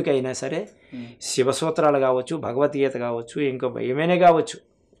 కృష్ణుడికి అయినా సరే, శివసూత్రాలు కావచ్చు, భగవద్గీత కావచ్చు, ఇంకా ఏమైనా కావచ్చు,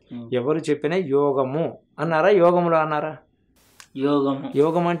 ఎవరు చెప్పినా యోగము అన్నారా, యోగములో అన్నారా?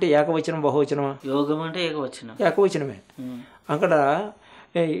 యోగం అంటే ఏకవచనం బహువచనమా? యోగం అంటే ఏకవచనమే. అక్కడ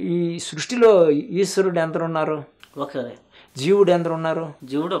ఈ సృష్టిలో ఈశ్వరుడు ఎందరు ఉన్నారు? ఒకరే. జీవుడు ఎందరు ఉన్నారు?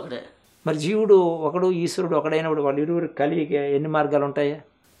 జీవుడు ఒకడే. మరి జీవుడు ఒకడు, ఈశ్వరుడు ఒకడైనప్పుడు వాళ్ళు ఇరువురు కలిగి ఎన్ని మార్గాలు ఉంటాయి?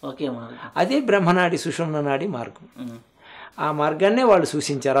 అదే బ్రహ్మనాడి సుషుమ్న నాడి మార్గం. ఆ మార్గాన్నే వాళ్ళు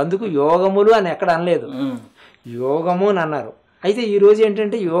సూచించారు. అందుకు యోగములు అని ఎక్కడ అనలేదు. యోగము అని అన్నారు. అయితే ఈరోజు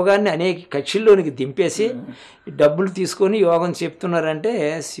ఏంటంటే యోగాన్ని అనేక కక్షల్లోనికి దింపేసి డబ్బులు తీసుకొని యోగం చెప్తున్నారంటే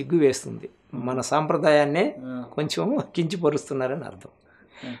సిగ్గు వేస్తుంది. మన సాంప్రదాయాన్నే కొంచెం కించిపరుస్తున్నారని అర్థం.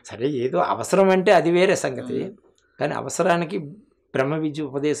 సరే, ఏదో అవసరం అంటే అది వేరే సంగతి. కానీ అవసరానికి బ్రహ్మ విద్య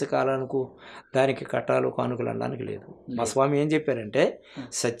ఉపదేశ కాలానికి దానికి కట్టాలు కానుకలు అనడానికి లేదు. మా స్వామి ఏం చెప్పారంటే,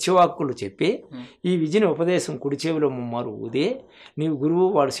 సత్యవాక్కులు చెప్పి ఈ విద్యని ఉపదేశం కుడి చెవిలో ముమ్మారు ఊదే, నీవు గురువు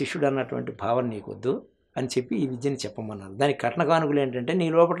వాడు శిష్యుడు అన్నటువంటి భావన నీకొద్దు అని చెప్పి ఈ విద్యని చెప్పమన్నారు. దానికి కట్న కానుకలు ఏంటంటే, నీ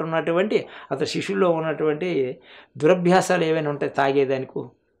లోపల ఉన్నటువంటి అతని శిష్యుల్లో ఉన్నటువంటి దురభ్యాసాలు ఏవైనా ఉంటాయి, తాగేదానికి,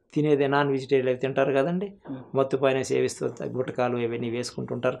 తినేదే నాన్ వెజిటేరియల్ అవి తింటారు కదండి, మత్తు పైన సేవిస్తూ గుట్టకాలు ఇవన్నీ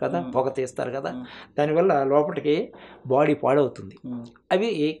వేసుకుంటుంటారు కదా, పొగ తీస్తారు కదా, దానివల్ల లోపలికి బాడీ పాడవుతుంది. అవి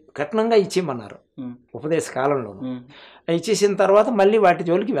కట్నంగా ఇచ్చేయమన్నారు ఉపదేశ కాలంలోనూ. ఇచ్చేసిన తర్వాత మళ్ళీ వాటి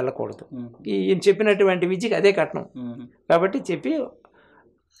జోలికి వెళ్ళకూడదు. ఈయన చెప్పినటువంటి విద్యకి అదే కట్నం కాబట్టి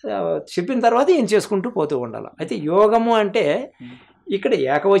చెప్పిన తర్వాత ఏం చేసుకుంటూ పోతూ ఉండాలి. అయితే యోగము అంటే ఇక్కడ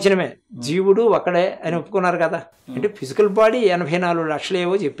ఏకవచనమే, జీవుడు ఒక్కడే అని ఒప్పుకున్నారు కదా. అంటే ఫిజికల్ బాడీ 84 లక్షలు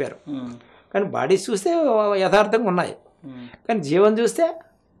ఏవో చెప్పారు, కానీ బాడీ చూస్తే యథార్థంగా ఉన్నాయి, కానీ జీవం చూస్తే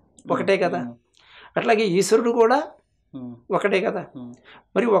ఒకటే కదా. అట్లాగే ఈశ్వరుడు కూడా ఒకటే కదా.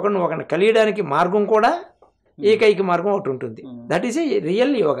 మరి ఒకరిని కలియడానికి మార్గం కూడా ఏకైక మార్గం ఒకటి ఉంటుంది. That is a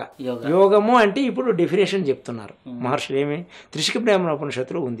real yoga. యోగము అంటే ఇప్పుడు డెఫినేషన్ చెప్తున్నారు మహర్షులు. ఏమి త్రిశిక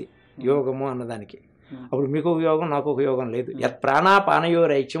బ్రాహ్మణోపనిషత్తులో ఉంది యోగము అన్నదానికి. అప్పుడు మీకు ఒక యోగం, నాకు ఒక యోగం లేదు. యత్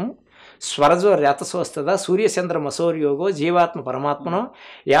ప్రాణాపానయోరైక్యం స్వరజో రేతసోస్తద సూర్యచంద్ర మసోర్యోగో జీవాత్మ పరమాత్మనో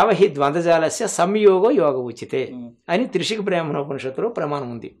యావహి ద్వంద్వజాలస్య సంయోగో యోగ ఉచితే అని త్రిశిక బ్రాహ్మణోపనిషత్తులో ప్రమాణం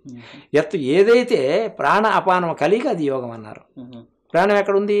ఉంది. యత్ ఏదైతే ప్రాణ అపానం కలిగి అది యోగం అన్నారు. ప్రాణం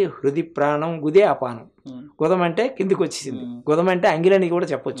ఎక్కడుంది? హృది ప్రాణం, గుదే అపానం. గుదం అంటే కిందికి వచ్చేసింది. గుదం అంటే అంగిలని కూడా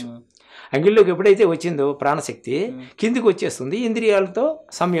చెప్పొచ్చు. అంగిల్లోకి ఎప్పుడైతే వచ్చిందో ప్రాణశక్తి కిందికి వచ్చేస్తుంది, ఇంద్రియాలతో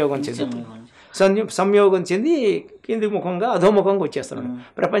సంయోగం చెందుతుంది. సంయోగం చెంది కింది ముఖంగా అధోముఖంగా వచ్చేస్తున్నాడు,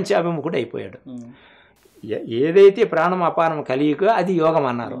 ప్రపంచాభిముఖుడు అయిపోయాడు. ఏదైతే ప్రాణం అపానం కలియక అది యోగం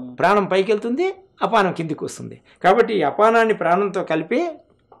అన్నారు. ప్రాణం పైకి వెళ్తుంది, అపానం కిందికి వస్తుంది. కాబట్టి ఈ అపానాన్ని ప్రాణంతో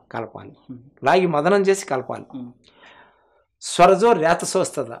కలపాలి, లాగి మదనం చేసి కలపాలి. స్వరజో రేతస్సు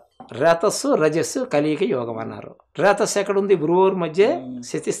వస్తుందా, రేతస్సు రజస్సు కలియక యోగం అన్నారు. రేతస్సు ఎక్కడుంది? గురువుల మధ్య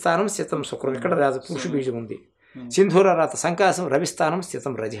శతిస్థానం స్థితం శుక్రం, ఇక్కడ పురుష బీజం ఉంది. సింధూర రాత సంకాసం రవిస్థానం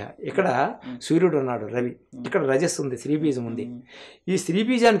స్థితం రజ, ఇక్కడ సూర్యుడు ఉన్నాడు రవి, ఇక్కడ రజస్సు ఉంది, స్త్రీ బీజం ఉంది. ఈ స్త్రీ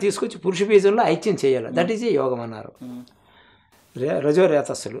బీజాన్ని తీసుకొచ్చి పురుష బీజంలో ఐక్యం చేయాలి. దట్ ఈజ్ ఏ యోగం అన్నారు. రజో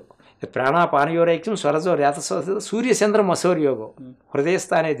రేతస్సులు ప్రాణాపానయోరైక్యం స్వరజో రేతస్సు సూర్యచంద్ర మసోర్యోగం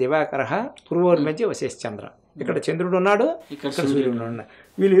హృదయస్థానే దివాకర పూర్వోర్ మధ్య వశేశ్చంద్ర, ఇక్కడ చంద్రుడు ఉన్నాడు, ఇక్కడ సూర్యుడు ఉన్నాడు.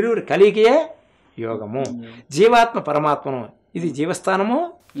 వీళ్ళు ఇరువురు కలిగియే యోగము. జీవాత్మ పరమాత్మను, ఇది జీవస్థానము,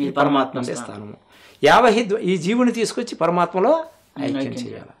 ఇది పరమాత్మ స్థానము. యావహి ఈ జీవుని తీసుకొచ్చి పరమాత్మలో ఐక్యం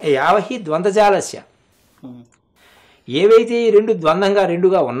చేయాలి. యావహి ద్వంద్వజాలస్య, ఏవైతే ఈ రెండు ద్వంద్వంగా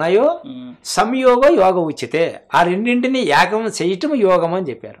రెండుగా ఉన్నాయో సంయోగ యోగ ఉచితే, ఆ రెండింటిని యాగం చేయటం యోగం అని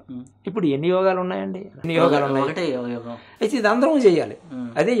చెప్పారు. ఇప్పుడు ఎన్ని యోగాలు ఉన్నాయండి? ఎన్ని యోగాలు ఉన్నాయి? అయితే ఇది అందరం చేయాలి,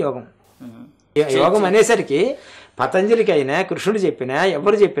 అదే యోగం. యోగం అనేసరికి పతంజలికి అయినా, కృష్ణుడు చెప్పినా,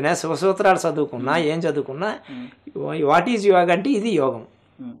 ఎవరు చెప్పినా, శివసూత్రాలు చదువుకున్నా, ఏం చదువుకున్నా, వాట్ ఈజ్ యోగ అంటే ఇది యోగం.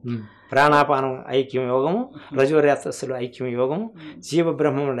 ప్రాణాపానం ఐక్యం యోగము, రజోరేతస్సులు ఐక్యం యోగము,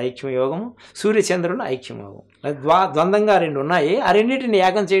 జీవబ్రహ్మముల ఐక్యం యోగము, సూర్యచంద్రుల ఐక్యం యోగం. ద్వంద్వంగా రెండు ఉన్నాయి, ఆ రెండింటిని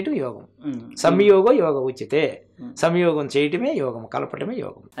యాగం చేయటం యోగం. సంయోగం యోగ ఉచితే, సంయోగం చేయటమే యోగం, కలపటమే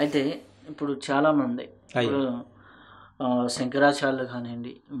యోగం. అయితే ఇప్పుడు చాలామంది శంకరాచార్యులు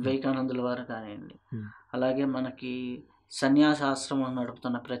కానివ్వండి, వివేకానందుల వారు కానివ్వండి, అలాగే మనకి సన్యాసాశ్రమం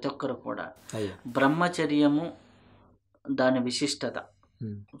నడుపుతున్న ప్రతి ఒక్కరు కూడా బ్రహ్మచర్యము దాని విశిష్టత,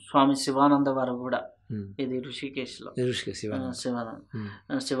 స్వామి శివానంద వారు కూడా ఇది ఋషికేశ్లో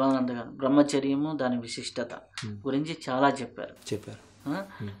శివానంద గారు బ్రహ్మచర్యము దాని విశిష్టత గురించి చాలా చెప్పారు.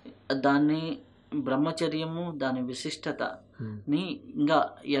 దాన్ని బ్రహ్మచర్యము దాని విశిష్టతని ఇంకా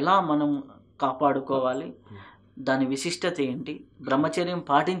ఎలా మనం కాపాడుకోవాలి, దాని విశిష్టత ఏంటి, బ్రహ్మచర్యం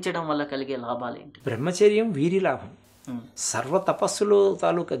పాటించడం వల్ల కలిగే లాభాలు ఏంటి? బ్రహ్మచర్యం వీరి లాభం. సర్వ తపస్సులు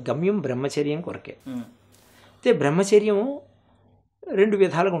తాలూకా గమ్యం బ్రహ్మచర్యం కొరకే. అయితే బ్రహ్మచర్యం రెండు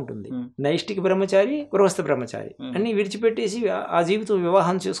విధాలుగా ఉంటుంది. నైష్టిక బ్రహ్మచారి, గృహస్థ బ్రహ్మచారి. అన్ని విడిచిపెట్టేసి ఆ జీవితం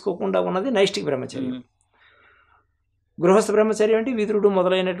వివాహం చేసుకోకుండా ఉన్నది నైష్టిక బ్రహ్మచర్యం. గృహస్థ బ్రహ్మచారి అంటే విదురుడు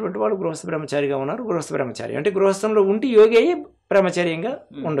మొదలైనటువంటి వాళ్ళు గృహస్థ బ్రహ్మచారిగా ఉన్నారు. గృహస్థ బ్రహ్మచారి అంటే గృహస్థంలో ఉండి యోగి అయ్యి బ్రహ్మచర్యంగా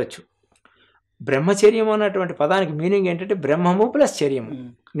ఉండొచ్చు. బ్రహ్మచర్యం అన్నటువంటి పదానికి మీనింగ్ ఏంటంటే బ్రహ్మము ప్లస్ చర్యము.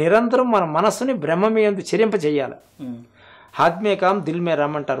 నిరంతరం మన మనస్సుని బ్రహ్మమే అందు చర్యంప చేయాలి. హాత్మే కామ్ దిల్ మే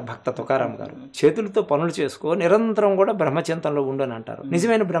రమ్ అంటారు భక్త తుకారాం గారు. చేతులతో పనులు చేసుకో, నిరంతరం కూడా బ్రహ్మచింతనలో ఉండు అని అంటారు.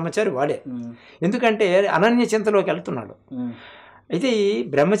 నిజమైన బ్రహ్మచారి వాడే. ఎందుకంటే అనన్య చింతలోకి వెళ్తున్నాడు. అయితే ఈ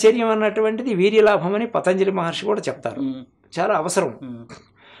బ్రహ్మచర్యం అన్నటువంటిది వీర్యలాభం అని పతంజలి మహర్షి కూడా చెప్తారు, చాలా అవసరం.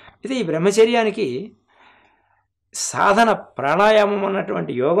 అయితే ఈ బ్రహ్మచర్యానికి సాధన ప్రాణాయామం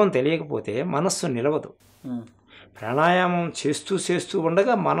అన్నటువంటి యోగం తెలియకపోతే మనస్సు నిలవదు. ప్రాణాయామం చేస్తూ చేస్తూ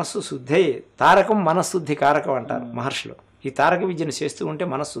ఉండగా మనస్సు శుద్ధి అయ్యి, తారకం మనశుద్ధి కారకం అంటారు మహర్షులు. ఈ తారక విద్యను చేస్తూ ఉంటే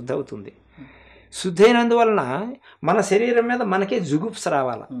మనస్సు శుద్ధి అవుతుంది. శుద్ధి అయినందువలన మన శరీరం మీద మనకే జుగుప్స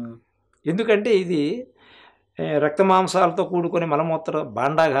రావాలి. ఎందుకంటే ఇది రక్తమాంసాలతో కూడుకొని మలమూత్ర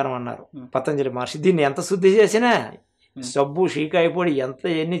భాండాగారం అన్నారు పతంజలి మహర్షి. దీన్ని ఎంత శుద్ధి చేసినా, సబ్బు షీకాయ పొడి ఎంత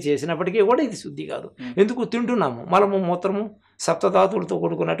ఎన్ని చేసినప్పటికీ కూడా ఇది శుద్ధి కాదు. ఎందుకు? తింటున్నాము, మలము మూత్రము సప్తధాతువులతో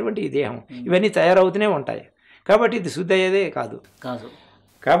కూడుకున్నటువంటి ఈ దేహం ఇవన్నీ తయారవుతూనే ఉంటాయి. కాబట్టి ఇది శుద్ధి అయ్యేదే కాదు.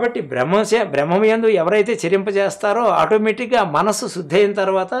 కాబట్టి బ్రహ్మం యందు ఎవరైతే చరింపజేస్తారో ఆటోమేటిక్గా మనస్సు శుద్ధి అయిన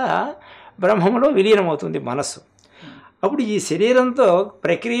తర్వాత బ్రహ్మంలో విలీనమవుతుంది మనస్సు. అప్పుడు ఈ శరీరంతో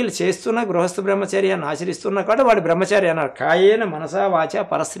ప్రక్రియలు చేస్తున్న గృహస్థ బ్రహ్మచర్యాన్ని ఆచరిస్తున్న కూడా వాడి బ్రహ్మచారి అన్నారు. కాయేన మనసా వాచ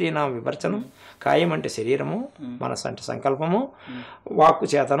పరస్త్రీనాం వివర్చనం. కాయం అంటే శరీరము, మనసు అంటే సంకల్పము, వాక్కు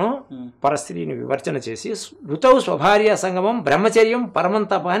చేతను పరస్త్రీని వివర్చన చేసి ఋతవు స్వభార్య సంగమం బ్రహ్మచర్యం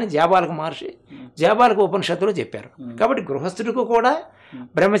పరమంతప అని జాబాలక మహర్షి జాబాలక ఉపనిషత్తులో చెప్పారు. కాబట్టి గృహస్థుడికి కూడా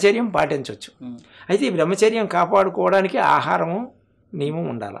బ్రహ్మచర్యం పాటించవచ్చు. అయితే ఈ బ్రహ్మచర్యం కాపాడుకోవడానికి ఆహారము నియమం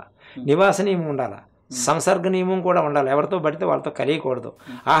ఉండాలి, నివాస నియమం ఉండాలి, సంసర్గ నియమం కూడా ఉండాలి. ఎవరితో పడితే వాళ్ళతో కలియకూడదు.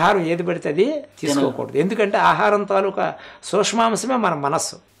 ఆహారం ఏది పడితే అది తీసుకోకూడదు. ఎందుకంటే ఆహారం తాలూకా సూక్ష్మాంశమే మన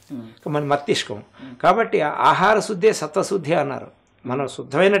మనస్సు, మన మస్తిష్కం. కాబట్టి ఆహార శుద్ధే సత్వశుద్ధి అన్నారు. మనం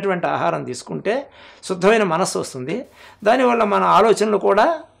శుద్ధమైనటువంటి ఆహారం తీసుకుంటే శుద్ధమైన మనస్సు వస్తుంది. దానివల్ల మన ఆలోచనలు కూడా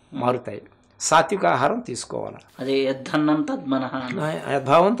మారుతాయి. సాత్విక ఆహారం తీసుకోవాలి. అదే యద్ధన్నం తద్మనః,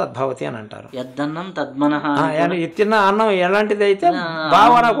 యద్భావం తద్భవతి అని అంటారు. యద్ధన్నం తద్మనః, తిన్న అన్నం ఎలాంటిది అయితే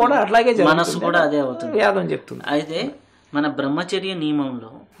భావన కూడా అట్లాగే మనసు కూడా అదే అవుతుంది. వేదం చెప్తుంది. అయితే మన బ్రహ్మచర్య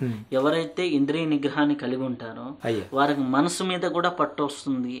నియమంలో ఎవరైతే ఇంద్రియ నిగ్రహాన్ని కలిగి ఉంటారో వారికి మనసు మీద కూడా పట్టు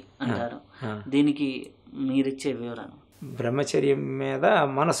వస్తుంది అంటారు. దీనికి మీరిచ్చే వివరణ? బ్రహ్మచర్యం మీద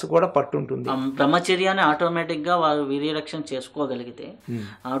మనసు కూడా పట్టుంటుంది. బ్రహ్మచర్యాన్ని ఆటోమేటిక్గా వారు వీర్యరక్షణ చేసుకోగలిగితే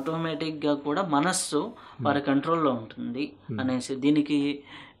ఆటోమేటిక్గా కూడా మనస్సు వారి కంట్రోల్లో ఉంటుంది అనేసి. దీనికి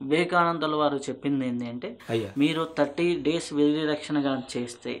వివేకానందలు వారు చెప్పింది ఏంటి అంటే, మీరు 30 days వీర్యరక్షణగా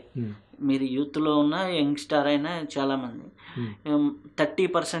చేస్తే, మీరు యూత్లో ఉన్న యంగ్స్టర్ అయినా చాలామంది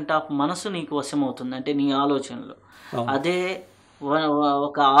 30% ఆఫ్ మనసు నీకు వశమవుతుంది, అంటే నీ ఆలోచనలు. అదే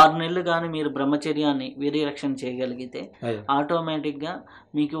ఒక 6 నెలలు కానీ మీరు బ్రహ్మచర్యాన్ని వీర్యరక్షణ చేయగలిగితే ఆటోమేటిక్గా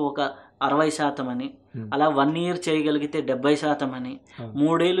మీకు ఒక 60% అని, అలా 1 year చేయగలిగితే 70% అని,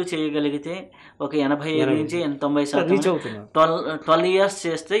 3 ఏళ్ళు చేయగలిగితే ఒక 87 నుంచి 90%, 12 years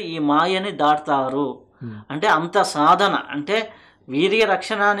చేస్తే ఈ మాయని దాటుతారు. అంటే అంత సాధన, అంటే వీర్య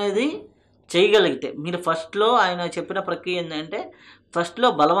రక్షణ అనేది చేయగలిగితే మీరు ఫస్ట్లో ఆయన చెప్పిన ప్రక్రియ ఏంటంటే ఫస్ట్లో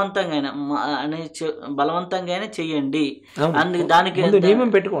బలవంతంగానే చెయ్యండి. దానికి నియమం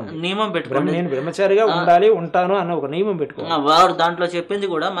పెట్టుకోండి. నేను బ్రహ్మచారిగా ఉండాలి, ఉంటాను అన్న ఒక నియమం పెట్టుకోండి. వారు దాంట్లో చెప్పింది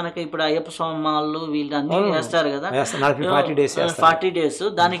కూడా మనకి ఇప్పుడు అయ్యప్ప స్వామాలు వీళ్ళన్నీ చేస్తారు కదా, 40 days.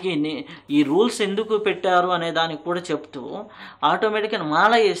 దానికి ఈ రూల్స్ ఎందుకు పెట్టారు అనే దానికి కూడా చెప్తూ ఆటోమేటిక్గా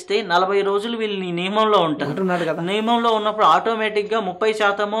మాల వేస్తే 40 రోజులు వీళ్ళు ఈ నియమంలో ఉంటారు కదా. నియమంలో ఉన్నప్పుడు ఆటోమేటిక్గా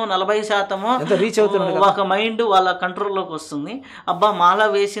 30%, 40% రీచ్ అవుతుంది. ఒక మైండ్ వాళ్ళ కంట్రోల్లోకి వస్తుంది. అబ్బా మాల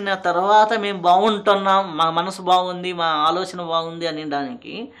వేసిన తర్వాత మేము బాగుంటున్నాం, మా మనసు బాగుంది, మా ఆలోచన బాగుంది అనే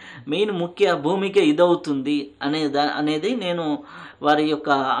దానికి మెయిన్ ముఖ్య భూమిక ఇదవుతుంది అనేది నేను వారి యొక్క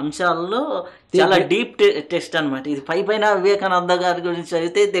అంశాలలో చాలా డీప్ టెస్ట్ అనమాట. ఇది పైన వివేకానంద గారి గురించి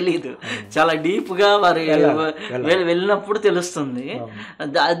అయితే తెలియదు, చాలా డీప్గా వారి వెళ్ళినప్పుడు తెలుస్తుంది.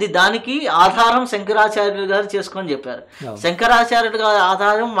 అది దానికి ఆధారం శంకరాచార్యులు గారు చేసుకొని చెప్పారు. శంకరాచార్యులు గారి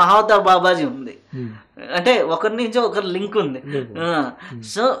ఆధారం మహావతార్ బాబాజీ ఉంది, అంటే ఒకరి నుంచి ఒకరి లింక్ ఉంది.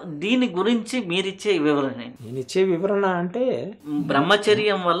 సో దీని గురించి మీరిచ్చే వివరణ? నేనిచ్చే వివరణ అంటే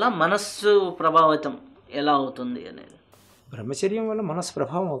బ్రహ్మచర్యం వల్ల మనస్సు ప్రభావితం ఎలా అవుతుంది అనేది. బ్రహ్మచర్యం వల్ల మనస్సు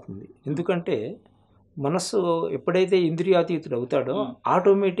ప్రభావం అవుతుంది. ఎందుకంటే మనస్సు ఎప్పుడైతే ఇంద్రియాతీతుడు అవుతాడో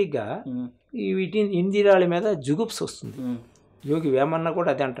ఆటోమేటిక్గా వీటి ఇంద్రియాల మీద జుగుప్స్ వస్తుంది. యోగి వేమన్నా కూడా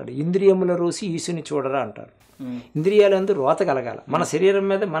అదే అంటాడు, ఇంద్రియముల రోసి ఈశుని చూడరా అంటారు. ఇంద్రియాలందు రోత కలగాల, మన శరీరం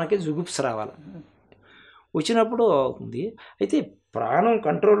మీద మనకి జుగుప్స్ రావాలి. వచ్చినప్పుడు అవుతుంది. అయితే ప్రాణం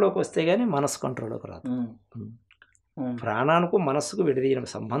కంట్రోల్లోకి వస్తే కానీ మనసు కంట్రోల్లోకి రాదు. ప్రాణానికి మనస్సుకు విడదీయడం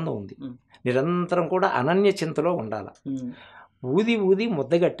సంబంధం ఉంది. నిరంతరం కూడా అనన్య చింతలో ఉండాలి. ఊది ఊది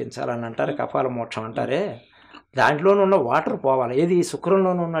ముద్దగట్టించాలని అంటారు, కపాల మోక్షం అంటారే, దాంట్లోనూ ఉన్న వాటర్ పోవాలి. ఏది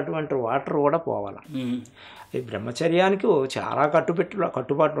శుక్రంలోనూ ఉన్నటువంటి వాటర్ కూడా పోవాలి. ఈ బ్రహ్మచర్యానికి చాలా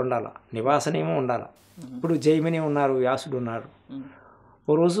కట్టుబాట్లు ఉండాలి, నివాస నియమం ఉండాలి. ఇప్పుడు జైమిని ఉన్నారు, వ్యాసుడు ఉన్నారు.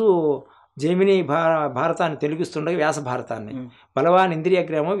 ఓ రోజు జైమిని భారతాన్ని తెలుగుస్తుండగా వ్యాస భారతాన్ని బలవాన్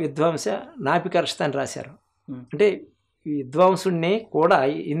ఇంద్రియగ్రామం విధ్వంస నాపికర్షత అని రాశారు. అంటే విద్వాంసుడిని కూడా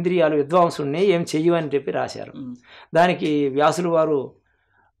ఇంద్రియాలు విద్వాంసుడిని ఏం చెయ్యమని చెప్పి రాశారు. దానికి వ్యాసులు వారు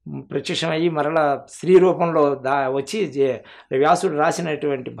ప్రత్యక్షమయ్యి మరలా స్త్రీ రూపంలో వచ్చి వ్యాసుడు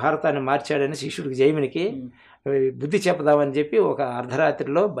రాసినటువంటి భారతాన్ని మార్చాడని శిష్యుడికి జైమినికి బుద్ధి చెప్దామని చెప్పి ఒక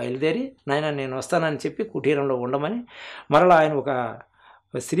అర్ధరాత్రిలో బయలుదేరి నాయన నేను వస్తానని చెప్పి కుటీరంలో ఉండమని మరలా ఆయన ఒక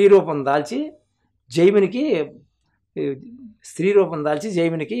స్త్రీ రూపం దాల్చి జైమినికి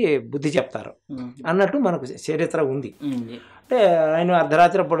బుద్ధి చెప్తారు అన్నట్టు మనకు చరిత్ర ఉంది. అంటే ఆయన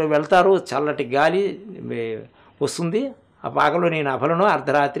అర్ధరాత్రి అప్పుడు వెళ్తారు, చల్లటి గాలి వస్తుంది, ఆ పాకలో నేను అఫలను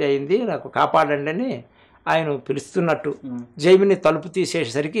అర్ధరాత్రి అయింది నాకు కాపాడండి అని ఆయన పిలుస్తున్నట్టు జైమిని తలుపు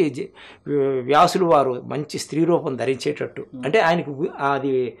తీసేసరికి వ్యాసులు వారు మంచి స్త్రీ రూపం ధరించేటట్టు, అంటే ఆయనకు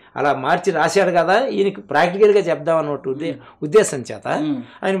అది అలా మార్చి రాశాడు కదా ఈయనకి ప్రాక్టికల్గా చెప్దాం అన్నట్టు ఉద్దేశం చేత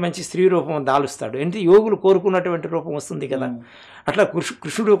ఆయన మంచి స్త్రీ రూపం దాలుస్తాడు. అంటే యోగులు కోరుకున్నటువంటి రూపం వస్తుంది కదా. అట్లా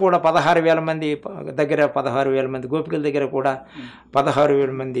కృష్ణుడు కూడా 16,000 మంది దగ్గర 16,000 మంది గోపికల దగ్గర కూడా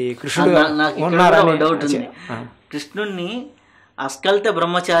 16,000 మంది కృష్ణుడు ఉన్నారని. కృష్ణుడిని అస్కలిత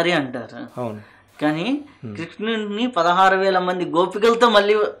బ్రహ్మచారి అంటారు. అవును, కానీ కృష్ణుడిని 16,000 మంది గోపికలతో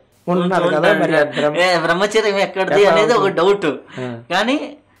మళ్ళీ బ్రహ్మచర్యం ఎక్కడిది అనేది ఒక డౌట్. కానీ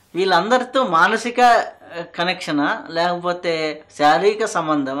వీళ్ళందరితో మానసిక కనెక్షనా లేకపోతే శారీరక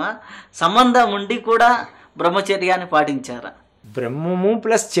సంబంధం ఉండి కూడా బ్రహ్మచర్యాన్ని పాటించారా? బ్రహ్మము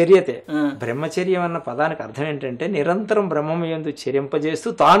ప్లస్ చర్యతే. బ్రహ్మచర్యం అన్న పదానికి అర్థం ఏంటంటే నిరంతరం బ్రహ్మము యందు చరింపజేస్తూ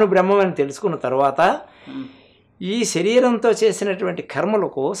తాను బ్రహ్మం అని తెలుసుకున్న తర్వాత ఈ శరీరంతో చేసినటువంటి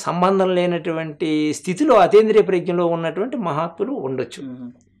కర్మలకు సంబంధం లేనటువంటి స్థితిలో అతీంద్రియ ప్రజ్ఞలో ఉన్నటువంటి మహాత్ములు ఉండొచ్చు.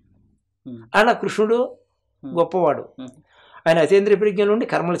 అలా కృష్ణుడు గొప్పవాడు, ఆయన అతీంద్రియ ప్రజ్ఞలో ఉండి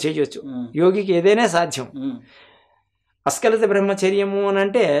కర్మలు చేయవచ్చు. యోగికి ఏదైనా సాధ్యం. అస్కలిత బ్రహ్మచర్యము అని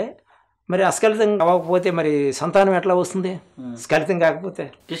అంటే మరి అస్కలితం కాకపోతే మరి సంతానం ఎట్లా వస్తుంది? స్కలితం కాకపోతే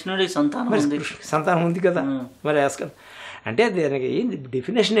కృష్ణుడి సంతానం ఉంది కదా. మరి అస్కలితం అంటే దానికి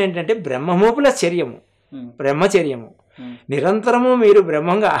డెఫినేషన్ ఏంటంటే బ్రహ్మము ప్లస్ చర్యము, బ్రహ్మచర్యము. నిరంతరము మీరు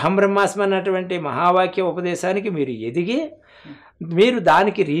బ్రహ్మంగా అహం బ్రహ్మాస్మి అన్నటువంటి మహావాక్య ఉపదేశానికి మీరు ఎదిగి మీరు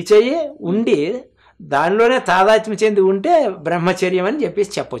దానికి రీచ్ అయ్యి ఉండి దానిలోనే తాదాత్మ్యం చెంది ఉంటే బ్రహ్మచర్యం అని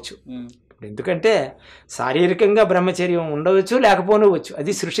చెప్పేసి చెప్పొచ్చు. ఎందుకంటే శారీరకంగా బ్రహ్మచర్యం ఉండవచ్చు లేకపోవచ్చు,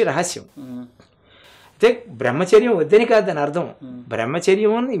 అది సృష్టి రహస్యం. అయితే బ్రహ్మచర్యం వద్దని కాదు దాని అర్థం.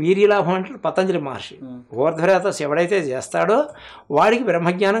 బ్రహ్మచర్యం వీర్యలాభం అంటే పతంజలి మహర్షి ఊర్ధ్వరేత ఎవడైతే చేస్తాడో వాడికి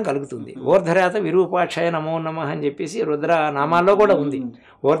బ్రహ్మజ్ఞానం కలుగుతుంది. ఊర్ధ్వరేత విరూపాక్షయ నమో నమః అని చెప్పేసి రుద్ర నామాల్లో కూడా ఉంది.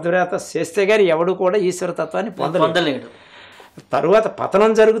 ఊర్ధ్వరేత చేస్తే గాని ఎవడు కూడా ఈశ్వరతత్వాన్ని పొందలేడు. తరువాత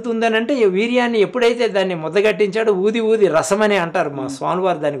పతనం జరుగుతుందని అంటే వీర్యాన్ని ఎప్పుడైతే దాన్ని ముద్దగట్టించాడో ఊది ఊది రసమని అంటారు. మా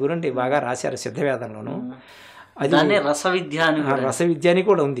స్వామివారు దాని గురించి బాగా రాశారు సిద్ధవేదంలోను. అది రసవిద్య అని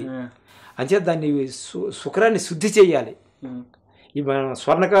కూడా ఉంది. అంతే దాన్ని శుక్రాన్ని శుద్ధి చేయాలి. ఈ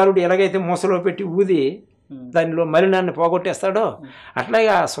స్వర్ణకారుడు ఎలాగైతే మూసలో పెట్టి ఊది దానిలో మలినాన్ని పోగొట్టేస్తాడో అట్లాగే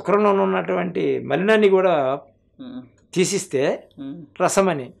ఆ శుక్రంలో ఉన్నటువంటి మలినాన్ని కూడా తీసిస్తే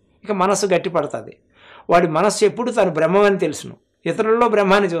రసమని ఇక మనస్సు గట్టి పడుతుంది. వాడి మనస్సు ఎప్పుడు తను బ్రహ్మమని తెలుసును, ఇతరుల్లో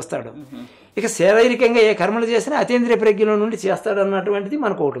బ్రహ్మాన్ని చూస్తాడు. ఇక శారీరకంగా ఏ కర్మలు చేసినా అతీంద్రియ ప్రజ్ఞలో నుండి చేస్తాడు అన్నటువంటిది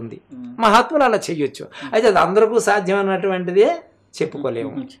మనకు ఒకటి ఉంది. మహాత్ములు అలా చెయ్యొచ్చు. అయితే అది అందరికీ సాధ్యం అన్నటువంటిదే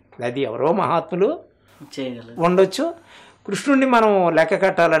చెప్పుకోలేము. అది ఎవరో మహాత్ములు ఉండొచ్చు. కృష్ణుడిని మనం లెక్క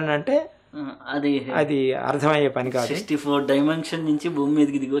కట్టాలని అంటే అది అర్థమయ్యే పని కాదు. 64 డైమెన్షన్ నుంచి భూమి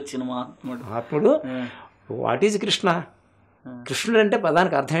మీదకి దిగి వచ్చిన మహాత్ముడు. What is Krishna? కృష్ణుడు అంటే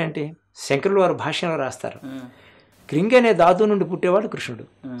పదానికి అర్థం ఏంటి? శంకరులు వారు భాష్యంలో రాస్తారు. క్రింగి అనే ధాతువు నుండి పుట్టేవాడు కృష్ణుడు.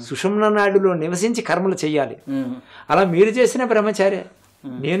 సుషుమ్న నాడులో నివసించి కర్మలు చెయ్యాలి. అలా మీరు చేసిన బ్రహ్మచారి,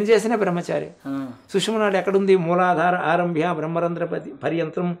 నేను చేసిన బ్రహ్మచారి. సుషుమ్నాడు ఎక్కడుంది? మూలాధార ఆరంభ్య బ్రహ్మరంధ్ర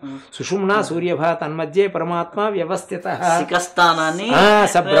పర్యంతం సుషుమ్న సూర్యభా తన్మధ్యే పరమాత్మ వ్యవస్థిత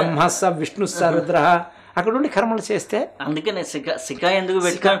స బ్రహ్మ స విష్ణు స రుద్ర. అక్కడ ఉండి కర్మలు చేస్తే అందుకనే శిఖ ఎందుకు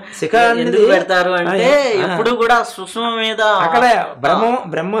పెడతారు అంటే ఎప్పుడు కూడా సుష్మ మీద అక్కడ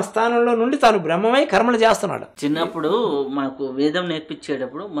బ్రహ్మస్థానంలో నుండి తాను బ్రహ్మమై కర్మలు చేస్తున్నాడు. చిన్నప్పుడు మాకు వేదం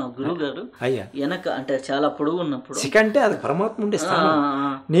నేర్పించేటప్పుడు మా గురువు గారు వెనక అంటే చాలా పొడుగు ఉన్నప్పుడు శిఖ అంటే అది పరమాత్మ ఉండే స్థానం.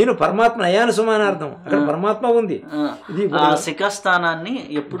 నేను పరమాత్మ అయ్యాను సుమాని అర్థం. అక్కడ పరమాత్మ ఉంది. ఆ శిఖ స్థానాన్ని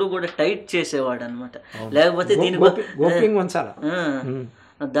ఎప్పుడు కూడా టైట్ చేసేవాడు అనమాట. లేకపోతే దీని గోప్యంగా ఉంచాలి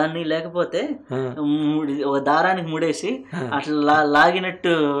దాన్ని, లేకపోతే ఒక దారానికి ముడేసి అట్లా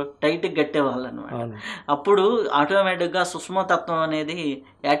లాగినట్టు టైట్ కట్టేవాళ్ళు అనమాట. అప్పుడు ఆటోమేటిక్ గా సూక్ష్మతత్వం అనేది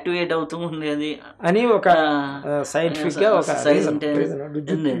యాక్టివేట్ అవుతూ ఉండేది అని ఒక సైంటిఫిక్ గా ఒక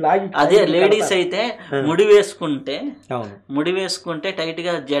అదే లేడీస్ అయితే ముడి వేసుకుంటే టైట్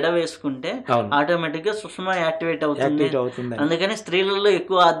గా జడ వేసుకుంటే ఆటోమేటిక్ గా సుష్మా యాక్టివేట్ అవుతుంది. అందుకని స్త్రీలలో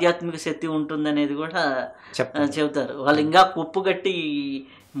ఎక్కువ ఆధ్యాత్మిక శక్తి ఉంటుంది అనేది కూడా చెబుతారు. వాళ్ళు ఇంకా కుప్పు గట్టి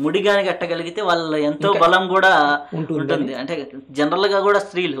ముడిగాని కట్టగలిగితే వాళ్ళ ఎంతో బలం కూడా ఉంటుంది. అంటే జనరల్ గా కూడా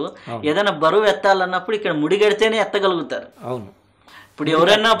స్త్రీలు ఏదైనా బరువు ఎత్తాలన్నప్పుడు ఇక్కడ ముడి కడితేనే ఎత్తగలుగుతారు. ఇప్పుడు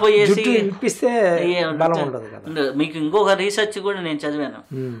ఎవరైనా పోయేసి మీకు ఇంకొక రీసెర్చ్ కూడా నేను చదివాను.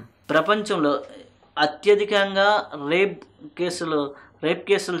 ప్రపంచంలో అత్యధికంగా రేప్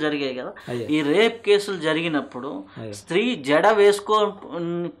కేసులు జరిగాయి కదా. ఈ రేప్ కేసులు జరిగినప్పుడు స్త్రీ జడ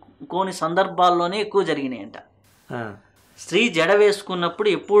వేసుకోని సందర్భాల్లోనే ఎక్కువ జరిగినాయంట. స్త్రీ జడ వేసుకున్నప్పుడు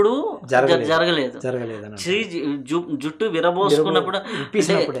ఎప్పుడు జరగలేదు. స్త్రీ జుట్టు విరబోసుకున్నప్పుడు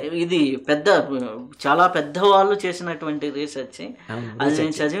ఇది చాలా పెద్ద వాళ్ళు చేసినటువంటి రీసెర్చ్. అది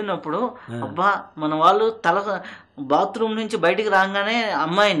నేను చదివినప్పుడు అబ్బా మన వాళ్ళు బాత్రూమ్ నుంచి బయటికి రాగానే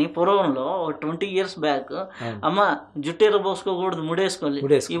అమ్మాయిని పూర్వంలో 20 years బ్యాక్ అమ్మ జుట్టు ఎరబోసుకోకూడదు, ముడేసుకోవాలి.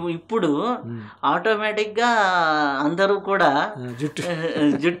 ఇప్పుడు ఆటోమేటిక్ గా అందరూ కూడా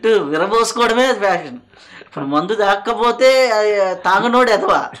జుట్టు విరబోసుకోవడమే ఫ్యాషన్. ఇప్పుడు మందు తాకపోతే తాగనోడు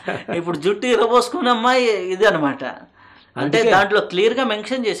ఎదవా, ఇప్పుడు జుట్టు విరబోసుకున్న అమ్మాయి ఇది అనమాట. అంటే దాంట్లో క్లియర్ గా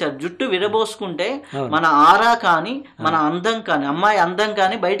మెన్షన్ చేశారు, జుట్టు విరబోసుకుంటే మన ఆరా కానీ మన అందం కానీ అమ్మాయి అందం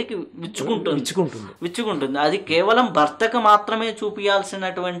కానీ బయటికి విచ్చుకుంటుంది. అది కేవలం భర్తకు మాత్రమే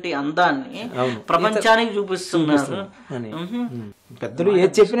చూపించాల్సినటువంటి అందాన్ని ప్రపంచానికి చూపిస్తున్నారు. పెద్దలు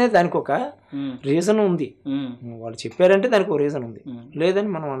ఏది చెప్పినా దానికి ఒక రీజన్ ఉంది. వాళ్ళు చెప్పారంటే దానికి ఒక రీజన్ ఉంది, లేదని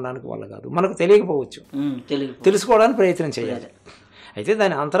మనం అనడానికి వల్ల కాదు. మనకు తెలియకపోవచ్చు, తెలుసుకోవడానికి ప్రయత్నం చేయాలి. అయితే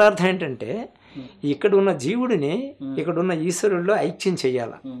దాని అంతరార్థం ఏంటంటే ఇక్కడ ఉన్న జీవుడిని ఇక్కడున్న ఈశ్వరుల్లో ఐక్యం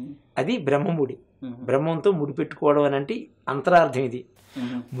చెయ్యాల. అది బ్రహ్మముడి, బ్రహ్మంతో ముడి పెట్టుకోవడం అని అంటే అంతరార్థం ఇది.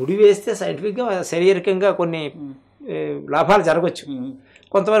 ముడి వేస్తే సైంటిఫిక్గా శారీరకంగా కొన్ని లాభాలు జరగవచ్చు,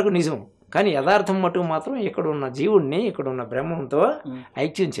 కొంతవరకు నిజం. కానీ యథార్థం మటుకు మాత్రం ఇక్కడున్న జీవుడిని ఇక్కడున్న బ్రహ్మంతో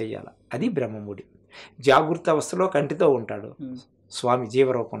ఐక్యం చెయ్యాలి. అది బ్రహ్మముడి. జాగృత అవస్థలో కంటితో ఉంటాడు స్వామి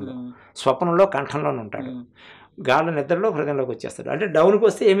జీవరూపంలో, స్వప్నంలో కంఠంలోనే ఉంటాడు, గాఢ నిద్రలో హృదయంలోకి వచ్చేస్తాడు. అంటే డౌన్కి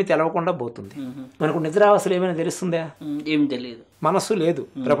వస్తే ఏమీ తెలవకుండా పోతుంది. మనకు నిద్రావస్థలు ఏమైనా తెలుస్తుందా? ఏం తెలియదు. మనస్సు లేదు,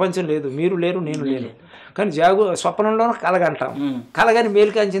 ప్రపంచం లేదు, మీరు లేరు, నేను లేను. కానీ స్వప్నంలోనూ కలగంటాం. కలగని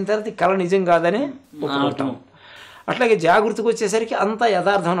మేలుకాంచిన తర్వాత కళ నిజం కాదని ఒప్పుకుంటాం. అట్లాగే జాగృతికి వచ్చేసరికి అంతా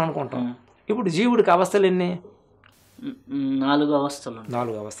యథార్థం అని అనుకుంటాం. ఇప్పుడు జీవుడికి అవస్థలు ఎన్ని? 4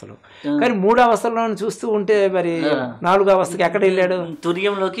 అవస్థలు. కానీ 3 అవస్థల్లో చూస్తూ ఉంటే మరి 4 అవస్థకి ఎక్కడ వెళ్ళాడు?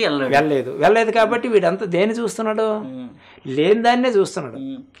 తుర్యంలోకి వెళ్ళలేదు. కాబట్టి వీడంతా దేన్ని చూస్తున్నాడు? లేని దాన్నే చూస్తున్నాడు.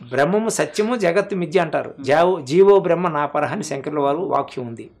 బ్రహ్మము సత్యము, జగత్తు మిథ్య అంటారు. జీవో బ్రహ్మ నా పరహ అని శంకరుల వారు వాక్యం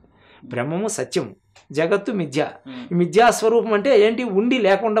ఉంది. బ్రహ్మము సత్యం, జగత్తు మిథ్య. ఈ మిథ్యాస్వరూపం అంటే ఏంటి? ఉండి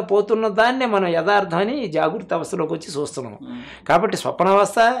లేకుండా పోతున్న దాన్నే మనం యథార్థాన్ని జాగృత అవస్థలోకి వచ్చి చూస్తున్నాము. కాబట్టి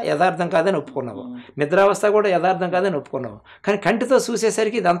స్వప్నావస్థ యథార్థం కాదని ఒప్పుకున్నావు, నిద్రావస్థ కూడా యథార్థం కాదని ఒప్పుకున్నావు. కానీ కంటితో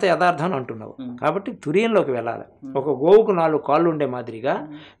చూసేసరికి ఇదంతా యథార్థం అని అంటున్నావు. కాబట్టి తుర్యంలోకి వెళ్ళాలి. ఒక గోవుకు 4 కాళ్ళు ఉండే మాదిరిగా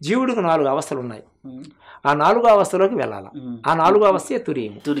జీవుడికి 4 అవస్థలు ఉన్నాయి. ఆ 4 అవస్థలోకి వెళ్ళాలి. ఆ 4 అవస్థే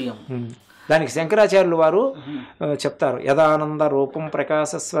తుర్యం. దానికి శంకరాచార్యులు వారు చెప్తారు, యదానంద రూపం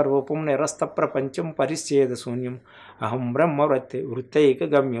ప్రకాశస్వరూపం నిరస్త ప్రపంచం పరిచ్ఛేద శూన్యం అహం బ్రహ్మ వృత్తైక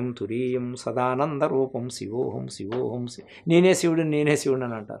గమ్యం తురీయం సదానంద రూపం శివోహం నేనే శివుడు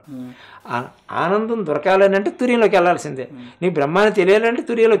అని అంటారు. ఆనందం దొరకాలని అంటే తుర్యంలోకి వెళ్ళాల్సిందే. నీ బ్రహ్మాన్ని తెలియాలంటే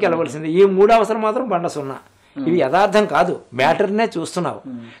తుర్యంలోకి వెళ్ళవలసిందే. ఈ 3 అవసరం మాత్రం బండ సున్నా. ఇవి యథార్థం కాదు, మ్యాటర్నే చూస్తున్నావు.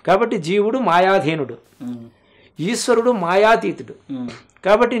 కాబట్టి జీవుడు మాయాధీనుడు, ఈశ్వరుడు మాయాతీతుడు.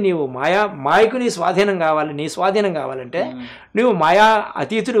 కాబట్టి నీవు మాయకు నీ స్వాధీనం కావాలంటే నువ్వు మాయా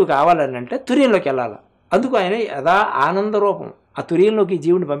అతీతుడు కావాలని అంటే తుర్యంలోకి వెళ్ళాలి. అందుకు ఆయన యథా ఆనంద రూపం ఆ తుర్యంలోకి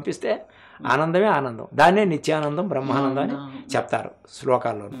జీవుని పంపిస్తే ఆనందమే ఆనందం. దాన్నే నిత్యానందం, బ్రహ్మానందం అని చెప్తారు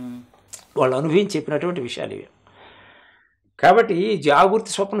శ్లోకాల్లో. వాళ్ళు అనుభవించి చెప్పినటువంటి విషయాలు ఇవి. కాబట్టి ఈ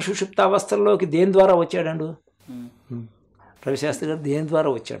జాగృతి స్వప్న సుషుప్త అవస్థల్లోకి దేని ద్వారా వచ్చాడు? రవిశాస్త్రి గారు దేని ద్వారా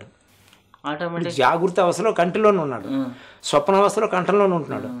వచ్చాడు? జాగృత అవస్థలో కంటిలోనే ఉన్నాడు, స్వప్నావస్థలో కంఠంలోనే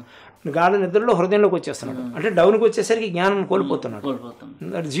ఉంటున్నాడు, గాఢ నిద్రలో హృదయంలోకి వచ్చేస్తున్నాడు. అంటే డౌన్కి వచ్చేసరికి జ్ఞానం కోల్పోతున్నాడు,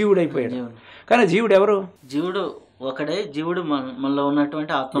 జీవుడు అయిపోయాడు. కానీ జీవుడు ఎవరు? జీవుడు ఒకడే. జీవుడు మనలో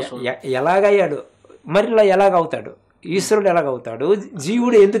ఉన్నటువంటి ఆత్మ. ఎలాగయ్యాడు మరి? ఇలా ఎలాగవుతాడు? ఈశ్వరుడు ఎలాగవుతాడు?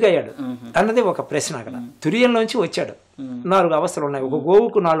 జీవుడు ఎందుకు అయ్యాడు అన్నది ఒక ప్రశ్న. అక్కడ తుర్యంలోంచి వచ్చాడు. 4 అవస్థలు ఉన్నాయి. ఒక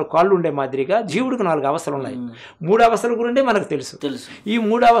గోవుకు 4 కాళ్ళు ఉండే మాదిరిగా జీవుడికి 4 అవస్థలు ఉన్నాయి. 3 అవస్థల గురించి మనకు తెలుసు. ఈ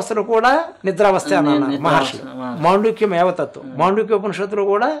 3 అవస్థలు కూడా నిద్రావస్థ అన్నారు మహర్షులు. మాండుక్యం ఏవతత్వం, మాండుక్యోపనిషత్తులో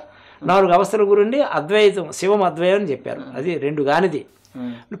కూడా 4 అవస్థల గురించి అద్వైతం, శివం అద్వైతం అని చెప్పారు. అది 2 కానిది.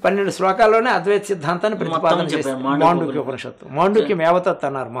 12 శ్లోకాల్లోనే అద్వైత సిద్ధాంతాన్ని ప్రతిపాదన చేస్తారు. మాండూక్య ఉపనిషత్తు, మాండూక్యం యావతత్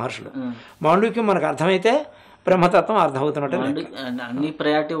అన్నారు మహర్షులు. మాండూక్యం మనకు అర్థమైతే బ్రహ్మతత్వం అర్థమవుతున్నట్టు. అన్ని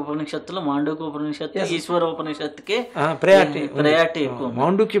ప్రయాటి ఉపనిషత్తులు మాండూక్య ఉపనిషత్తు ఈశ్వర ఉపనిషత్తుకే ప్రయాటి ఎక్కువ.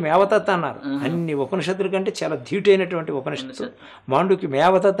 మాండూక్యం యావతత్ అన్నారు. అన్ని ఉపనిషత్తుల కంటే చాలా ధీటైనటువంటి ఉపనిషత్తు మాండూక్యం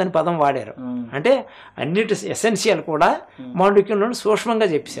యావతత్ అని పదం వాడారు. అంటే అన్నిటి ఎసెన్షియల్ కూడా మాండూక్యంలో సూక్ష్మంగా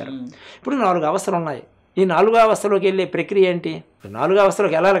చెప్పేశారు. ఇప్పుడు 4 అవస్థలు ఉన్నాయి. ఈ 4 అవస్థలోకి వెళ్ళే ప్రక్రియ ఏంటి? 4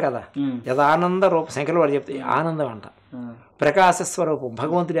 అవస్థలోకి వెళ్ళాలి కదా. యథా ఆనంద రూప శంకరులు వాడు చెప్తే ఆనందం అంట. ప్రకాశ స్వరూపం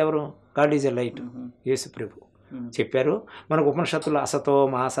భగవంతుడు ఎవరు? God is a light. యేసు ప్రభు చెప్పారు మనకు ఉపనిషత్తులు.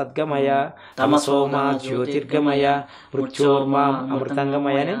 అసతోమా సద్గమయ, తమసోమా జ్యోతిర్గమయ, మృత్యోర్మా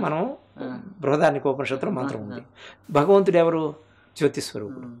అమృతంగమయ అని మనం బృహదారణ్యక ఉపనిషత్తులో మంత్రం ఉంది. భగవంతుడు ఎవరు? జ్యోతి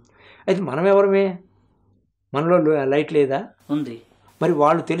స్వరూపుడు. అయితే మనం ఎవరమే? మనలో లైట్ లేదా? ఉంది. మరి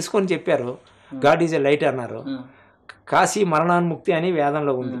వాళ్ళు తెలుసుకొని చెప్పారు గాడ్ ఈజ్ ఎ లైట్ అన్నారు. కాశీ మరణాన్ముక్తి అని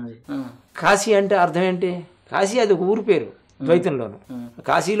వేదంలో ఉంది. కాశీ అంటే అర్థం ఏంటి? కాశీ అది ఒక ఊరు పేరు ద్వైతంలోను.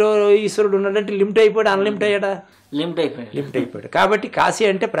 కాశీలో ఈశ్వరుడు ఉన్నాడంటే లిమిట్ అయిపోయాడు, అన్లిమిట్ అయ్యాడా? లిమిట్ అయిపోయాడు. కాబట్టి కాశీ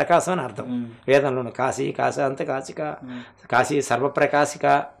అంటే ప్రకాశం అని అర్థం వేదంలోను. కాశీ కాశాంత కాశిక, కాశీ సర్వప్రకాశిక,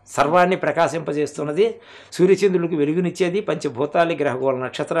 సర్వాన్ని ప్రకాశింపజేస్తున్నది, సూర్యచంద్రులకు వెలుగునిచ్చేది, పంచభూతాలు గ్రహగోళ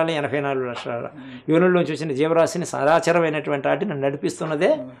నక్షత్రాలు 84 లక్షల యోనుల్లోంచి వచ్చిన జీవరాశిని సదాచరమైనటువంటి వాటిని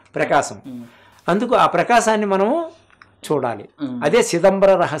నడిపిస్తున్నదే ప్రకాశం. అందుకు ఆ ప్రకాశాన్ని మనము చూడాలి. అదే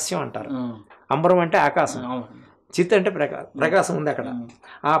చిదంబర రహస్యం అంటారు. అంబరం అంటే ఆకాశం, చిత్ అంటే ప్రకాశం ఉంది అక్కడ.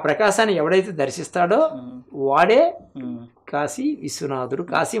 ఆ ప్రకాశాన్ని ఎవడైతే దర్శిస్తాడో వాడే కాశీ విశ్వనాథుడు,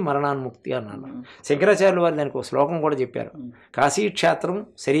 కాశీ మరణాన్ముక్తి అన్నాను. శంకరాచార్యులు వారు దానికి ఒక శ్లోకం కూడా చెప్పారు. కాశీ క్షేత్రం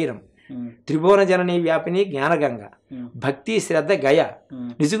శరీరం, త్రిభువన జననీ వ్యాపిని జ్ఞానగంగ, భక్తి శ్రద్ధ గయ,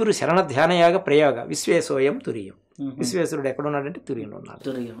 నిజగురు శరణ ధ్యానయాగ ప్రయోగ, విశ్వేశోయం తురియం. విశ్వేశ్వరుడు ఎక్కడున్నాడంటే తురియంలో ఉన్నాడు.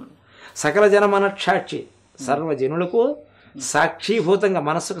 సకల జనమనక్షాక్షి, సర్వజనులకు సాక్షీభూతంగా,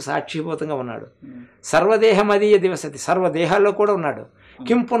 మనస్సుకు సాక్షీభూతంగా ఉన్నాడు. సర్వదేహమదీయ దివసతి, సర్వదేహాల్లో కూడా ఉన్నాడు.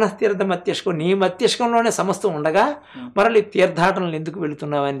 కిం పునఃతీర్థ మత్యష్కం, నీ మత్యష్కంలోనే సమస్తం ఉండగా మరలి తీర్థాటనలు ఎందుకు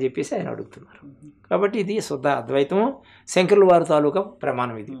వెళుతున్నావు అని చెప్పేసి ఆయన అడుగుతున్నారు. కాబట్టి ఇది శుద్ధ అద్వైతం, శంకరుల వారి తాలూకా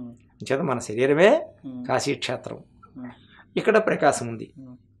ప్రమాణం. ఇది చేత మన శరీరమే కాశీక్షేత్రం. ఇక్కడ ప్రకాశం ఉంది.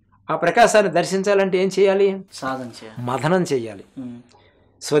 ఆ ప్రకాశాన్ని దర్శించాలంటే ఏం చేయాలి? సాధన చేయాలి, మథనం చేయాలి.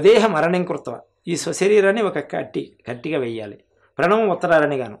 స్వదేహ మరణం కృత్వ, ఈ స్వశరీరాన్ని ఒక కట్టిగా వెయ్యాలి. ప్రణవం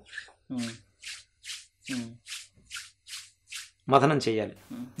ఉత్తరాలని గాను మథనం చేయాలి.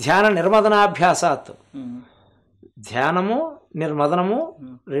 ధ్యాన నిర్మదనాభ్యాసాత్, ధ్యానము నిర్మదనము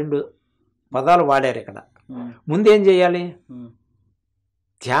 2 పదాలు వాడారు ఇక్కడ. ముందేం చేయాలి?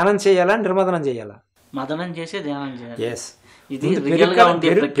 ధ్యానం చేయాలా, నిర్మదనం చేయాలా? మదనం చేసి ధ్యానం చేయాలి. ఎస్.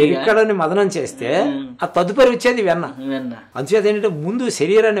 పెరిక్కడని మదనం చేస్తే ఆ తదుపరి వచ్చేది వెన్న. అందుచేత ఏంటంటే ముందు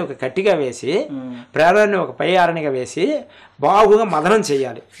శరీరాన్ని ఒక కట్టిగా వేసి, ప్రాణాన్ని ఒక పై ఆరణిగా వేసి బాగుగా మదనం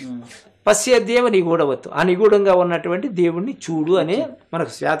చేయాలి. పశ్య దేవ నిగూఢవత్తు, ఆ నిగూఢంగా ఉన్నటువంటి దేవుణ్ణి చూడు అని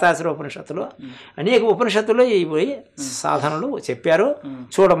మనకు శ్వేతాసుర ఉపనిషత్తులో అనేక ఉపనిషత్తుల్లో ఈ సాధనలు చెప్పారు,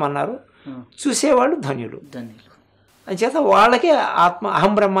 చూడమన్నారు. చూసేవాళ్ళు ధన్యులు. అంచేత వాళ్ళకి ఆత్మ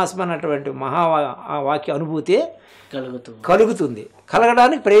అహం బ్రహ్మాస్మి అన్నటువంటి మహావాక్య అనుభూతి కలుగుతుంది.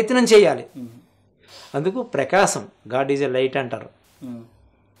 కలగడానికి ప్రయత్నం చేయాలి. అందుకు ప్రకాశం, గాడ్ ఈజ్ ఎ లైట్ అంటారు.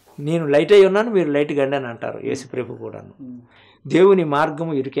 నేను లైట్ అయి ఉన్నాను, మీరు లైట్ గండి అని అంటారు యేసు ప్రభు కూడాను. దేవుని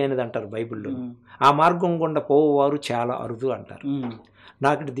మార్గము ఇరుకైనది అంటారు బైబిల్లో. ఆ మార్గం గుండా పోవారు చాలా అరుదు అంటారు.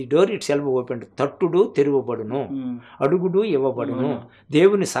 నాకు the door it self open, తట్టుడు తెరువబడును, అడుగుడు ఇవ్వబడును.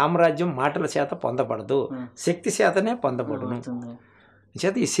 దేవుని సామ్రాజ్యం మాటల చేత పొందబడదు, శక్తి చేతనే పొందబడును.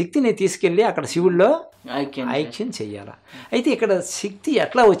 చేత ఈ శక్తిని తీసుకెళ్ళి అక్కడ శివుల్లో ఐక్యం చెయ్యాలా. అయితే ఇక్కడ శక్తి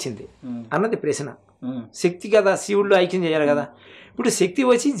ఎట్లా వచ్చింది అన్నది ప్రశ్న. శక్తి కదా శివుల్లో ఐక్యం చేయాలి కదా. ఇప్పుడు శక్తి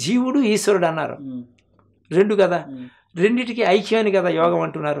వచ్చి జీవుడు ఈశ్వరుడు అన్నారు, 2 కదా. రెండిటికి ఐక్యాన్ని కదా యోగం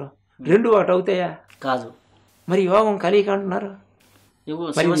అంటున్నారు. 2 ఒకటి అవుతాయా? కాదు. మరి యోగం కలయిక అంటున్నారు.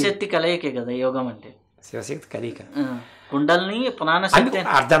 శివశక్తి కలయికే కదా యోగం అంటే. శివశక్తి కలయిక, కుండల్ని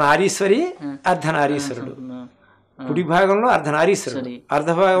అర్ధనారీశ్వరి అర్ధనారీశ్వరుడు. కుడి భాగంలో అర్ధనారీశ్వరుడు,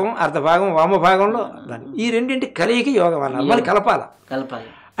 అర్ధభాగం వామభాగంలో. ఈ రెండింటి కలయిక యోగం అన్నారు. మళ్ళీ కలపాలి.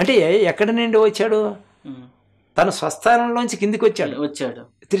 అంటే ఎక్కడి నుండి వచ్చాడు? తన స్వస్థానంలోంచి కిందికి వచ్చాడు.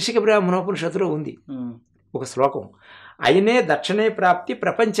 త్రిశిక బ్రాహ్మణోపనిషత్తులో ఉంది ఒక శ్లోకం. అయినే దక్షిణే ప్రాప్తి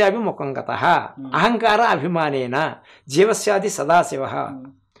ప్రపంచాభిముఖంగత అహంకార అభిమానేన జీవస్యాది సదాశివ.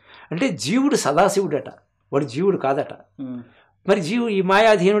 అంటే జీవుడు సదాశివుడట, వాడు జీవుడు కాదట. మరి ఈ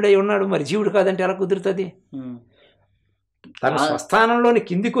మాయాధీనుడై ఉన్నాడు, మరి జీవుడు కాదంటే ఎలా కుదురుతుంది? తన స్వస్థానంలోని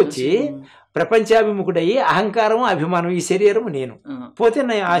కిందికి వచ్చి ప్రపంచాభిముఖుడయ్యి అహంకారం అభిమానం ఈ శరీరం నేను పోతే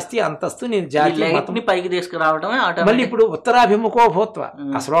నా ఆస్తి అంతస్తు నేను జాతి పైకి తీసుకురావడమే. మళ్ళీ ఇప్పుడు ఉత్తరాభిముఖో భూత్వ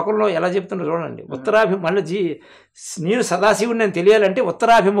ఆ శ్లోకంలో ఎలా చెప్తున్నా చూడండి. మళ్ళీ నేను సదాశివుడు నేను తెలియాలంటే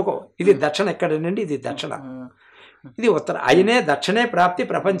ఉత్తరాభిముఖం. ఇది దక్షిణ ఎక్కడ నుండి ఇది దక్షిణ, ఇది ఉత్తర. ఆయనే దక్షిణే ప్రాప్తి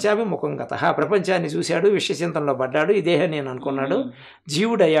ప్రపంచాభిముఖం గత. ప్రపంచాన్ని చూశాడు, విశ్వచింతనలో పడ్డాడు, ఇదే నేను అనుకున్నాడు,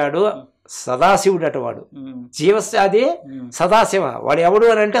 జీవుడయ్యాడు, సదాశివుడట వాడు. జీవస్యాదే సదాశివ. వాడు ఎవడు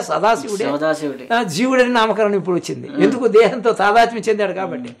అని అంటే సదాశివుడే, జీవుడని నామకరణం ఇప్పుడు వచ్చింది. ఎందుకు? దేహంతో తాదాత్మ్యం చెందాడు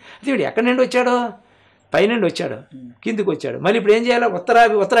కాబట్టి. దేవుడు ఎక్కడి నుండి వచ్చాడు? పైనుండి వచ్చాడు, కిందికి వచ్చాడు. మళ్ళీ ఇప్పుడు ఏం చేయాలి?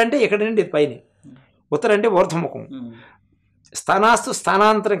 ఉత్తర అంటే ఎక్కడి నుండి పైన, ఉత్తర అంటే ఊర్ధ్వముఖం. స్థానాస్తు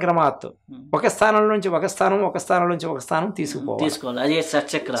స్థానాంతర క్రమాత్తు, ఒక స్థానం నుంచి ఒక స్థానం, ఒక స్థానం నుంచి ఒక స్థానం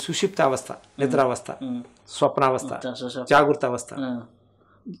తీసుకోవాలి. సుషిప్త అవస్థ, నిద్రావస్థ, స్వప్నావస్థ, జాగృత అవస్థ,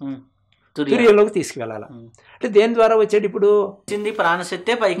 తుర్యంలోకి తీసుకువెళ్ళాలి. అంటే దేని ద్వారా వచ్చాడు? ఇప్పుడు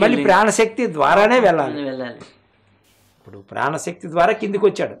ప్రాణశక్తి, మళ్ళీ ప్రాణశక్తి ద్వారానే వెళ్ళాలి. ఇప్పుడు ప్రాణశక్తి ద్వారా కిందికి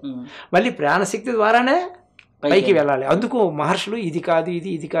వచ్చాడు, మళ్ళీ ప్రాణశక్తి ద్వారానే పైకి వెళ్ళాలి. అందుకు మహర్షులు ఇది కాదు ఇది,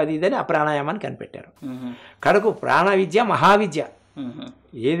 ఇది కాదు ఇది అని ఆ ప్రాణాయామాన్ని కనిపెట్టారు. కడకు ప్రాణ విద్య మహావిద్య.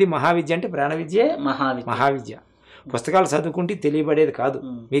 ఏది మహావిద్య అంటే ప్రాణ విద్యే మహావిద్య. పుస్తకాలు చదువుకుంటే తెలియబడేది కాదు.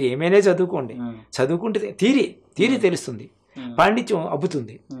 మీరు ఏమైనా చదువుకోండి, చదువుకుంటే తీరి తెలుస్తుంది, పాండిత్యం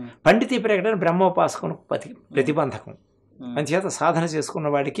అబ్బుతుంది. పండితీ ప్రకటన బ్రహ్మోపాసకం ప్రతిబంధకం. అంచేత సాధన చేసుకున్న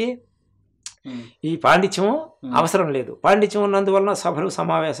వాడికి ఈ పాండిత్యం అవసరం లేదు. పాండిత్యం ఉన్నందువలన సభలు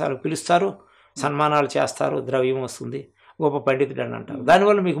సమావేశాలు పిలుస్తారు, సన్మానాలు చేస్తారు, ద్రవ్యం వస్తుంది, గొప్ప పండితుడు అని అంటారు.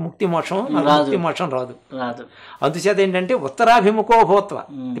 దానివల్ల మీకు ముక్తి మోక్షం రాదు. అందుచేత ఏంటంటే ఉత్తరాభిముఖో భూత్వ.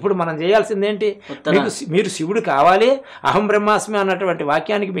 ఇప్పుడు మనం చేయాల్సింది ఏంటి? మీరు శివుడు కావాలి, అహం బ్రహ్మాస్మి అన్నటువంటి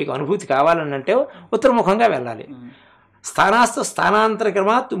వాక్యానికి మీకు అనుభూతి కావాలని అంటే ఉత్తరముఖంగా వెళ్ళాలి. స్థానాస్తు స్థానాంతర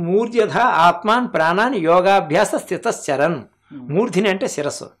క్రమాత్ మూర్ధ్యధ ఆత్మాన్ ప్రాణాన్ యోగాభ్యాస స్థితశ్చరన్. మూర్ధిని అంటే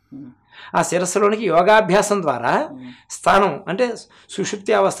శిరస్సు. ఆ శిరస్సులోనికి యోగాభ్యాసం ద్వారా స్థానం అంటే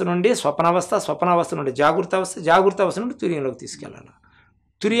సుషుప్తి అవస్థ నుండి స్వప్నావస్థ, స్వప్నావస్థ నుండి జాగృత అవస్థ నుండి తుర్యంలోకి తీసుకెళ్ళాలి.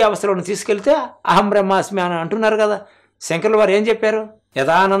 తురియ అవస్థలోకి తీసుకెళ్తే అహం బ్రహ్మాస్మి అని అంటున్నారు కదా. శంకరుల వారు ఏం చెప్పారు?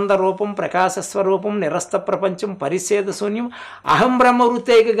 యదానంద రూపం ప్రకాశస్వరూపం నిరస్త ప్రపంచం పరిచ్ఛేద శూన్యం అహం బ్రహ్మ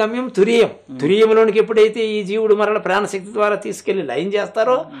వృత్తైక గమ్యం తురియం. తురియంలోనికి ఎప్పుడైతే ఈ జీవుడు మరల ప్రాణశక్తి ద్వారా తీసుకెళ్లి లయం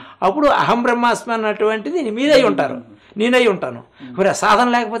చేస్తారో అప్పుడు అహం బ్రహ్మాస్మి అన్నటువంటిది మీరై ఉంటారు, నేనై ఉంటాను. మరి సాధన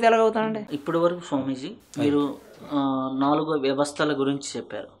లేకపోతే ఎలాగవుతానండి? ఇప్పటి వరకు స్వామీజీ మీరు 4 వ్యవస్థల గురించి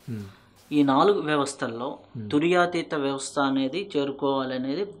చెప్పారు. ఈ 4 వ్యవస్థల్లో తురియాతీత వ్యవస్థ అనేది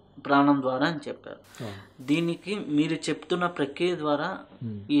చేరుకోవాలనేది ప్రాణం ద్వారా అని చెప్పారు. దీనికి మీరు చెప్తున్న ప్రక్రియ ద్వారా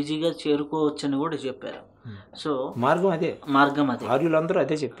ఈజీగా చేరుకోవచ్చని కూడా చెప్పారు. సో మార్గం అదే. ఆర్యులందరూ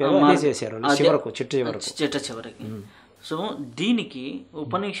అదే చెప్పారు, అదే చేశారు చిట్ట చివరికి. సో దీనికి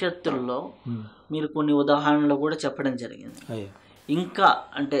ఉపనిషత్తుల్లో మీరు కొన్ని ఉదాహరణలు కూడా చెప్పడం జరిగింది. ఇంకా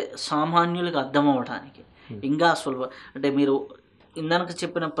అంటే సామాన్యులకు అర్థం అవ్వడానికి ఇంకా సులభ అంటే మీరు ఇందాక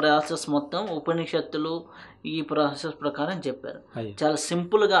చెప్పిన ప్రాసెస్ మొత్తం ఉపనిషత్తులు ఈ ప్రాసెస్ ప్రకారం చెప్పారు. చాలా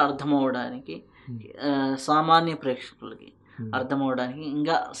సింపుల్గా అర్థం అవ్వడానికి, సామాన్య ప్రేక్షకులకి అర్థం అవ్వడానికి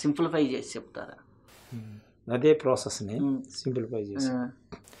ఇంకా సింప్లిఫై చేసి చెప్తారా? అదే ప్రాసెస్ని సింప్లిఫై చేసి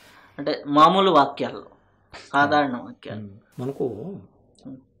అంటే మామూలు వాక్యాల్లో, సాధారణ వాక్యాలు. మనకు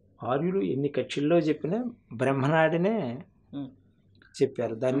ఆర్యులు ఎన్ని కక్షల్లో చెప్పినా బ్రహ్మనాడినే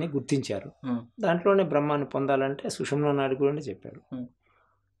చెప్పారు, దాన్ని గుర్తించారు. దాంట్లోనే బ్రహ్మాన్ని పొందాలంటే సుషుమ్న నాడి కూడా చెప్పారు.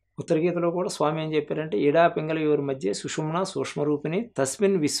 ఉత్తర గీతలో కూడా స్వామి ఏం చెప్పారంటే ఎడా పింగళ ఎవరి మధ్య సుషుమ్న సూక్ష్మరూపిణి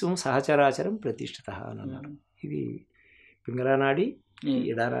తస్మిన్ విశ్వం సహచరాచరం ప్రతిష్ఠిత అని అన్నారు. ఇది పింగళనాడి,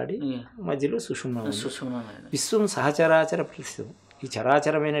 ఎడానాడి మధ్యలో సుషుమ్న. విశ్వం సహచరాచర ప్రతిష్ఠితం. ఈ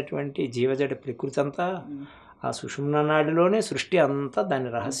చరాచరమైనటువంటి జీవజడ ప్రకృతి అంతా ఆ సుషుమ్న నాడిలోనే సృష్టి అంతా, దాని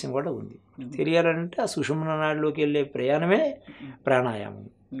రహస్యం కూడా ఉంది. తెలియాలంటే ఆ సుషుమ్న నాడిలోకి వెళ్ళే ప్రయాణమే ప్రాణాయామం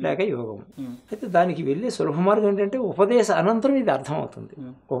లేక యోగం. అయితే దానికి వెళ్ళే సులభ మార్గం ఏంటంటే ఉపదేశ అనంతరం ఇది అర్థమవుతుంది.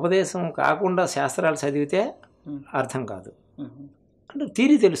 ఉపదేశం కాకుండా శాస్త్రాలు చదివితే అర్థం కాదు, అంటే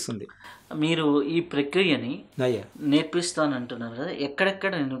తీరి తెలుస్తుంది. మీరు ఈ ప్రక్రియని నేర్పిస్తానంటున్నారు కదా,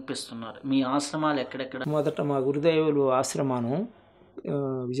 ఎక్కడెక్కడ నేర్పిస్తున్నారు? మీ ఆశ్రమాలు ఎక్కడెక్కడ? మొదట మా గురుదేవులు ఆశ్రమానం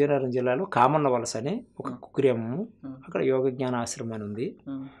విజయనగరం జిల్లాలో కామన్న వలస అని ఒక కుగ్రామము, అక్కడ యోగ జ్ఞాన ఆశ్రమం అని ఉంది.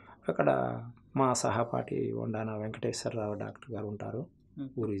 అక్కడ మా సహపాఠి వండాన వెంకటేశ్వరరావు డాక్టర్ గారు ఉంటారు,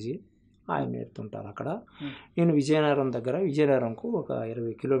 గురూజీ, ఆయన నేర్పుతుంటారు అక్కడ. నేను విజయనగరం దగ్గర, విజయనగరంకు ఒక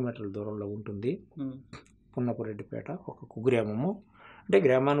 20 కిలోమీటర్ల దూరంలో ఉంటుంది పున్నపురెడ్డిపేట ఒక కుగ్రామము. అంటే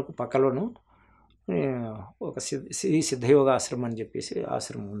గ్రామానికి పక్కలోను ఒక సిద్ధయోగ ఆశ్రమం అని చెప్పేసి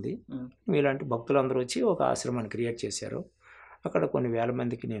ఆశ్రమం ఉంది. మీలాంటి భక్తులందరూ వచ్చి ఒక ఆశ్రమాన్ని క్రియేట్ చేశారు. అక్కడ కొన్ని వేల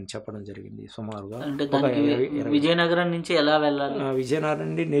మందికి నేను చెప్పడం జరిగింది సుమారుగా. విజయనగరం నుంచి ఎలా వెళ్ళాలి? విజయనగరం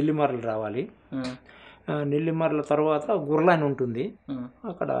నుండి నెల్లిమర్లు రావాలి, నెల్లిమర్ల తర్వాత గుర్ల అని ఉంటుంది,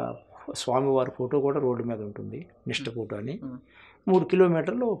 అక్కడ స్వామివారి ఫోటో కూడా రోడ్డు మీద ఉంటుంది, నిష్ఠ ఫోటో అని. 3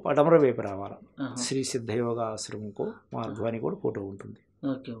 కిలోమీటర్లు పడమర వైపు రావాలి, శ్రీ సిద్ధయోగ ఆశ్రమంకు మార్గం అని కూడా ఫోటో ఉంటుంది.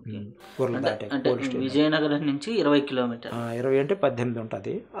 గుర్ల దాటే విజయనగరం నుంచి 20 కిలోమీటర్, 20 అంటే 18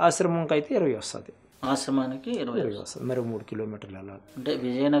 ఉంటుంది, ఆశ్రమంకి అయితే 20 వస్తుంది, ఆశ్రమానికి 20 వస్తుంది. మరి 3 కిలోమీటర్లు వెళ్ళాలి. అంటే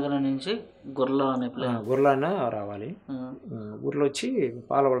విజయనగరం నుంచి గుర్ల అనే గుర్లాన రావాలి. గుర్ల వచ్చి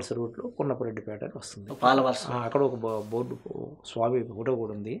పాలవలస రూట్లో పున్నపరెడ్డిపేట వస్తుంది. పాలవలస అక్కడ ఒక బోర్డు, స్వామి ఫోటో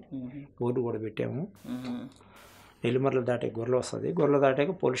కూడా ఉంది, బోర్డు కూడా పెట్టాము. నెల్లిమర్ల దాటే గుర్ల వస్తుంది, గుర్ల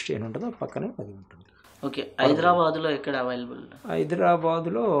దాటాక పోలీస్ స్టేషన్ ఉంటుంది, పక్కనే అది ఉంటుంది. ఓకే. హైదరాబాద్లో ఎక్కడ అవైలబుల్?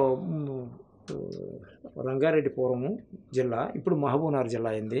 హైదరాబాదులో రంగారెడ్డిపురము జిల్లా, ఇప్పుడు మహబూబ్నగర్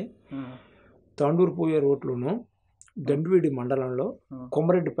జిల్లా అయింది. తాండూరు పోయే రోడ్లోను గండివీడి మండలంలో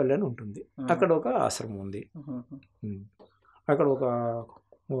కొమరెడ్డిపల్లి అని ఉంటుంది, అక్కడ ఒక ఆశ్రమం ఉంది. అక్కడ ఒక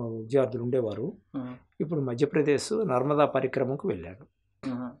విద్యార్థులు ఉండేవారు. ఇప్పుడు మధ్యప్రదేశ్ నర్మదా పరిక్రమకు వెళ్ళాడు.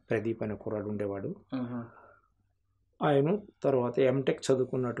 ప్రదీప్ అనే కుర్రాడు ఉండేవాడు. ఆయన తర్వాత ఎంటెక్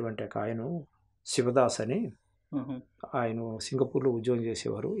చదువుకున్నటువంటి ఆయన శివదాస్ అని, ఆయన సింగపూర్లో ఉద్యోగం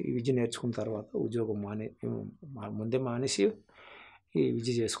చేసేవారు. ఈ విద్య నేర్చుకున్న తర్వాత ఉద్యోగం ముందే మానేసి ఈ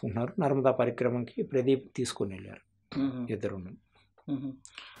విద్య చేసుకుంటున్నారు. నర్మదా పరిక్రమకి ప్రదీప్ తీసుకొని వెళ్ళారు ఇద్దరు.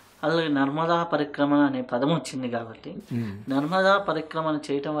 అలాగే నర్మదా పరిక్రమ అనే పదం వచ్చింది కాబట్టి నర్మదా పరిక్రమణ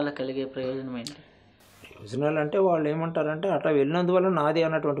చేయటం వల్ల కలిగే ప్రయోజనం ఏంటి? ప్రయోజనాలు అంటే వాళ్ళు ఏమంటారంటే, అట్లా వెళ్ళినందువల్ల నాది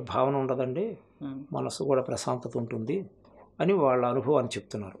అన్నటువంటి భావన ఉండదండి, మనసు కూడా ప్రశాంతత ఉంటుంది అని వాళ్ళ అనుభవాన్ని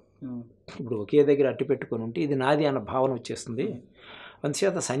చెప్తున్నారు. ఇప్పుడు ఒకే దగ్గర అట్టి పెట్టుకొని ఉంటే ఇది నాది అన్న భావన వచ్చేస్తుంది.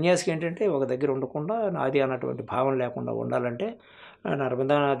 అందుచేత సన్యాసికి ఏంటంటే ఒక దగ్గర ఉండకుండా నాది అన్నటువంటి భావన లేకుండా ఉండాలంటే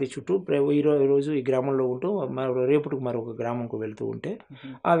నర్మదా నది చుట్టూ ఈరోజు ఈ గ్రామంలో ఉంటూ రేపటికి మరొక గ్రామంకు వెళ్తూ ఉంటే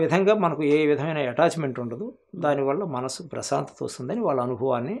ఆ విధంగా మనకు ఏ విధమైన అటాచ్మెంట్ ఉండదు, దానివల్ల మనసుకు ప్రశాంతత వస్తుందని వాళ్ళ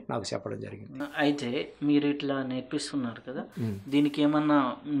అనుభవాన్ని నాకు చెప్పడం జరిగింది. అయితే మీరు ఇట్లా నేర్పిస్తున్నారు కదా, దీనికి ఏమన్నా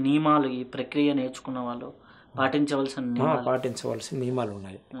నియమాలు, ఈ ప్రక్రియ నేర్చుకున్న వాళ్ళు పాటించవలసిన నియమాలు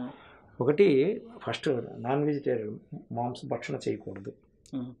ఉన్నాయి. ఒకటి, ఫస్ట్ నాన్ వెజిటేరియన్ మాంస భక్షణ చేయకూడదు,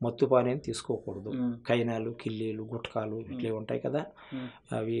 మత్తు పానీయం తీసుకోకూడదు, కైనాలు, కిల్లీలు, గుట్కాలు ఇట్లే ఉంటాయి కదా,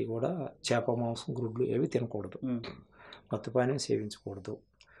 అవి కూడా చేప మాంసం, గుడ్లు ఏవి తినకూడదు, మత్తు పానీయం సేవించకూడదు.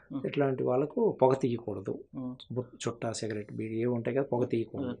 ఇట్లాంటి వాళ్ళకు పొగ తీయకూడదు, చుట్టా, సిగరెట్, బీడి ఏవి ఉంటాయి కదా, పొగ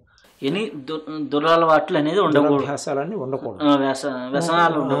తీయకూడదు. దురలవాట్లు అనేది అభ్యాసాలన్నీ ఉండకూడదు.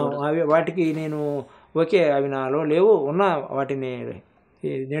 అవి వాటికి నేను ఓకే అవి నాలో లేవు, ఉన్నా వాటిని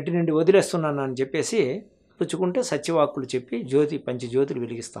నెట్టి నుండి వదిలేస్తున్నాను అని చెప్పేసి పుచ్చుకుంటే సత్యవాక్కులు చెప్పి పంచజ్యోతులు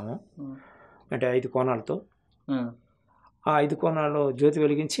వెలిగిస్తాము. అంటే 5 కోణాలతో ఆ 5 కోణాల్లో జ్యోతి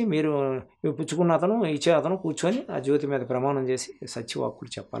వెలిగించి మీరు పుచ్చుకున్న అతను ఇచ్చే అతను కూర్చొని ఆ జ్యోతి మీద ప్రమాణం చేసి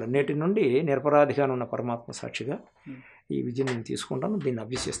సత్యవాక్కులు చెప్పాలి. నేటి నుండి నిరపరాధిగా ఉన్న పరమాత్మ సాక్షిగా ఈ విద్యను నేను తీసుకుంటాను, దీన్ని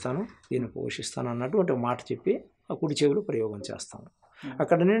అభ్యసిస్తాను, దీన్ని పోషిస్తాను అన్నటువంటి మాట చెప్పి ఆ కుడి చెవులు ప్రయోగం చేస్తాను.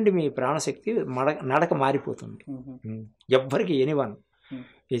 అక్కడ నుండి మీ ప్రాణశక్తి నడక మారిపోతుంది. ఎవ్వరికి ఎనివన్,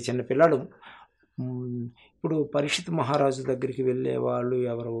 ఈ చిన్న పిల్లాడు ఇప్పుడు పరీక్షిత్ మహారాజు దగ్గరికి వెళ్ళే వాళ్ళు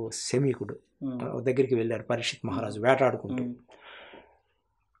ఎవరు, శమీకుడు దగ్గరికి వెళ్ళారు పరీక్షిత్ మహారాజు వేటాడుకుంటూ.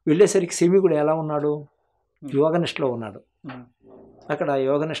 వెళ్ళేసరికి శమీకుడు ఎలా ఉన్నాడు, యోగనిష్టలో ఉన్నాడు. అక్కడ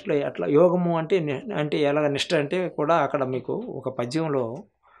యోగనిష్టలో అట్లా యోగము అంటే ఎలాగ నిష్ట అంటే కూడా అక్కడ మీకు ఒక పద్యంలో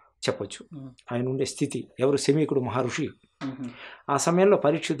చెప్పొచ్చు ఆయన ఉండే స్థితి. ఎవరు, శమీకుడు మహర్షి. ఆ సమయంలో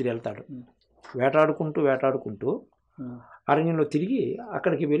పరీక్షితుడు వెళ్తాడు, వేటాడుకుంటూ అరణ్యంలో తిరిగి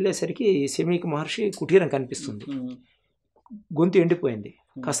అక్కడికి వెళ్ళేసరికి శమీక మహర్షి కుటీరం కనిపిస్తుంది. గొంతు ఎండిపోయింది,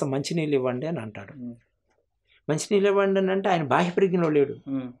 కాస్త మంచినీళ్ళు ఇవ్వండి అని అంటాడు. మంచినీళ్ళు ఇవ్వండి అని అంటే ఆయన బాహ్య ప్రజ్ఞలో లేడు.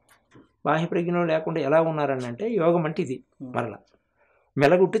 బాహ్య ప్రజ్ఞలో లేకుండా ఎలా ఉన్నారని అంటే, యోగం అంటే ఇది మరలా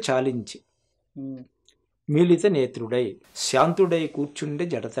మెలగుట్టు చాలించి మీలిత నేత్రుడై శాంతుడై కూర్చుండే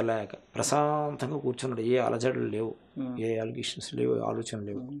జడతలేక ప్రశాంతంగా కూర్చున్నాడు. ఏ అలజడలు లేవు, ఏ అలిగేషన్స్ లేవు, ఆలోచనలు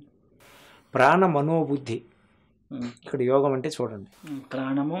లేవు. ప్రాణ మనోబుద్ధి, ఇక్కడ యోగం అంటే చూడండి,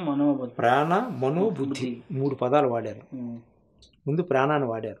 ప్రాణ మనోబుద్ధి 3 పదాలు వాడారు. ముందు ప్రాణాన్ని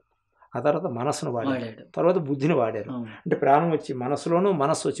వాడారు, ఆ తర్వాత మనస్సును వాడారు, తర్వాత బుద్ధిని వాడారు. అంటే ప్రాణం వచ్చి మనస్సులోను,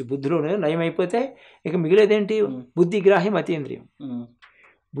 మనస్సు వచ్చి బుద్ధిలోనే లయం అయిపోతే ఇక మిగిలేదేంటి, బుద్ధి, గ్రాహ్యం, అతీంద్రియం.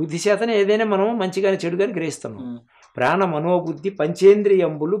 బుద్ధి చేతనే ఏదైనా మనం మంచిగానే చెడుగాని గ్రహిస్తున్నాం. ప్రాణ మనోబుద్ధి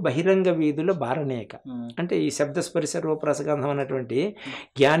పంచేంద్రియంబులు బహిరంగ వీధుల బారనేక, అంటే ఈ శబ్దస్పర్శ రూపరసగంధం అన్నటువంటి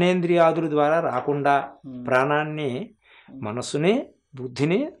జ్ఞానేంద్రియాదుల ద్వారా రాకుండా ప్రాణాన్ని, మనస్సుని,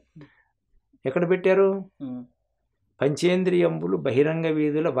 బుద్ధిని ఎక్కడ పెట్టారు, పంచేంద్రియంబులు బహిరంగ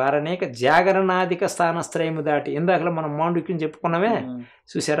వీధుల వారనేక జాగరణాధిక స్థానస్త్రయము దాటి. ఇందాకలా మనం మాండుక్యం చెప్పుకున్నామే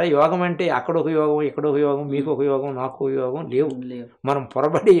చూసారా, యోగం అంటే అక్కడొక యోగం, ఇక్కడొక యోగం, మీకు ఒక యోగం, నాకు ఒక యోగం లేవు. మనం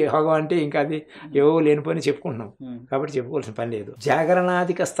పొరబడి యోగం అంటే ఇంకా అది ఏవో లేని పని చెప్పుకుంటున్నాం, కాబట్టి చెప్పుకోవాల్సిన పని లేదు.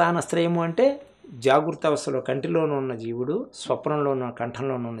 జాగరణాధిక స్థానస్త్రయము అంటే జాగృత అవస్థలో కంటిలోనూ ఉన్న జీవుడు, స్వప్నంలో ఉన్న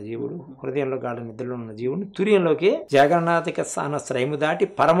కంఠంలోనూ ఉన్న జీవుడు, హృదయంలో గాఢ నిద్రలో ఉన్న జీవుడు తుర్యంలోకి జగన్నాథిక స్థాన శ్రయము దాటి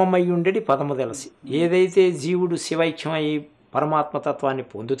పరమమయ్యుండెడి పదము తెలిసి ఏదైతే జీవుడు శివైక్యమై పరమాత్మతత్వాన్ని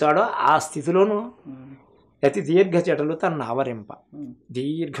పొందుతాడో ఆ స్థితిలోనూ అతి దీర్ఘ జడలు తనను ఆవరింప,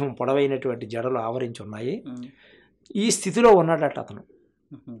 దీర్ఘం పొడవైనటువంటి జడలు ఆవరించి ఉన్నాయి. ఈ స్థితిలో ఉన్నాడట అతను.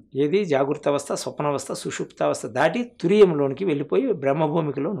 ఏది జాగృత అవస్థ, స్వప్నావస్థ, సుషుప్తావస్థ దాటి తురియంలోనికి వెళ్ళిపోయి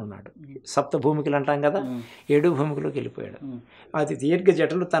బ్రహ్మభూమికలో ఉన్నాడు. సప్తభూమికలు అంటాం కదా, 7 భూమికలోకి వెళ్ళిపోయాడు. అది దీర్ఘ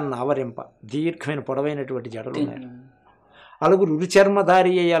జటలు తనను ఆవరింప, దీర్ఘమైన పొడవైనటువంటి జటలు ఉన్నాయి. అలుగురు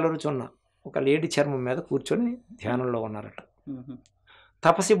రుచర్మధారి అలరుచున్న ఒక లేడి చర్మం మీద కూర్చొని ధ్యానంలో ఉన్నారట.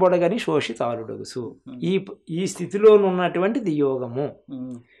 తపసి బొడగని శోషితాలుడగుసు. ఈ స్థితిలో ఉన్నటువంటిది యోగము.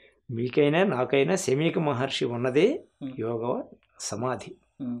 మీకైనా నాకైనా శమీక మహర్షి ఉన్నదే యోగ సమాధి.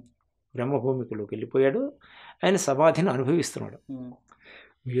 బ్రహ్మభూమికలోకి వెళ్ళిపోయాడు, ఆయన సమాధిని అనుభవిస్తున్నాడు.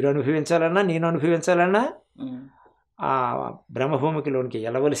 మీరు అనుభవించాలన్నా నేను అనుభవించాలన్నా ఆ బ్రహ్మభూమికలోనికి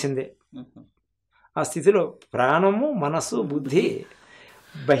వెళ్ళవలసిందే. ఆ స్థితిలో ప్రాణము, మనస్సు, బుద్ధి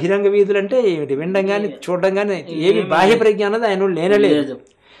బహిరంగ వీధులు అంటే ఏమిటి, వినడం కానీ చూడడం కానీ ఏమి బాహ్య ప్రజ్ఞ అన్నది ఆయన లేనలేదు.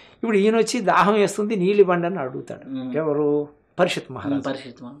 ఇప్పుడు ఈయన వచ్చి దాహం వేస్తుంది నీళ్ళు ఇవ్వండి అని అడుగుతాడు. ఎవరు? పరిషత్ మహారాజ్.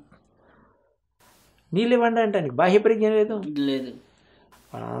 నీళ్ళు ఇవ్వండి అంటే ఆయనకి బాహ్య ప్రజ్ఞ లేదు.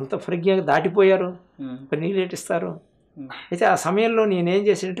 అంత ప్రజ్ఞ దాటిపోయారు, నీళ్ళు ఏటిస్తారు? అయితే ఆ సమయంలో నేనేం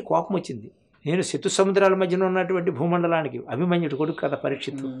చేశానంటే కోపం వచ్చింది. నేను శత్రు సముద్రాల మధ్యన ఉన్నటువంటి భూమండలానికి, అభిమన్యుడు కొడుకు కదా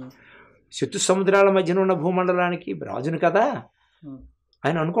పరీక్షిత్తు, శత్రు సముద్రాల మధ్యన ఉన్న భూమండలానికి రాజును కదా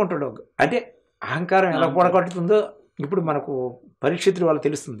ఆయన అనుకుంటాడు. అంటే అహంకారం ఎలా పొడగొట్టుతుందో ఇప్పుడు మనకు పరీక్షితుడు వాళ్ళు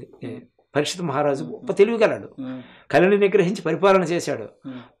తెలుస్తుంది. పరీక్షిత్ మహారాజు గొప్ప తెలివిగలడు, కలిని నిగ్రహించి పరిపాలన చేశాడు.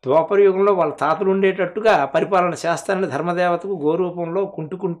 ద్వాపర యుగంలో వాళ్ళ తాతలు ఉండేటట్టుగా పరిపాలన చేస్తానని ధర్మదేవతకు గోరూపంలో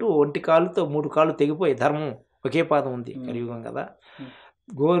కుంటుకుంటూ 1 కాలుతో 3 కాళ్ళు తెగిపోయి, ధర్మం ఒకే పాదం ఉంది, కలియుగం కదా.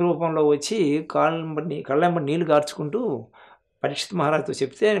 గోరూపంలో వచ్చి కళ్ళెంబడి నీళ్లు గార్చుకుంటూ పరీక్షిత్ మహారాజుతో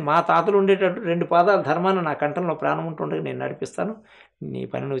చెప్తే, మా తాతలు ఉండేటట్టు 2 పాదాల ధర్మాన్ని నా కంఠంలో ప్రాణం ఉంటుండగా నేను నడిపిస్తాను, నీ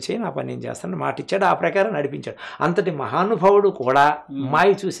పని నువ్వు చేయి, నా పని నేను చేస్తాను మాట ఇచ్చాడు. ఆ ప్రకారం నడిపించాడు. అంతటి మహానుభావుడు కూడా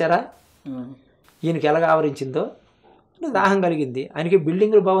మాయ చూసారా ఈయనకి ఎలాగ ఆవరించిందో. దాహం కలిగింది, ఆయనకి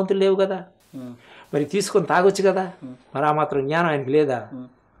బిల్డింగులు భవంతులు లేవు కదా, మరి తీసుకొని తాగొచ్చు కదా, మరి ఆ మాత్రం జ్ఞానం ఆయనకి లేదా?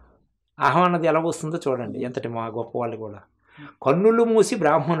 ఆహం అన్నది ఎలా వస్తుందో చూడండి, ఎంతటి మా గొప్పవాళ్ళు కూడా. కన్నులు మూసి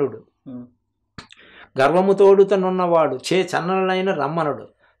బ్రాహ్మణుడు, గర్వము తోడుతనున్నవాడు, చన్నలనైన రమ్మనుడు,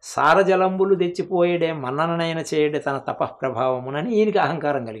 సారజలంబులు తెచ్చిపోయేడే మన్నననైన చేయడే తన తపఃప్రభావమునని ఈయనకి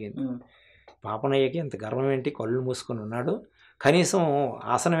అహంకారం కలిగింది. పాపనయ్యకి ఎంత గర్వం ఏంటి, కళ్ళు మూసుకొని ఉన్నాడు, కనీసం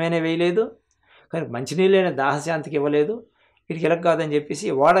ఆసనమైనా వేయలేదు, కానీ మంచినీళ్ళైనా దాహశాంతికి ఇవ్వలేదు. వీటికి ఎలా కాదని చెప్పేసి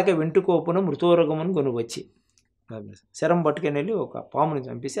వాడక వెంటుకోపున మృతోరగమును కొనుగొచ్చి శరం పట్టుకుని వెళ్ళి ఒక పాముని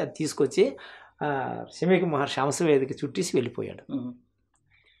చంపేసి అది తీసుకొచ్చి శమీక మహర్షి హంసవేదికి చుట్టేసి వెళ్ళిపోయాడు.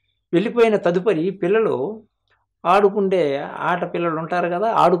 వెళ్ళిపోయిన తదుపరి పిల్లలు ఆడుకుండే ఆట పిల్లలు ఉంటారు కదా,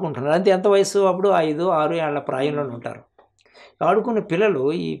 ఆడుకుంటున్నారు. అంతే ఎంత వయసు అప్పుడు 5, 6 ఏళ్ల ప్రాయంలో ఉంటారు. ఆడుకున్న పిల్లలు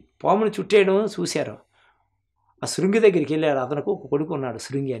ఈ పాముని చుట్టేయడం చూశారు. ఆ శృంగి దగ్గరికి వెళ్ళారు. అతనికి ఒక కొడుకు ఉన్నాడు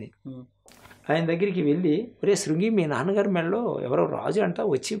శృంగి అని. ఆయన దగ్గరికి వెళ్ళి, ఒరే శృంగి, మీ నాన్నగారి మెడలో ఎవరో రాజు అంట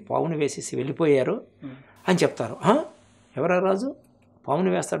వచ్చి పాముని వేసేసి వెళ్ళిపోయారు అని చెప్తారు. ఎవరో రాజు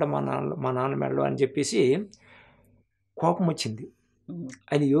పాముని వేస్తాడు మా నాన్న మెడలో అని చెప్పేసి కోపం వచ్చింది.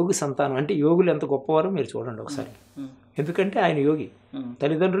 ఆయన యోగి సంతానం, అంటే యోగులు ఎంత గొప్పవారో మీరు చూడండి ఒకసారి. ఎందుకంటే ఆయన యోగి,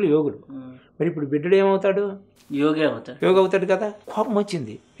 తల్లిదండ్రులు యోగులు. మరి ఇప్పుడు బిడ్డడు ఏమవుతాడు? యోగి అవుతాడు కదా. కోపం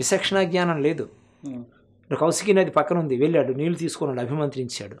వచ్చింది, విచక్షణ జ్ఞానం లేదు. కౌశికి నది పక్కన ఉంది, వెళ్ళాడు, నీళ్లు తీసుకున్నాడు,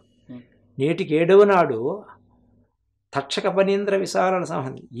 అభిమంత్రించాడు. నేటికి 7వ నాడు తక్షక పనీంద్ర విశారణ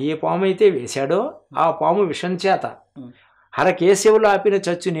సంహంది, ఏ పాము అయితే వేశాడో ఆ పాము విషం చేత హరకేశవులు ఆపిన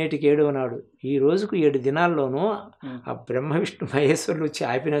చచ్చు నేటికి 7వ నాడు. ఈ రోజుకు 7 దినాల్లోనూ ఆ బ్రహ్మ విష్ణు మహేశ్వరులు వచ్చి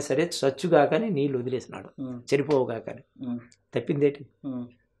ఆపినా సరే చచ్చుగాకని నీళ్ళు వదిలేసినాడు, చనిపోవుగాకని. తప్పిందేటి?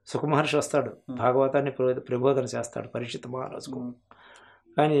 సుఖమహర్షి వస్తాడు, భాగవతాన్ని ప్రబోధన చేస్తాడు పరీక్షిత్ మహారాజుకు.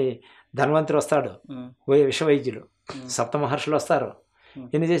 కానీ ధన్వంతరి వస్తాడు, విషవైద్యులు, సప్తమహర్షులు వస్తారు.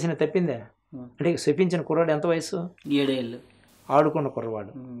 ఎన్ని చేసినా తప్పిందే? అంటే శపించిన కుర్రాడు ఎంత వయసు? 7 ఏళ్ళు. ఆడుకున్న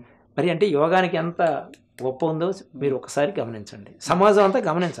కుర్రవాడు. మరి అంటే యోగానికి ఎంత గొప్ప ఉందో మీరు ఒకసారి గమనించండి. సమాజం అంతా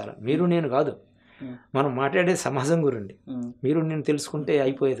గమనించాలి, మీరు నేను కాదు. మనం మాట్లాడే సమాజం గురండి. మీరు నేను తెలుసుకుంటే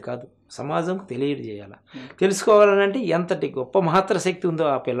అయిపోయేది కాదు, సమాజంకు తెలియజేయాలి. తెలుసుకోవాలని అంటే ఎంతటి గొప్ప మహత్తర శక్తి ఉందో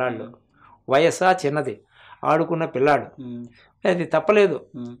ఆ పిల్లాళ్ళు. వయసా చిన్నది, ఆడుకున్న పిల్లాడు, అది తప్పలేదు.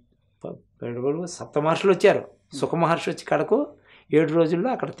 సప్తమహర్షులు వచ్చారు, సుఖమహర్షి వచ్చి కడకు 7 రోజుల్లో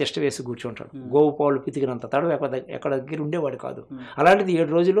అక్కడ తిష్ట వేసి కూర్చుంటాడు. గోవు పాలు పితికినంత తడవ ఎక్కడ దగ్గర ఉండేవాడు కాదు. అలాంటిది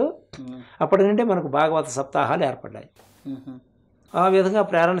 7 రోజులు అప్పటి నుండే మనకు భాగవత సప్తాహాలు ఏర్పడ్డాయి. ఆ విధంగా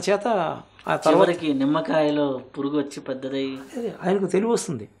ప్రేరణ చేత ఆ తర్వాత నిమ్మకాయలో పురుగు వచ్చి పెద్దదై ఆయనకు తెలివి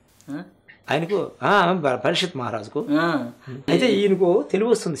వస్తుంది. ఆయనకు పరీక్షిత్ మహారాజుకు. అయితే ఈయనకు తెలివి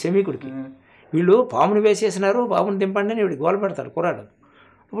వస్తుంది శమీకుడికి, వీళ్ళు పాముని వేసేసినారు, పాముని దింపండి అని వీడు గోల పెడతాడు కుర్రాడు.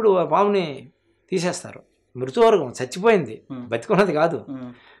 ఇప్పుడు ఆ పాముని తీసేస్తారు, మృతువర్గం చచ్చిపోయింది, బతికున్నది కాదు.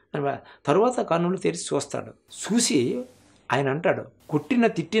 తరువాత కన్నులు తెరిచి చూస్తాడు, చూసి ఆయన అంటాడు, కొట్టిన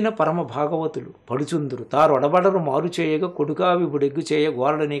తిట్టిన పరమ భాగవతులు పడుచుందురు తారు ఒడబడరు మారు చేయగా కొడుకావి బుడెగ్గు చేయ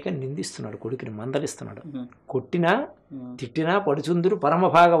గోరడనీక నిందిస్తున్నాడు, కొడుకుని మందలిస్తున్నాడు. కొట్టినా తిట్టినా పడుచుందురు పరమ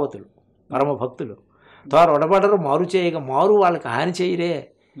భాగవతులు పరమ భక్తులు తారు ఒడబడరు మారు చేయగా మారు వాళ్ళకి హాని చేయరే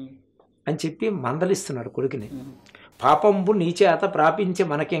అని చెప్పి మందలిస్తున్నాడు కొడుకుని. పాపంబు నీచేత ప్రాపించే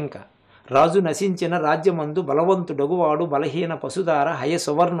మనకింక రాజు నశించిన రాజ్యమందు బలవంతుడగువాడు బలహీన పశుధార హయ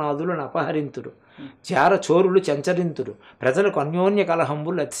సువర్ణాదులను అపహరింతుడు చార చోరులు చంచరింతుడు ప్రజలకు అన్యోన్య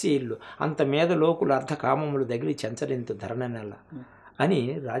కలహంబులు అతిశీళ్ళు అంత మీద లోకులు అర్ధ కామములు దగ్గర చంచరింతు ధరణ నెల అని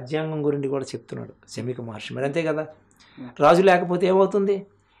రాజ్యాంగం గురించి కూడా చెప్తున్నాడు శమీక మహర్షి. మరి అంతే కదా, రాజు లేకపోతే ఏమవుతుంది?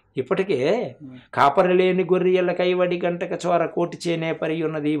 ఇప్పటికే కాపరలేని గొర్రెల కైవడి గంటక చోర కోటి చేనే పరి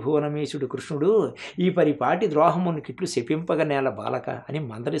ఉన్నది భువనమీశుడు కృష్ణుడు ఈ పరిపాటి ద్రోహముని కిట్లు శపింపగ నేల బాలక అని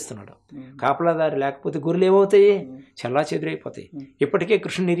మందలిస్తున్నాడు. కాపలాదారి లేకపోతే గొర్రెలు ఏమవుతాయి? చల్లా చెదురైపోతాయి. ఇప్పటికే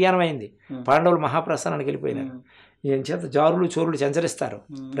కృష్ణుడు నిర్యాణమైంది, పాండవులు మహాప్రస్థానానికి వెళ్ళిపోయినారు. ఈయన చేత జారులు చోరులు సంచరిస్తారు,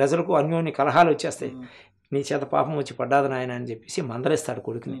 ప్రజలకు అన్యోన్య కలహాలు వచ్చేస్తాయి. నీ చేత పాపం వచ్చి పడ్డాది నాయన అని చెప్పేసి మందలిస్తాడు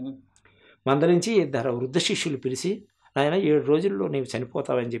కొడుకుని. మందలించి ఇద్దరు వృద్ధ శిష్యులు పిలిచి, ఆయన 7 రోజుల్లో నీవు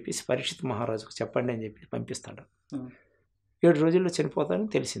చనిపోతావని చెప్పేసి పరీక్షిత్ మహారాజుకు చెప్పండి అని చెప్పి పంపిస్తాడు. 7 రోజుల్లో చనిపోతావని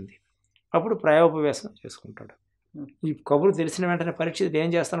తెలిసింది. అప్పుడు ప్రాయోపవేశం చేసుకుంటాడు. ఈ కబురు తెలిసిన వెంటనే పరీక్షితుడు ఏం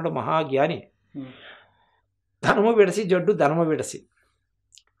చేస్తున్నాడు? మహాజ్ఞాని. ధనము విడసి జడ్డు ధనము విడసి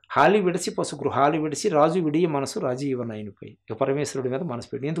హాలి విడిచి పశు గృహాలు విడిచి రాజు విడియ మనసు రాజీవన అయిపోయి ఇక పరమేశ్వరుడి మీద మనసు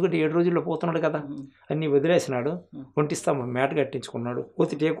పెట్టి, ఎందుకంటే 7 రోజుల్లో పోతున్నాడు కదా, అన్నీ వదిలేసినాడు. ఒంటిస్తా మేట కట్టించుకున్నాడు.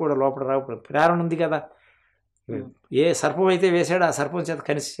 పోతిటే కూడా లోపల రావు ప్రేరణ ఉంది కదా, ఏ సర్పం అయితే వేసాడో ఆ సర్పం చేత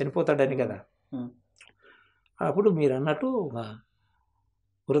కలిసి చనిపోతాడని కదా. అప్పుడు మీరు అన్నట్టు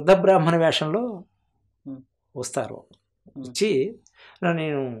వృద్ధ బ్రాహ్మణ వేషంలో వస్తారు. వచ్చి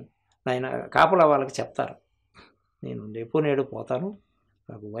నాయన కాపలా వాళ్ళకి చెప్తారు, నేను రేపు నేడు పోతాను,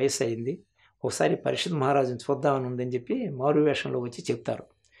 నాకు వయసు అయింది, ఒకసారి పరీక్షిత్ మహారాజుని చూద్దామని ఉందని చెప్పి మారు వేషంలో వచ్చి చెప్తారు.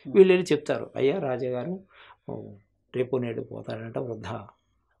 వీళ్ళు వెళ్ళి చెప్తారు, అయ్యా రాజాగారు రేపు నేడు పోతాడంట, వృద్ధ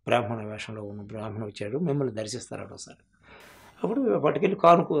బ్రాహ్మణ వేషంలో ఉన్న బ్రాహ్మణ వచ్చాడు, మిమ్మల్ని దర్శిస్తారు ఒకసారి. అప్పుడు పట్టుకెళ్ళి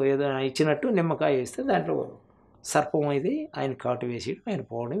కానుకు ఏదైనా ఇచ్చినట్టు నిమ్మకాయ వేస్తే దాంట్లో సర్పం ఇది ఆయన కాటు వేసి ఆయన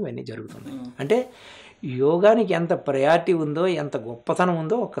పోవడం ఇవన్నీ జరుగుతున్నాయి. అంటే యోగానికి ఎంత ప్రయారిటీ ఉందో, ఎంత గొప్పతనం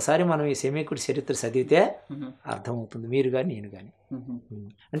ఉందో ఒక్కసారి మనం ఈ శమీకుడి చరిత్ర చదివితే అర్థమవుతుంది, మీరు కానీ నేను కానీ.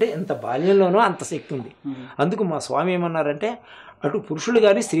 అంటే ఎంత బాల్యంలోనో అంత శక్తి ఉంది. అందుకు మా స్వామి ఏమన్నారంటే, అటు పురుషులు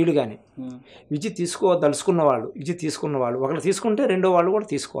కానీ స్త్రీలు కానీ విద్య తీసుకోదలుచుకున్న వాళ్ళు, విద్య తీసుకున్న వాళ్ళు ఒకళ్ళు తీసుకుంటే రెండో వాళ్ళు కూడా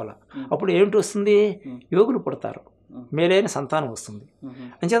తీసుకోవాలి. అప్పుడు ఏమిటి వస్తుంది? యోగులు పుడతారు, మేలైన సంతానం వస్తుంది.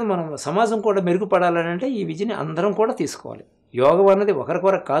 అంచేత మనం సమాజం కూడా మెరుగుపడాలని అంటే ఈ విద్యని అందరం కూడా తీసుకోవాలి. యోగం అన్నది ఒకరి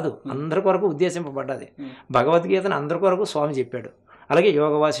కొరకు కాదు, అందరి కొరకు ఉద్దేశింపబడ్డది. భగవద్గీతను అందరి కొరకు స్వామి చెప్పాడు. అలాగే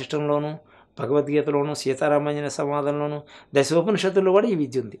యోగ వాసిష్టంలోను, భగవద్గీతలోను, సీతారామాంజన సంవాదంలోను, దశోపనిషత్తుల్లో కూడా ఈ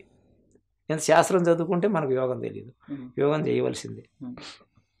విద్య ఉంది. ఎంత శాస్త్రం చదువుకుంటే మనకు యోగం తెలియదు, యోగం చేయవలసిందే.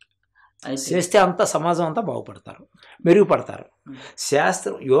 చేస్తే అంతా సమాజం అంతా బాగుపడతారు, మెరుగుపడతారు.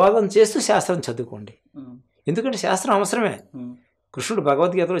 శాస్త్రం యోగం చేస్తూ శాస్త్రం చదువుకోండి, ఎందుకంటే శాస్త్రం అవసరమే. కృష్ణుడు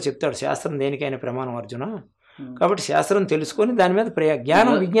భగవద్గీతలో చెప్తాడు, శాస్త్రం దేనికైనా ప్రమాణం అర్జున. కాబట్టి శాస్త్రం తెలుసుకొని దాని మీద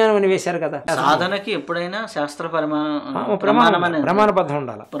జ్ఞానం విజ్ఞానం అని వేశారు కదా. సాధనకి ఎప్పుడైనా శాస్త్ర ప్రమాణబద్ధం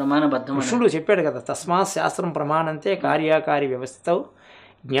ఉండాలి. ప్రమాణబద్ధం కృష్ణుడు చెప్పాడు కదా, తస్మాత్ శాస్త్రం ప్రమాణంతే కార్యాకారి వ్యవస్థ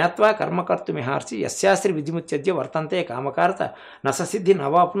జ్ఞాత్వా కర్మకర్తుమిహార్చి యశాస్త్రి విధిముత్యజ్య వర్తంతే కామకారత నససిద్ధి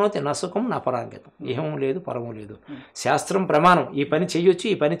నవాప్నోతి నసుఖం నపరాంగతం. ఇహము లేదు పరము లేదు. శాస్త్రం ప్రమాణం, ఈ పని చెయ్యొచ్చు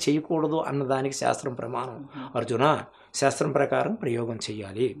ఈ పని చేయకూడదు అన్నదానికి శాస్త్రం ప్రమాణం. అర్జున, శాస్త్రం ప్రకారం ప్రయోగం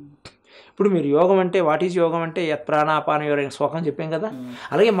చెయ్యాలి. ఇప్పుడు మీరు యోగం అంటే వాట్ ఈజ్ యోగం అంటే యత్ ప్రాణాపాన యోగం శ్లోకం చెప్పాం కదా.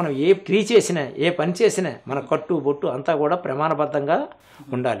 అలాగే మనం ఏ క్రియ చేసినా ఏ పని చేసినా మన కట్టు బొట్టు అంతా కూడా ప్రమాణబద్ధంగా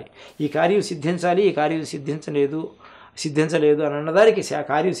ఉండాలి. ఈ కార్యం సిద్ధించాలి, ఈ కార్యం సిద్ధించలేదు అని అన్నదానికి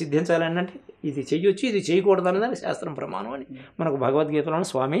కార్యం సిద్ధించాలి అంటే ఇది చెయ్యొచ్చు ఇది చేయకూడదు అన్నదానికి శాస్త్రం ప్రమాణం అని మనకు భగవద్గీతలోని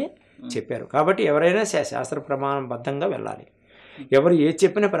స్వామి చెప్పారు. కాబట్టి ఎవరైనా శాస్త్ర ప్రమాణబద్ధంగా వెళ్ళాలి. ఎవరు ఏది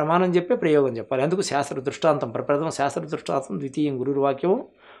చెప్పినా ప్రమాణం చెప్పే ప్రయోగం చెప్పాలి. అందుకు శాస్త్ర దృష్టాంతం, ప్రప్రథమ శాస్త్ర దృష్టాంతం, ద్వితీయం గురుర్వాక్యం,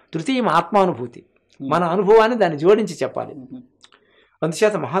 తృతీయం ఆత్మానుభూతి. మన అనుభవాన్ని దాన్ని జోడించి చెప్పాలి.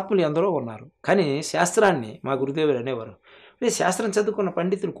 అందుచేత మహాత్ములు ఎందరో ఉన్నారు, కానీ శాస్త్రాన్ని మా గురుదేవులు అనేవారు, శాస్త్రం చదువుకున్న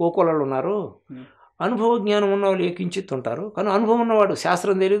పండితులు కోకోలలో ఉన్నారు, అనుభవ జ్ఞానం ఉన్నవాళ్ళు ఏకించిత్ ఉంటారు, కానీ అనుభవం ఉన్నవాడు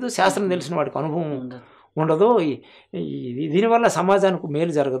శాస్త్రం తెలియదు, శాస్త్రం తెలిసిన వాడికి అనుభవం ఉండదు. దీనివల్ల సమాజానికి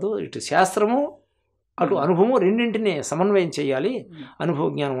మేలు జరగదు. ఇటు శాస్త్రము అటు అనుభవం రెండింటినీ సమన్వయం చేయాలి. అనుభవ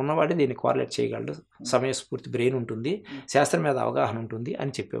జ్ఞానం ఉన్నవాడే దీన్ని కోరిలేట్ చేయగలడు, సమయస్ఫూర్తి బ్రెయిన్ ఉంటుంది, శాస్త్రం మీద అవగాహన ఉంటుంది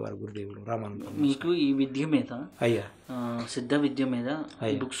అని చెప్పేవారు గురుదేవులు రామానంద. మీకు ఈ విద్య మీద అయ్యా సిద్ధ విద్య మీద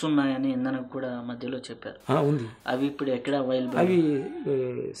బుక్స్ ఉన్నాయని ఇందనకు కూడా మధ్యలో చెప్పారు. ఉంది. అవి ఇప్పుడు ఎక్కడ అవైలబుల్? అవి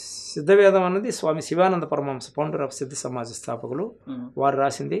సిద్ధవేదం అన్నది స్వామి శివానంద పరమహంస, ఫౌండర్ ఆఫ్ సిద్ధ సమాజ స్థాపకులు, వారు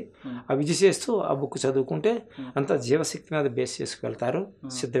రాసింది. ఆ విధి చేస్తూ ఆ బుక్ చదువుకుంటే అంతా జీవశక్తి మీద బేస్ చేసుకెళ్తారు.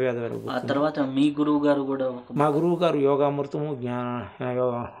 సిద్ధవేదం అనే బుక్. ఆ తర్వాత మీ గురువు గారు కూడా, మా గురువు గారు యోగామృతము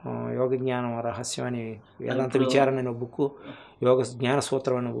యోగ జ్ఞానం రహస్యం అని వేదాంత విచారణ అనే బుక్, యోగ జ్ఞాన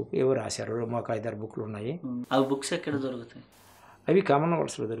సూత్రం అనే బుక్ ఎవరు రాశారు. మాకు 5-6 బుక్లు ఉన్నాయి. ఆ బుక్స్ ఎక్కడ దొరుకుతాయి? అవి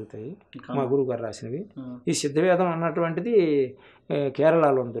కామన్వెల్త్స్లో దొరుకుతాయి, మా గురువు గారు రాసినవి. ఈ సిద్ధవేదం అన్నటువంటిది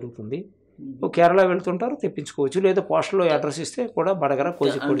కేరళలో దొరుకుతుంది. కేరళ వెళ్తుంటారు, తెప్పించుకోవచ్చు. లేదా పోస్టల్లో అడ్రస్ ఇస్తే కూడా బడగర,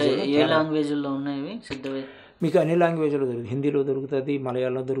 కోజికోడ్. ఏ లాంగ్వేజ్లో ఉన్నాయి సిద్ధవేదం? మీకు అన్ని లాంగ్వేజ్లో దొరుకుతుంది. హిందీలో దొరుకుతుంది,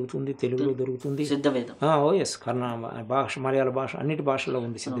 మలయాళంలో దొరుకుతుంది, తెలుగులో దొరుకుతుంది. సిద్ధవేదం ఎస్, భాష, మలయాళ భాష, అన్నిటి భాషల్లో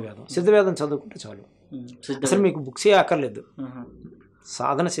ఉంది సిద్ధవేదం. సిద్ధవేదం చదువుకుంటే చాలు. అసలు మీకు బుక్సే అక్కర్లేదు,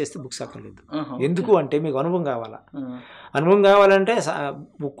 సాధన చేస్తే బుక్స్ అక్కర్లేదు. ఎందుకు అంటే మీకు అనుభవం కావాలా. అనుభవం కావాలంటే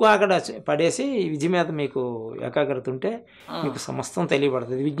బుక్ అక్కడ పడేసి విధి మీద మీకు ఏకాగ్రత ఉంటే మీకు సమస్తం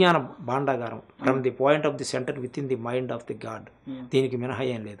తెలియబడుతుంది. విజ్ఞాన భాండాగారం, from the point of the centre with in the mind of the God. దీనికి మినహా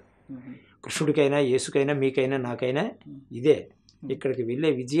ఏం లేదు. కృష్ణుడికైనా, యేసుకైనా, మీకైనా, నాకైనా ఇదే. ఇక్కడికి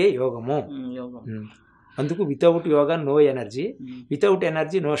వెళ్ళే విద్యే యోగము. అందుకు without yoga no energy, without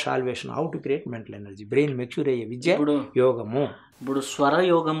energy no salvation. How to create mental energy, brain mature అయ్యే విద్య యోగము. ఇప్పుడు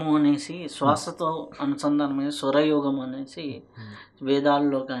స్వరయోగము అనేసి, శ్వాసతో అనుసంధానమైన స్వరయోగము అనేసి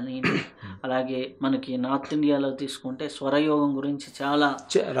వేదాల్లో కానీ, అలాగే మనకి నార్త్ ఇండియాలో తీసుకుంటే స్వరయోగం గురించి చాలా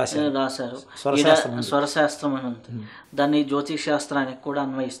రాశారు. స్వరశాస్త్రం అని ఉంటుంది. దాన్ని జ్యోతిష్ శాస్త్రానికి కూడా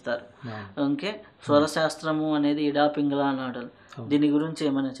అన్వయిస్తారు. ఓకే, స్వరశాస్త్రము అనేది ఇడా పింగళ నాడల్. దీని గురించి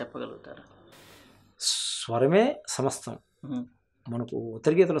ఏమైనా చెప్పగలుగుతారు? స్వరమే సమస్తం. మనకు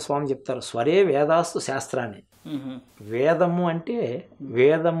ఉత్తరగీతలో స్వామి చెప్తారు, స్వరే వేదాస్తు శాస్త్రాన్ని. వేదము అంటే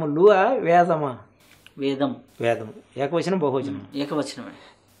వేదములు, వేదమా? వేదం, వేదము ఏకవచనం, బహువచనం? ఏకవచనమే.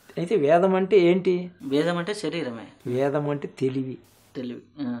 అయితే వేదం అంటే ఏంటి? వేదం అంటే శరీరమే. వేదం అంటే తెలివి. తెలివి.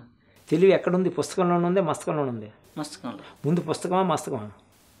 తెలివి ఎక్కడుంది? పుస్తకంలోనే ఉంది, మస్తకంలోనే ఉంది. మస్తకంలో. ముందు పుస్తకమా, మస్తకమా?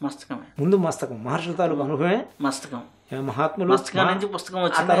 మస్తకమే. ముందు మస్తకం. మహర్షుల తాలూకు అనుభవమే మస్తకం. మహాత్ములు పుస్తకం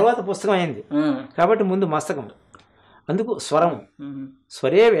ఆ తర్వాత పుస్తకం అయింది. కాబట్టి ముందు మస్తకం. అందుకు స్వరం.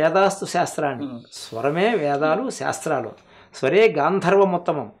 స్వరే వేదాస్తు శాస్త్రాన్ని. స్వరమే వేదాలు, శాస్త్రాలు. స్వరే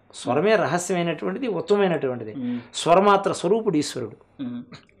గాంధర్వముత్తమం. స్వరమే రహస్యమైనటువంటిది, ఉత్తమమైనటువంటిది. స్వరమాత్ర స్వరూపుడు ఈశ్వరుడు.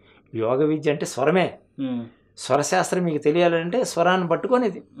 యోగ విద్య అంటే స్వరమే. స్వరశాస్త్రం మీకు తెలియాలంటే స్వరాన్ని పట్టుకొని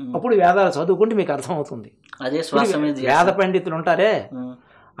అప్పుడు వేదాలు చదువుకుంటే మీకు అర్థమవుతుంది. అదే వేద పండితులు ఉంటారే,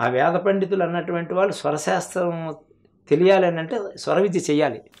 ఆ వేద పండితులు అన్నటువంటి వాళ్ళు స్వరశాస్త్రం తెలియాలి అని అంటే స్వర విద్య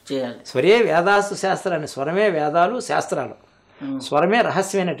చేయాలి. స్వరే వేదాస్తు శాస్త్రాన్ని. స్వరమే వేదాలు, శాస్త్రాలు. స్వరమే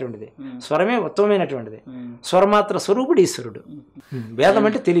రహస్యమైనటువంటిది, స్వరమే ఉత్తమమైనటువంటిది. స్వరమాత్ర స్వరూపుడు ఈశ్వరుడు. వేదం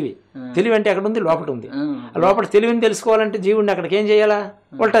అంటే తెలివి. తెలివి అంటే అక్కడ ఉంది, లోపల ఉంది. ఆ లోపల తెలివిని తెలుసుకోవాలంటే జీవుడిని అక్కడికి ఏం చేయాలా?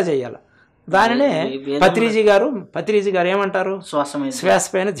 ఉల్టా చేయాలా. దానినే పత్రిజీ గారు ఏమంటారు? శ్వాస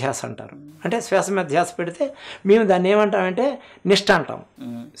పైన ధ్యాస అంటారు. అంటే శ్వాస మీద ధ్యాస పెడితే మేము దాన్ని ఏమంటామంటే నిష్ఠ అంటాం.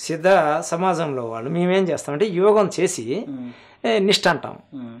 సిద్ధ సమాజంలో వాళ్ళు మేమేం చేస్తామంటే యోగం చేసి నిష్ఠ అంటాం.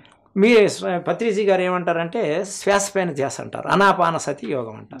 మీ పత్రిజీ గారు ఏమంటారంటే శ్వాస పైన ధ్యాస అంటారు. అనాపాన సతి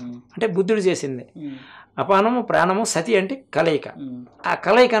యోగం అంటారు. అంటే బుద్ధుడు చేసింది. అపానము, ప్రాణము, సతి అంటే కలయిక. ఆ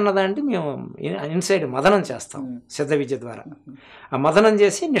కలయిక అన్నదంటే మేము ఇన్సైడ్ మదనం చేస్తాం సిద్ధ విద్య ద్వారా. ఆ మదనం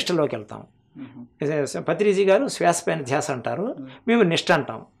చేసి నిష్ఠలోకి వెళ్తాం. పత్రిజీ గారు శ్వాస పైన ధ్యాస అంటారు, మేము నిష్ఠ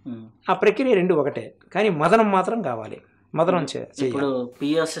అంటాం. ఆ ప్రక్రియ రెండు ఒకటే, కానీ మదనం మాత్రం కావాలి. మదనం ఇప్పుడు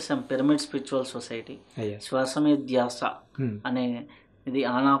పిఎస్ఎస్ఎం పిరమిడ్ స్పిరిచువల్ సొసైటీ శ్వాస మీద ధ్యాస అనే ఇది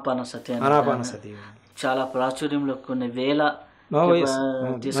ఆనాపాన సతి చాలా ప్రాచుర్యంలో కొన్ని వేల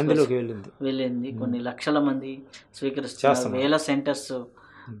వెళ్ళింది. కొన్ని లక్షల మంది స్వీకరిస్తున్నారు. వేల సెంటర్స్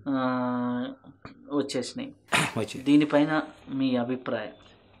వచ్చేసినాయి. దీనిపైన మీ అభిప్రాయం?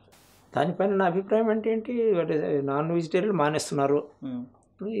 దానిపైన నా అభిప్రాయం అంటే ఏంటి, నాన్ వెజిటేరియన్ మానేస్తున్నారు.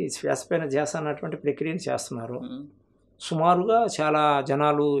 ఈ శ్వాస పైన ధ్యాస అన్నటువంటి ప్రక్రియను చేస్తున్నారు. సుమారుగా చాలా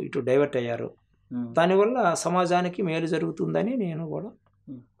జనాలు ఇటు డైవర్ట్ అయ్యారు. దానివల్ల సమాజానికి మేలు జరుగుతుందని నేను కూడా.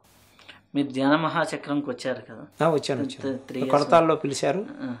 మీరు ధ్యాన మహాచక్రంకి వచ్చారు కదా? వచ్చాను. కడతాల్లో పిలిచారు,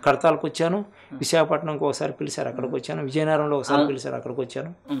 కడతాలకు వచ్చాను. విశాఖపట్నంకి ఒకసారి పిలిచారు, అక్కడికి వచ్చాను. విజయనగరంలో ఒకసారి పిలిచారు, అక్కడికి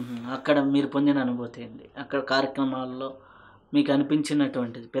వచ్చాను. అక్కడ మీరు పొందిన అనుభూతి ఏంటి? అక్కడ కార్యక్రమాల్లో మీకు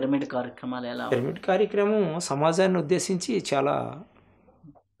అనిపించినటువంటిది పిరమిడ్ కార్యక్రమాలు ఎలా? పిరమిడ్ కార్యక్రమం సమాజాన్ని ఉద్దేశించి చాలా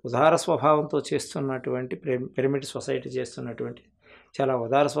ఉదార స్వభావంతో చేస్తున్నటువంటి, పిరమిడ్ సొసైటీ చేస్తున్నటువంటి చాలా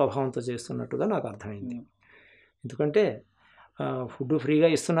ఉదార స్వభావంతో చేస్తున్నట్టుగా నాకు అర్థమైంది. ఎందుకంటే ఫుడ్ ఫ్రీగా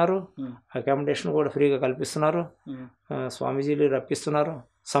ఇస్తున్నారు, అకామిడేషన్ కూడా ఫ్రీగా కల్పిస్తున్నారు, స్వామీజీలు రప్పిస్తున్నారు,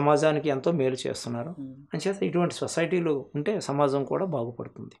 సమాజానికి ఎంతో మేలు చేస్తున్నారు. అంచేత ఇటువంటి సొసైటీలు ఉంటే సమాజం కూడా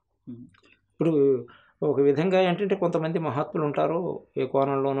బాగుపడుతుంది. ఇప్పుడు ఒక విధంగా ఏంటంటే కొంతమంది మహాత్ములు ఉంటారు, ఏ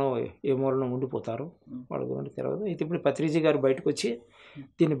కోణంలోనో ఏ మూలనో ఉండిపోతారు, వాళ్ళ గురించి తెలియదు. అయితే ఇప్పుడు పత్రిజీ గారు బయటకు వచ్చి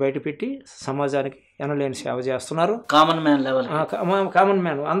దీన్ని బయటపెట్టి సమాజానికి ఎనలేని సేవ చేస్తున్నారు. Common man level, common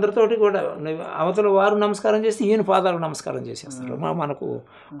man అందరితోటి కూడా అవతల వారు నమస్కారం చేసి ఈయన పాదాలకు నమస్కారం చేసేస్తారు. మనకు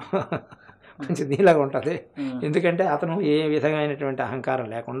కొంచెం దీనిలాగా ఉంటుంది. ఎందుకంటే అతను ఏ విధమైనటువంటి అహంకారం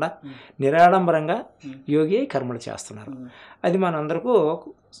లేకుండా నిరాడంబరంగా యోగి కర్మలు చేస్తున్నారు. అది మనందరికీ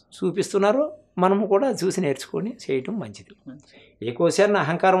చూపిస్తున్నారు. మనము కూడా చూసి నేర్చుకొని చేయటం మంచిది. ఏ కోశాన్ని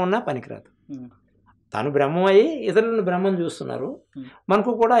అహంకారం ఉన్నా పనికిరాదు. తాను బ్రహ్మం అయ్యి ఇతరులను బ్రహ్మం చూస్తున్నారు,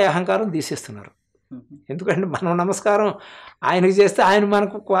 మనకు కూడా అహంకారం తీసేస్తున్నారు. ఎందుకంటే మనం నమస్కారం ఆయనకు చేస్తే ఆయన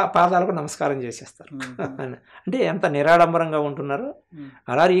మనకు పాదాలకు నమస్కారం చేసేస్తారు. అంటే ఎంత నిరాడంబరంగా ఉంటున్నారో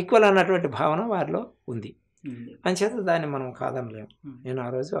అలా ఈక్వల్ అన్నటువంటి భావన వారిలో ఉంది. అంచేత దాన్ని మనం కాదనలేము. నేను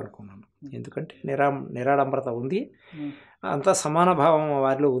ఆ రోజు అనుకున్నాను. ఎందుకంటే నిరాడంబరత ఉంది, అంతా సమాన భావం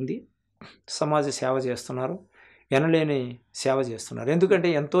వారిలో ఉంది. సమాజ సేవ చేస్తున్నారు, ఎనలేని సేవ చేస్తున్నారు. ఎందుకంటే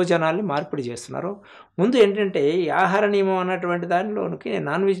ఎంతో జనాల్ని మార్పిడి చేస్తున్నారు. ముందు ఏంటంటే ఈ ఆహార నియమం అన్నటువంటి దానిలోనికి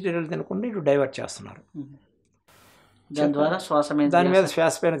నాన్ వెజిటేరియన్ తినకుండా ఇటు డైవర్ట్ చేస్తున్నారు. దాని మీద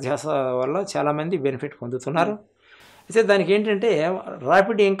శ్వాసపైన ధ్యాస వల్ల చాలామంది బెనిఫిట్ పొందుతున్నారు. అయితే దానికి ఏంటంటే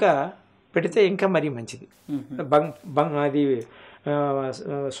ర్యాపిడ్ ఇంకా పెడితే ఇంకా మరీ మంచిది. అది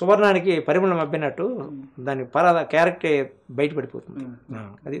సువర్ణానికి పరిమళం అబ్బినట్టు దాని క్యారెక్టర్ బయటపడిపోతుంది.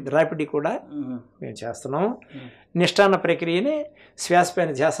 అది ర్యాపిడ్ కూడా మేము చేస్తున్నాము. నిష్ఠాన్న ప్రక్రియని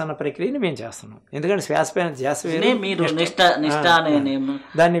శ్వాసపైన ధ్యాస అన్న ప్రక్రియని మేము చేస్తున్నాం. ఎందుకంటే శ్వాసపైన ధ్యాస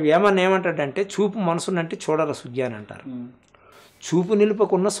దాన్ని ఏమంటాడంటే చూపు మనసునంటే చూడర శుద్ధి అని అంటారు. చూపు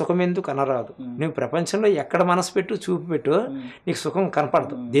నిలుపకున్న సుఖం ఎందుకు అనరాదు. నువ్వు ప్రపంచంలో ఎక్కడ మనసు పెట్టు చూపు పెట్టు నీకు సుఖం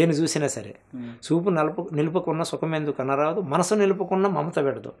కనపడదు. దేని చూసినా సరే చూపు నిలుపుకున్న సుఖం ఎందుకు అనరాదు, మనసు నిలుపుకున్న మమత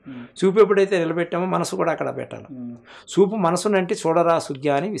పెడదు. చూపు ఎప్పుడైతే నిలబెట్టామో మనసు కూడా అక్కడ పెట్టాలి. చూపు మనసునంటే చూడరా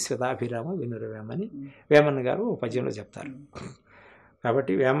శుద్ధ్య అని విశ్వదాభిరామ వినురవేమని వేమన్న గారు పద్యంలో చెప్తారు.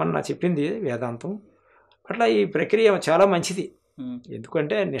 కాబట్టి వేమన్న చెప్పింది వేదాంతం. అట్లా ఈ ప్రక్రియ చాలా మంచిది.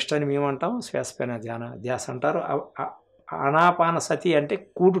 ఎందుకంటే నిష్టని మేమంటాం, శ్వాసపైన ధ్యాస అంటారు. అనాపాన సతి అంటే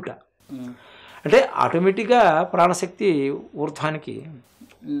కూడుట, అంటే ఆటోమేటిక్గా ప్రాణశక్తి ఊర్ధ్వానికి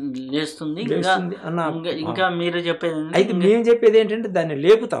లేస్తుంది. ఇంకా మీరు చెప్పేది అయితే మేము చెప్పేది ఏంటంటే దాన్ని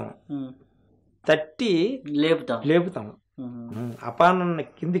లేపుతాము, తట్టి లేపుతాము. అపానాన్ని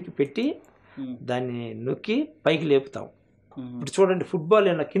కిందికి పెట్టి దాన్ని నొక్కి పైకి లేపుతాం. ఇప్పుడు చూడండి, ఫుట్బాల్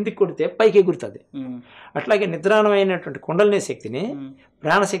ఏమన్నా కిందికి కొడితే పైకి ఎగురుతుంది. అట్లాగే నిద్రాణమైనటువంటి కుండలిని శక్తిని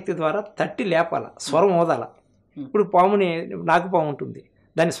ప్రాణశక్తి ద్వారా తట్టి లేపాల, స్వరం ఓదాల. ఇప్పుడు పాముని నాగుపాము ఉంటుంది,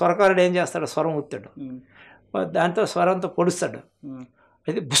 దాన్ని స్వరకారుడు ఏం చేస్తాడు, స్వరం ఊతాడు, దాంతో స్వరంతో పొడుస్తాడు,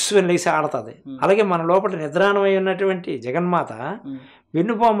 అయితే బుస్సుని లేసి ఆడుతుంది. అలాగే మన లోపల నిద్రాణమై ఉన్నటువంటి జగన్మాత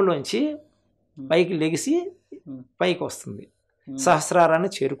వెన్నుపాములోంచి పైకి లెగిసి పైకి వస్తుంది, సహస్రారాన్ని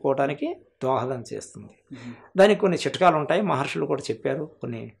చేరుకోవడానికి దోహదం చేస్తుంది. దానికి కొన్ని చిట్కాలు ఉంటాయి, మహర్షులు కూడా చెప్పారు.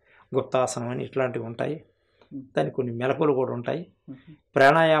 కొన్ని గుప్తాసనం అని ఇట్లాంటివి ఉంటాయి, దానికి కొన్ని మెలకువలు కూడా ఉంటాయి.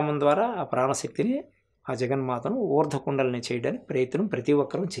 ప్రాణాయామం ద్వారా ఆ ప్రాణశక్తిని, ఆ జగన్మాతను ఊర్ధకుండలని చేయడానికి ప్రయత్నం ప్రతి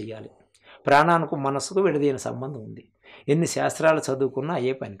ఒక్కరూ చేయాలి. ప్రాణానికి మనసుకు విడదీయని సంబంధం ఉంది. ఎన్ని శాస్త్రాలు చదువుకున్నా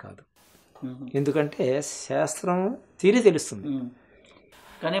అయ్యే పని కాదు. ఎందుకంటే శాస్త్రం థియరీ తెలుస్తుంది,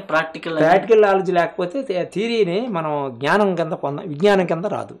 కానీ ప్రాక్టికల్ నాలెడ్జ్ లేకపోతే థియరీని మనం జ్ఞానం కింద విజ్ఞానం కింద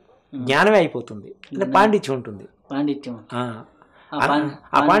రాదు, జ్ఞానమే అయిపోతుంది. అంటే పాండిత్యం ఉంటుంది.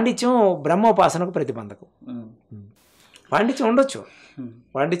 ఆ పాండిత్యం బ్రహ్మోపాసనకు ప్రతిబంధకం. పాండిత్యం ఉండొచ్చు,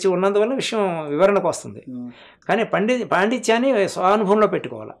 పాండిత్యం ఉన్నందువల్ల విషయం వివరణకు వస్తుంది. కానీ పాండిత్యాన్ని స్వానుభవంలో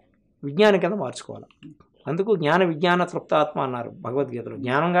పెట్టుకోవాలి, విజ్ఞానం కింద మార్చుకోవాలి. అందుకు జ్ఞాన విజ్ఞాన తృప్తాత్మ అన్నారు భగవద్గీతలో.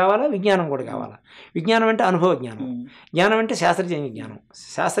 జ్ఞానం కావాలా, విజ్ఞానం కూడా కావాలా. విజ్ఞానం అంటే అనుభవ జ్ఞానం, జ్ఞానం అంటే శాస్త్రజ్ఞ జ్ఞానం.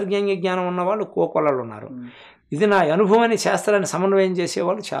 శాస్త్రజ్ఞ జ్ఞానం ఉన్నవాళ్ళు కోకొల్లలు ఉన్నారు. ఇది నా అనుభవాన్ని శాస్త్రాన్ని సమన్వయం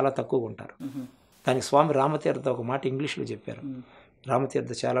చేసేవాళ్ళు చాలా తక్కువగా ఉంటారు. దానికి స్వామి రామతీర్థ ఒక మాట ఇంగ్లీష్లో చెప్పారు.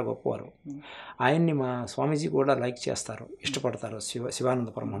 రామతీర్థ చాలా గొప్పవారు. ఆయన్ని మా స్వామీజీ కూడా లైక్ చేస్తారు, ఇష్టపడతారు. శివానంద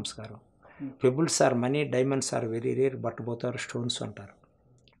పరమహంస గారు pebbles are money, diamonds are very rare, but both are stones అంటారు.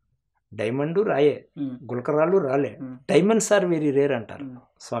 డైమండ్ రాయే, గులకరాళ్ళు రాలే, డైమండ్స్ ఆర్ వెరీ రేర్ అంటారు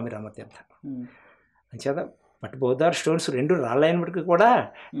స్వామి రామతీర్థ. అంచేత బట్ బోత్ ఆర్ స్టోన్స్, రెండు రాళ్ళైనప్పటికీ కూడా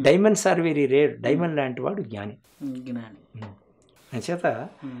diamonds are very rare. Diamond లాంటి వాడు జ్ఞాని. అంచేత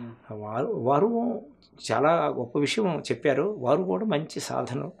వారు చాలా గొప్ప విషయం చెప్పారు. వారు కూడా మంచి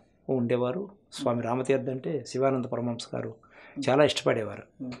సాధన ఉండేవారు. స్వామి రామతీర్థ అంటే శివానంద పరమహంస గారు చాలా ఇష్టపడేవారు.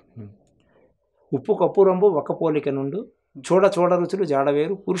 ఉప్పు కప్పు రంబు ఒక పోలిక నుండు చూడ రుచులు జాడ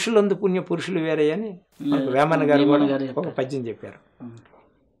వేరు, పురుషులందు పుణ్య పురుషులు వేరే అని మనకు వేమన్న గారు కూడా ఒక పద్యం చెప్పారు.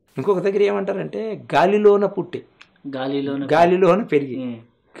 ఇంకొక దగ్గర ఏమంటారంటే గాలిలోన పుట్టి గాలిలోన పెరిగి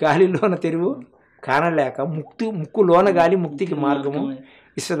గాలిలోన తెరువు కానలేక ముక్కులోన గాలి ముక్తికి మార్గము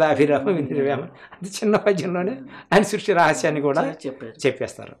విశ్వదాభిరామ వినిర్వేమ. అంటే చిన్న పద్యంలోనే ఆయన సృష్టి రహస్యాన్ని కూడా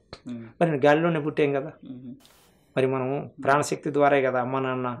చెప్పేస్తారు. మరి గాలిలోనే పుట్టాం కదా, మరి మనం ప్రాణశక్తి ద్వారా కదా అమ్మ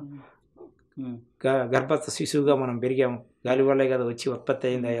నాన్న గర్భస్థ శిశువుగా మనం పెరిగాము, గాలి వల్లే కదా వచ్చి ఉత్పత్తి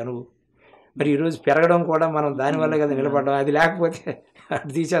అయింది ఆ అణువు. మరి ఈరోజు పెరగడం కూడా మనం దానివల్లే కదా నిలబడడం. అది లేకపోతే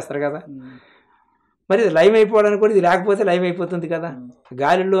అది తీసేస్తారు కదా. మరి ఇది లైవ్ అయిపోవడానికి కూడా ఇది లేకపోతే లైవ్ అయిపోతుంది కదా.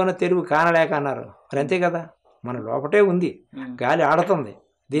 గాలిలోన తెరువు కానలేక అన్నారు, మరి అంతే కదా, మన లోపటే ఉంది, గాలి ఆడుతుంది,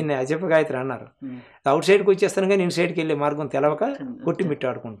 దీన్ని అజప గాయత్రి అన్నారు. అవుట్ సైడ్కి వచ్చేస్తాను కానీ ఇన్సైడ్కి వెళ్ళే మార్గం తెలవక కొట్టి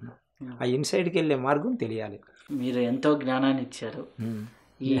మిట్టాడుకుంటున్నాం. ఆ ఇన్సైడ్కి వెళ్ళే మార్గం తెలియాలి. మీరు ఎంతో జ్ఞానాన్ని ఇచ్చారు.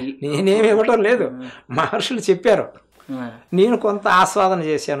 నేనేమి ఇవ్వటం లేదు, మహర్షులు చెప్పారు, నేను కొంత ఆస్వాదన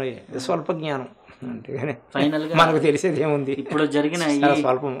చేశాను, స్వల్ప జ్ఞానం. అంటే మనకు తెలిసేది ఏముంది. ఇప్పుడు జరిగిన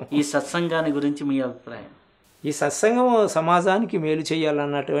స్వల్పము. ఈ సత్సంగాన్ని గురించి మీ అభిప్రాయం? ఈ సత్సంగం సమాజానికి మేలు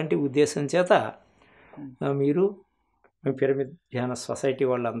చేయాలన్నటువంటి ఉద్దేశం చేత మీరు పిరమిడ్ ధ్యాన సొసైటీ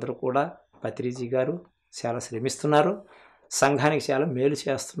వాళ్ళందరూ కూడా పత్రిజీ గారు చాలా శ్రమిస్తున్నారు, సంఘానికి చాలా మేలు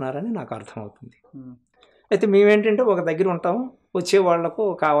చేస్తున్నారని నాకు అర్థమవుతుంది. అయితే మేమేంటంటే ఒక దగ్గర ఉంటాము, వచ్చే వాళ్లకు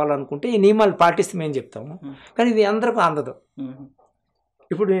కావాలనుకుంటే ఈ నియమాలు పాటిస్తే మేము చెప్తాము, కానీ ఇది అందరికీ అందదు.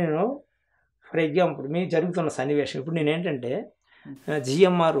 ఇప్పుడు నేను ఫర్ ఎగ్జాంపుల్ మీ జరుగుతున్న సన్నివేశం, ఇప్పుడు నేనేంటంటే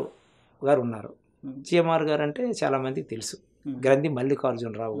జిఎంఆర్ గారు ఉన్నారు. జిఎంఆర్ గారు అంటే చాలామందికి తెలుసు, గ్రంథి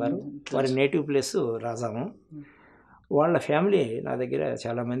మల్లికార్జునరావు గారు, వారి నేటివ్ ప్లేస్ రాజాము. వాళ్ళ ఫ్యామిలీ నా దగ్గర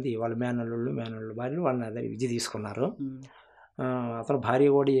చాలామంది, వాళ్ళ మేనల్లుళ్ళు భార్యలు వాళ్ళు నా దగ్గర విద్య తీసుకున్నారు. అతను భార్య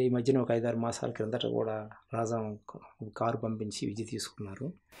కూడా ఈ మధ్యన ఒక 5-6 మాసాల క్రిందట కూడా రాజా కారు పంపించి విద్య తీసుకున్నారు.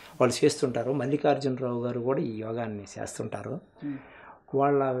 వాళ్ళు చేస్తుంటారు. మల్లికార్జునరావు గారు కూడా ఈ యోగాన్ని చేస్తుంటారు.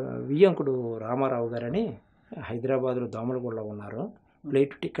 వాళ్ళ వియ్యంకుడు రామారావు గారని హైదరాబాద్లో దోమలగూడలో ఉన్నారు.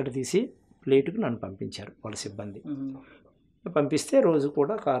 ఫ్లైట్ టికెట్ తీసి ఫ్లైట్కి నన్ను పంపించారు వాళ్ళ సిబ్బంది. పంపిస్తే రోజు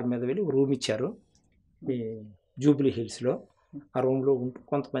కూడా కారు మీద వెళ్ళి రూమ్ ఇచ్చారు ఈ జూబ్లీ హిల్స్లో. ఆ రూమ్లో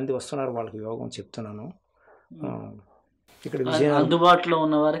కొంతమంది వస్తున్నారు, వాళ్ళకి యోగం చెప్తున్నాను. ఇక్కడ అందుబాటులో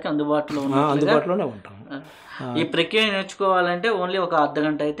ఉన్న వారికి అందుబాటులోనే ఉంటాం. ఈ ప్రక్రియ నేర్చుకోవాలంటే ఓన్లీ ఒక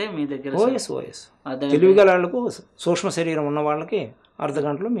అర్ధగంట అయితే మీ దగ్గర ఓఎస్ తెలివిగల వాళ్ళకు, సూక్ష్మ శరీరం ఉన్న వాళ్ళకి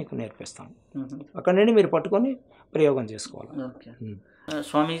అర్ధగంటలో మీకు నేర్పిస్తాం. అక్కడ నుండి మీరు పట్టుకొని ప్రయోగం చేసుకోవాలి.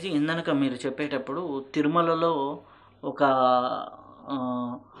 స్వామీజీ, ఇందనక మీరు చెప్పేటప్పుడు తిరుమలలో ఒక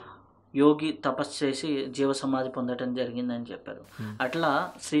యోగి తపస్సు చేసి జీవ సమాధి పొందటం జరిగిందని చెప్పారు. అట్లా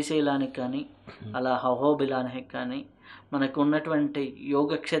శ్రీశైలానికి కానీ అలా అహోబిలానికి కానీ మనకు ఉన్నటువంటి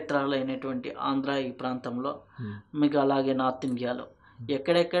యోగ క్షేత్రాలు అయినటువంటి ఆంధ్ర ఈ ప్రాంతంలో, మీకు అలాగే నార్త్ ఇండియాలో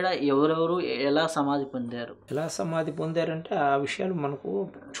ఎక్కడెక్కడ ఎవరెవరు ఎలా సమాధి పొందారంటే ఆ విషయాలు మనకు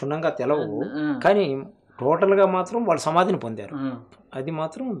క్షుణ్ణంగా తెలవు, కానీ టోటల్గా మాత్రం వాళ్ళు సమాధిని పొందారు. అది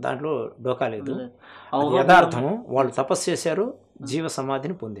మాత్రం దాంట్లో డోకా లేదు, యథార్థం. వాళ్ళు తపస్సు చేశారు, జీవ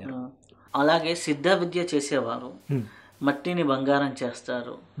సమాధిని పొందారు. అలాగే సిద్ధ విద్య చేసేవారు మట్టిని బంగారం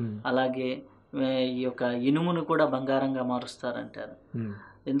చేస్తారు, అలాగే ఈ యొక్క ఇనుమును కూడా బంగారంగా మారుస్తారంటారు.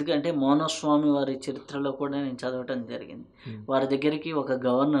 ఎందుకంటే మోనస్వామి వారి చరిత్రలో కూడా నేను చదవటం జరిగింది. వారి దగ్గరికి ఒక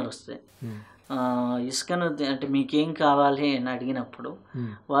గవర్నర్ వస్తే ఇసుకను అంటే మీకేం కావాలి అని అడిగినప్పుడు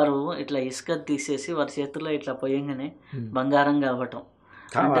వారు ఇట్లా ఇసుక తీసేసి వారి చేతుల్లో ఇట్లా పోయంగానే బంగారంగా అవ్వటం.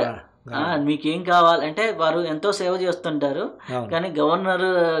 అంటే మీకేం కావాలంటే వారు ఎంతో సేవ చేస్తుంటారు, కానీ గవర్నర్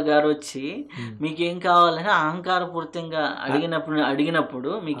గారు వచ్చి మీకేం కావాలని అహంకారపూరితంగా అడిగినప్పుడు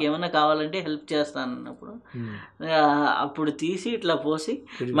మీకేమన్నా కావాలంటే హెల్ప్ చేస్తానన్నప్పుడు అప్పుడు తీసి ఇట్లా పోసి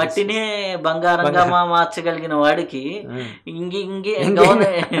మట్టినే బంగారంగా మార్చగలిగిన వాడికి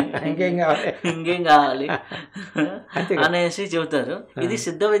ఇంకేం కావాలి అనేసి చెబుతారు. ఇది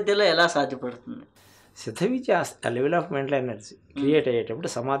సిద్ధ విద్యలో ఎలా సాధ్యపడుతుంది? సిద్ధ విద్య ఆ level of mental energy create అయ్యేటప్పుడు,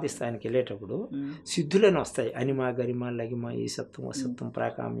 సమాధి స్థాయికి వెళ్ళేటప్పుడు సిద్ధులని వస్తాయి. అనిమ గరిమ లగిమ ఈసత్వం అసత్వం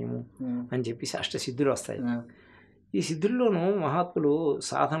ప్రాకామ్యము అని చెప్పేసి అష్టసిద్ధులు వస్తాయి. ఈ సిద్ధుల్లోనూ మహాత్ములు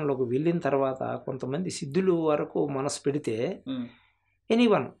సాధనలోకి వెళ్ళిన తర్వాత కొంతమంది సిద్ధులు వరకు మనసు పెడితే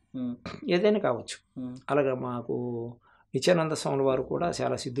ఎనీవన్ ఏదైనా కావచ్చు. అలాగే మాకు నిత్యానంద స్వామి వారు కూడా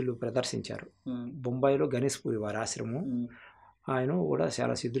చాలా సిద్ధులు ప్రదర్శించారు. బొంబాయిలో గణేష్పూరి వారి ఆశ్రమం, ఆయన కూడా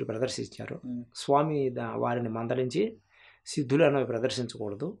చాలా సిద్ధులు ప్రదర్శించారు. స్వామి వారిని మందలించి సిద్ధులు అనేవి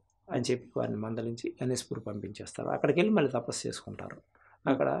ప్రదర్శించకూడదు అని చెప్పి వారిని మందలించి గణేష్పూర్ పంపించేస్తారు. అక్కడికి వెళ్ళి మళ్ళీ తపస్సు చేసుకుంటారు.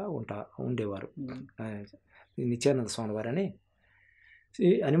 అక్కడ ఉండేవారు నిత్యానంద స్వామి వారని.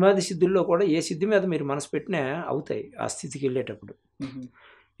 అనిమాది సిద్ధుల్లో కూడా ఏ సిద్ధి మీద మీరు మనసు పెట్టినా అవుతాయి. ఆ స్థితికి వెళ్ళేటప్పుడు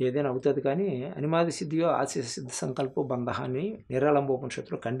ఏదైనా అవుతుంది. కానీ అనిమాది సిద్ధియో ఆశయ సిద్ధ సంకల్ప బంధాన్ని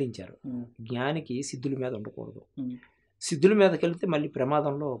నిరాళంబోపనిషత్తులో ఖండించారు. జ్ఞానికి సిద్ధుల మీద ఉండకూడదు. సిద్ధుల మీదకి వెళ్తే మళ్ళీ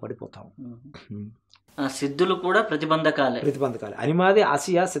ప్రమాదంలో పడిపోతాం. సిద్ధులు కూడా ప్రతిబంధకాలే. అనిమాది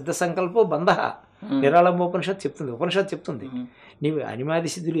ఆసియా సిద్ధ సంకల్పో బంధ నిరాళంబోపనిషత్తు చెప్తుంది. ఉపనిషత్తు చెప్తుంది నీవు అనిమాది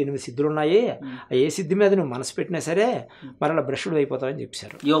సిద్ధులు 8 సిద్ధులు ఉన్నాయి, ఏ సిద్ధి మీద నువ్వు మనసు పెట్టినా సరే మరలా భ్రష్టుడు అయిపోతావని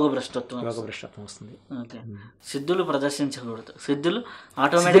చెప్పారు. యోగ భ్రష్టత్వం వస్తుంది. సిద్ధులు ప్రదర్శించకూడదు, సిద్ధులు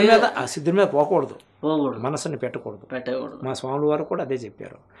సిద్ధుల మీద పోకూడదు, మనసుని పెట్టకూడదు. మా స్వాముల వారు కూడా అదే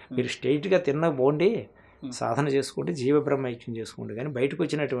చెప్పారు. మీరు స్ట్రైట్గా పోండి, సాధన చేసుకోండి, జీవ బ్రహ్మ ఐక్యం చేసుకోండి, కానీ బయటకు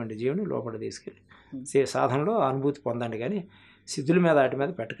వచ్చినటువంటి జీవుని లోపల తీసుకెళ్ళి సాధనలో అనుభూతి పొందండి, కానీ సిద్ధుల మీద వాటి మీద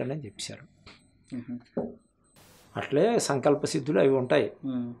పెట్టకండి అని చెప్పారు. అట్లే సంకల్ప సిద్ధులు అవి ఉంటాయి.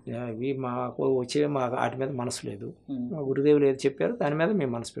 అవి మాకు వచ్చే వాటి మీద మనసు లేదు. మా గురుదేవులు ఏది చెప్పారో దాని మీద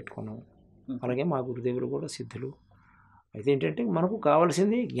మేము మనసు పెట్టుకున్నాము. అలాగే మా గురుదేవులు కూడా సిద్ధులు. అయితే ఏంటంటే మనకు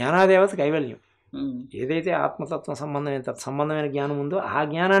కావాల్సింది జ్ఞానాదేవత కైవల్యం. ఏదైతే ఆత్మతత్వం సంబంధమైన జ్ఞానం ఉందో ఆ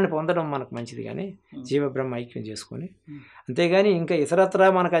జ్ఞానాన్ని పొందడం మనకు మంచిది, కానీ జీవబ్రహ్మ ఐక్యం చేసుకొని. అంతేగాని ఇంకా ఇతరత్రా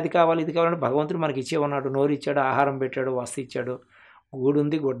మనకు అది కావాలి ఇది కావాలంటే భగవంతుడు మనకి ఇచ్చే ఉన్నాడు, నోరు ఇచ్చాడు, ఆహారం పెట్టాడు, వస్తు ఇచ్చాడు, గూడు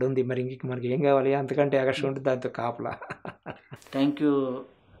ఉంది, గొడ్డు ఉంది, మరి ఇంక మనకి ఏం కావాలి, అంతకంటే ఆకర్షణ ఉంటుంది దాంతో కాపలా. థ్యాంక్ యూ,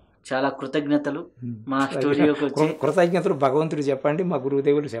 చాలా కృతజ్ఞతలు. మా స్టూడియోకి వచ్చి కృతజ్ఞతలు భగవంతుడు చెప్పండి, మా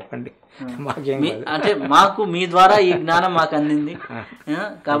గురుదేవులు చెప్పండి. మాకేం అంటే మాకు మీ ద్వారా ఈ జ్ఞానం మాకు అందింది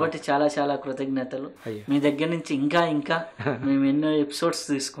కాబట్టి చాలా చాలా కృతజ్ఞతలు. మీ దగ్గర నుంచి ఇంకా ఇంకా మేము ఎన్నో ఎపిసోడ్స్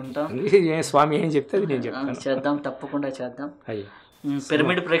తీసుకుంటాం. స్వామి ఏం చెప్తే నేను చెప్తాను. చేద్దాం, తప్పకుండా చేద్దాం.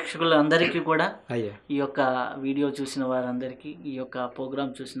 పిరమిడ్ ప్రేక్షకులందరికీ కూడా, ఈ యొక్క వీడియో చూసిన వారందరికీ, ఈ యొక్క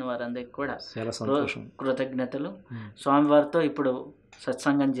ప్రోగ్రామ్ చూసిన వారందరికీ కూడా కృతజ్ఞతలు. స్వామివారితో ఇప్పుడు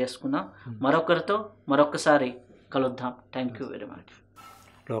సత్సంగం చేసుకున్నాం. మరొకరితో మరొకసారి కలుద్దాం. Thank you very much.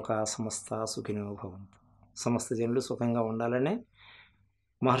 లోకా సమస్త సుఖినో భవంతు. సమస్త జనులు సుఖంగా ఉండాలనే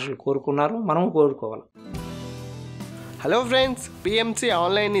మహర్షులు కోరుకున్నారు, మనం కోరుకోవాలి. హలో ఫ్రెండ్స్, పిఎంసి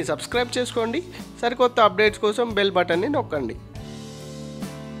ఆన్లైన్ని సబ్స్క్రైబ్ చేసుకోండి. సరికొత్త అప్డేట్స్ కోసం బెల్ బటన్ని నొక్కండి.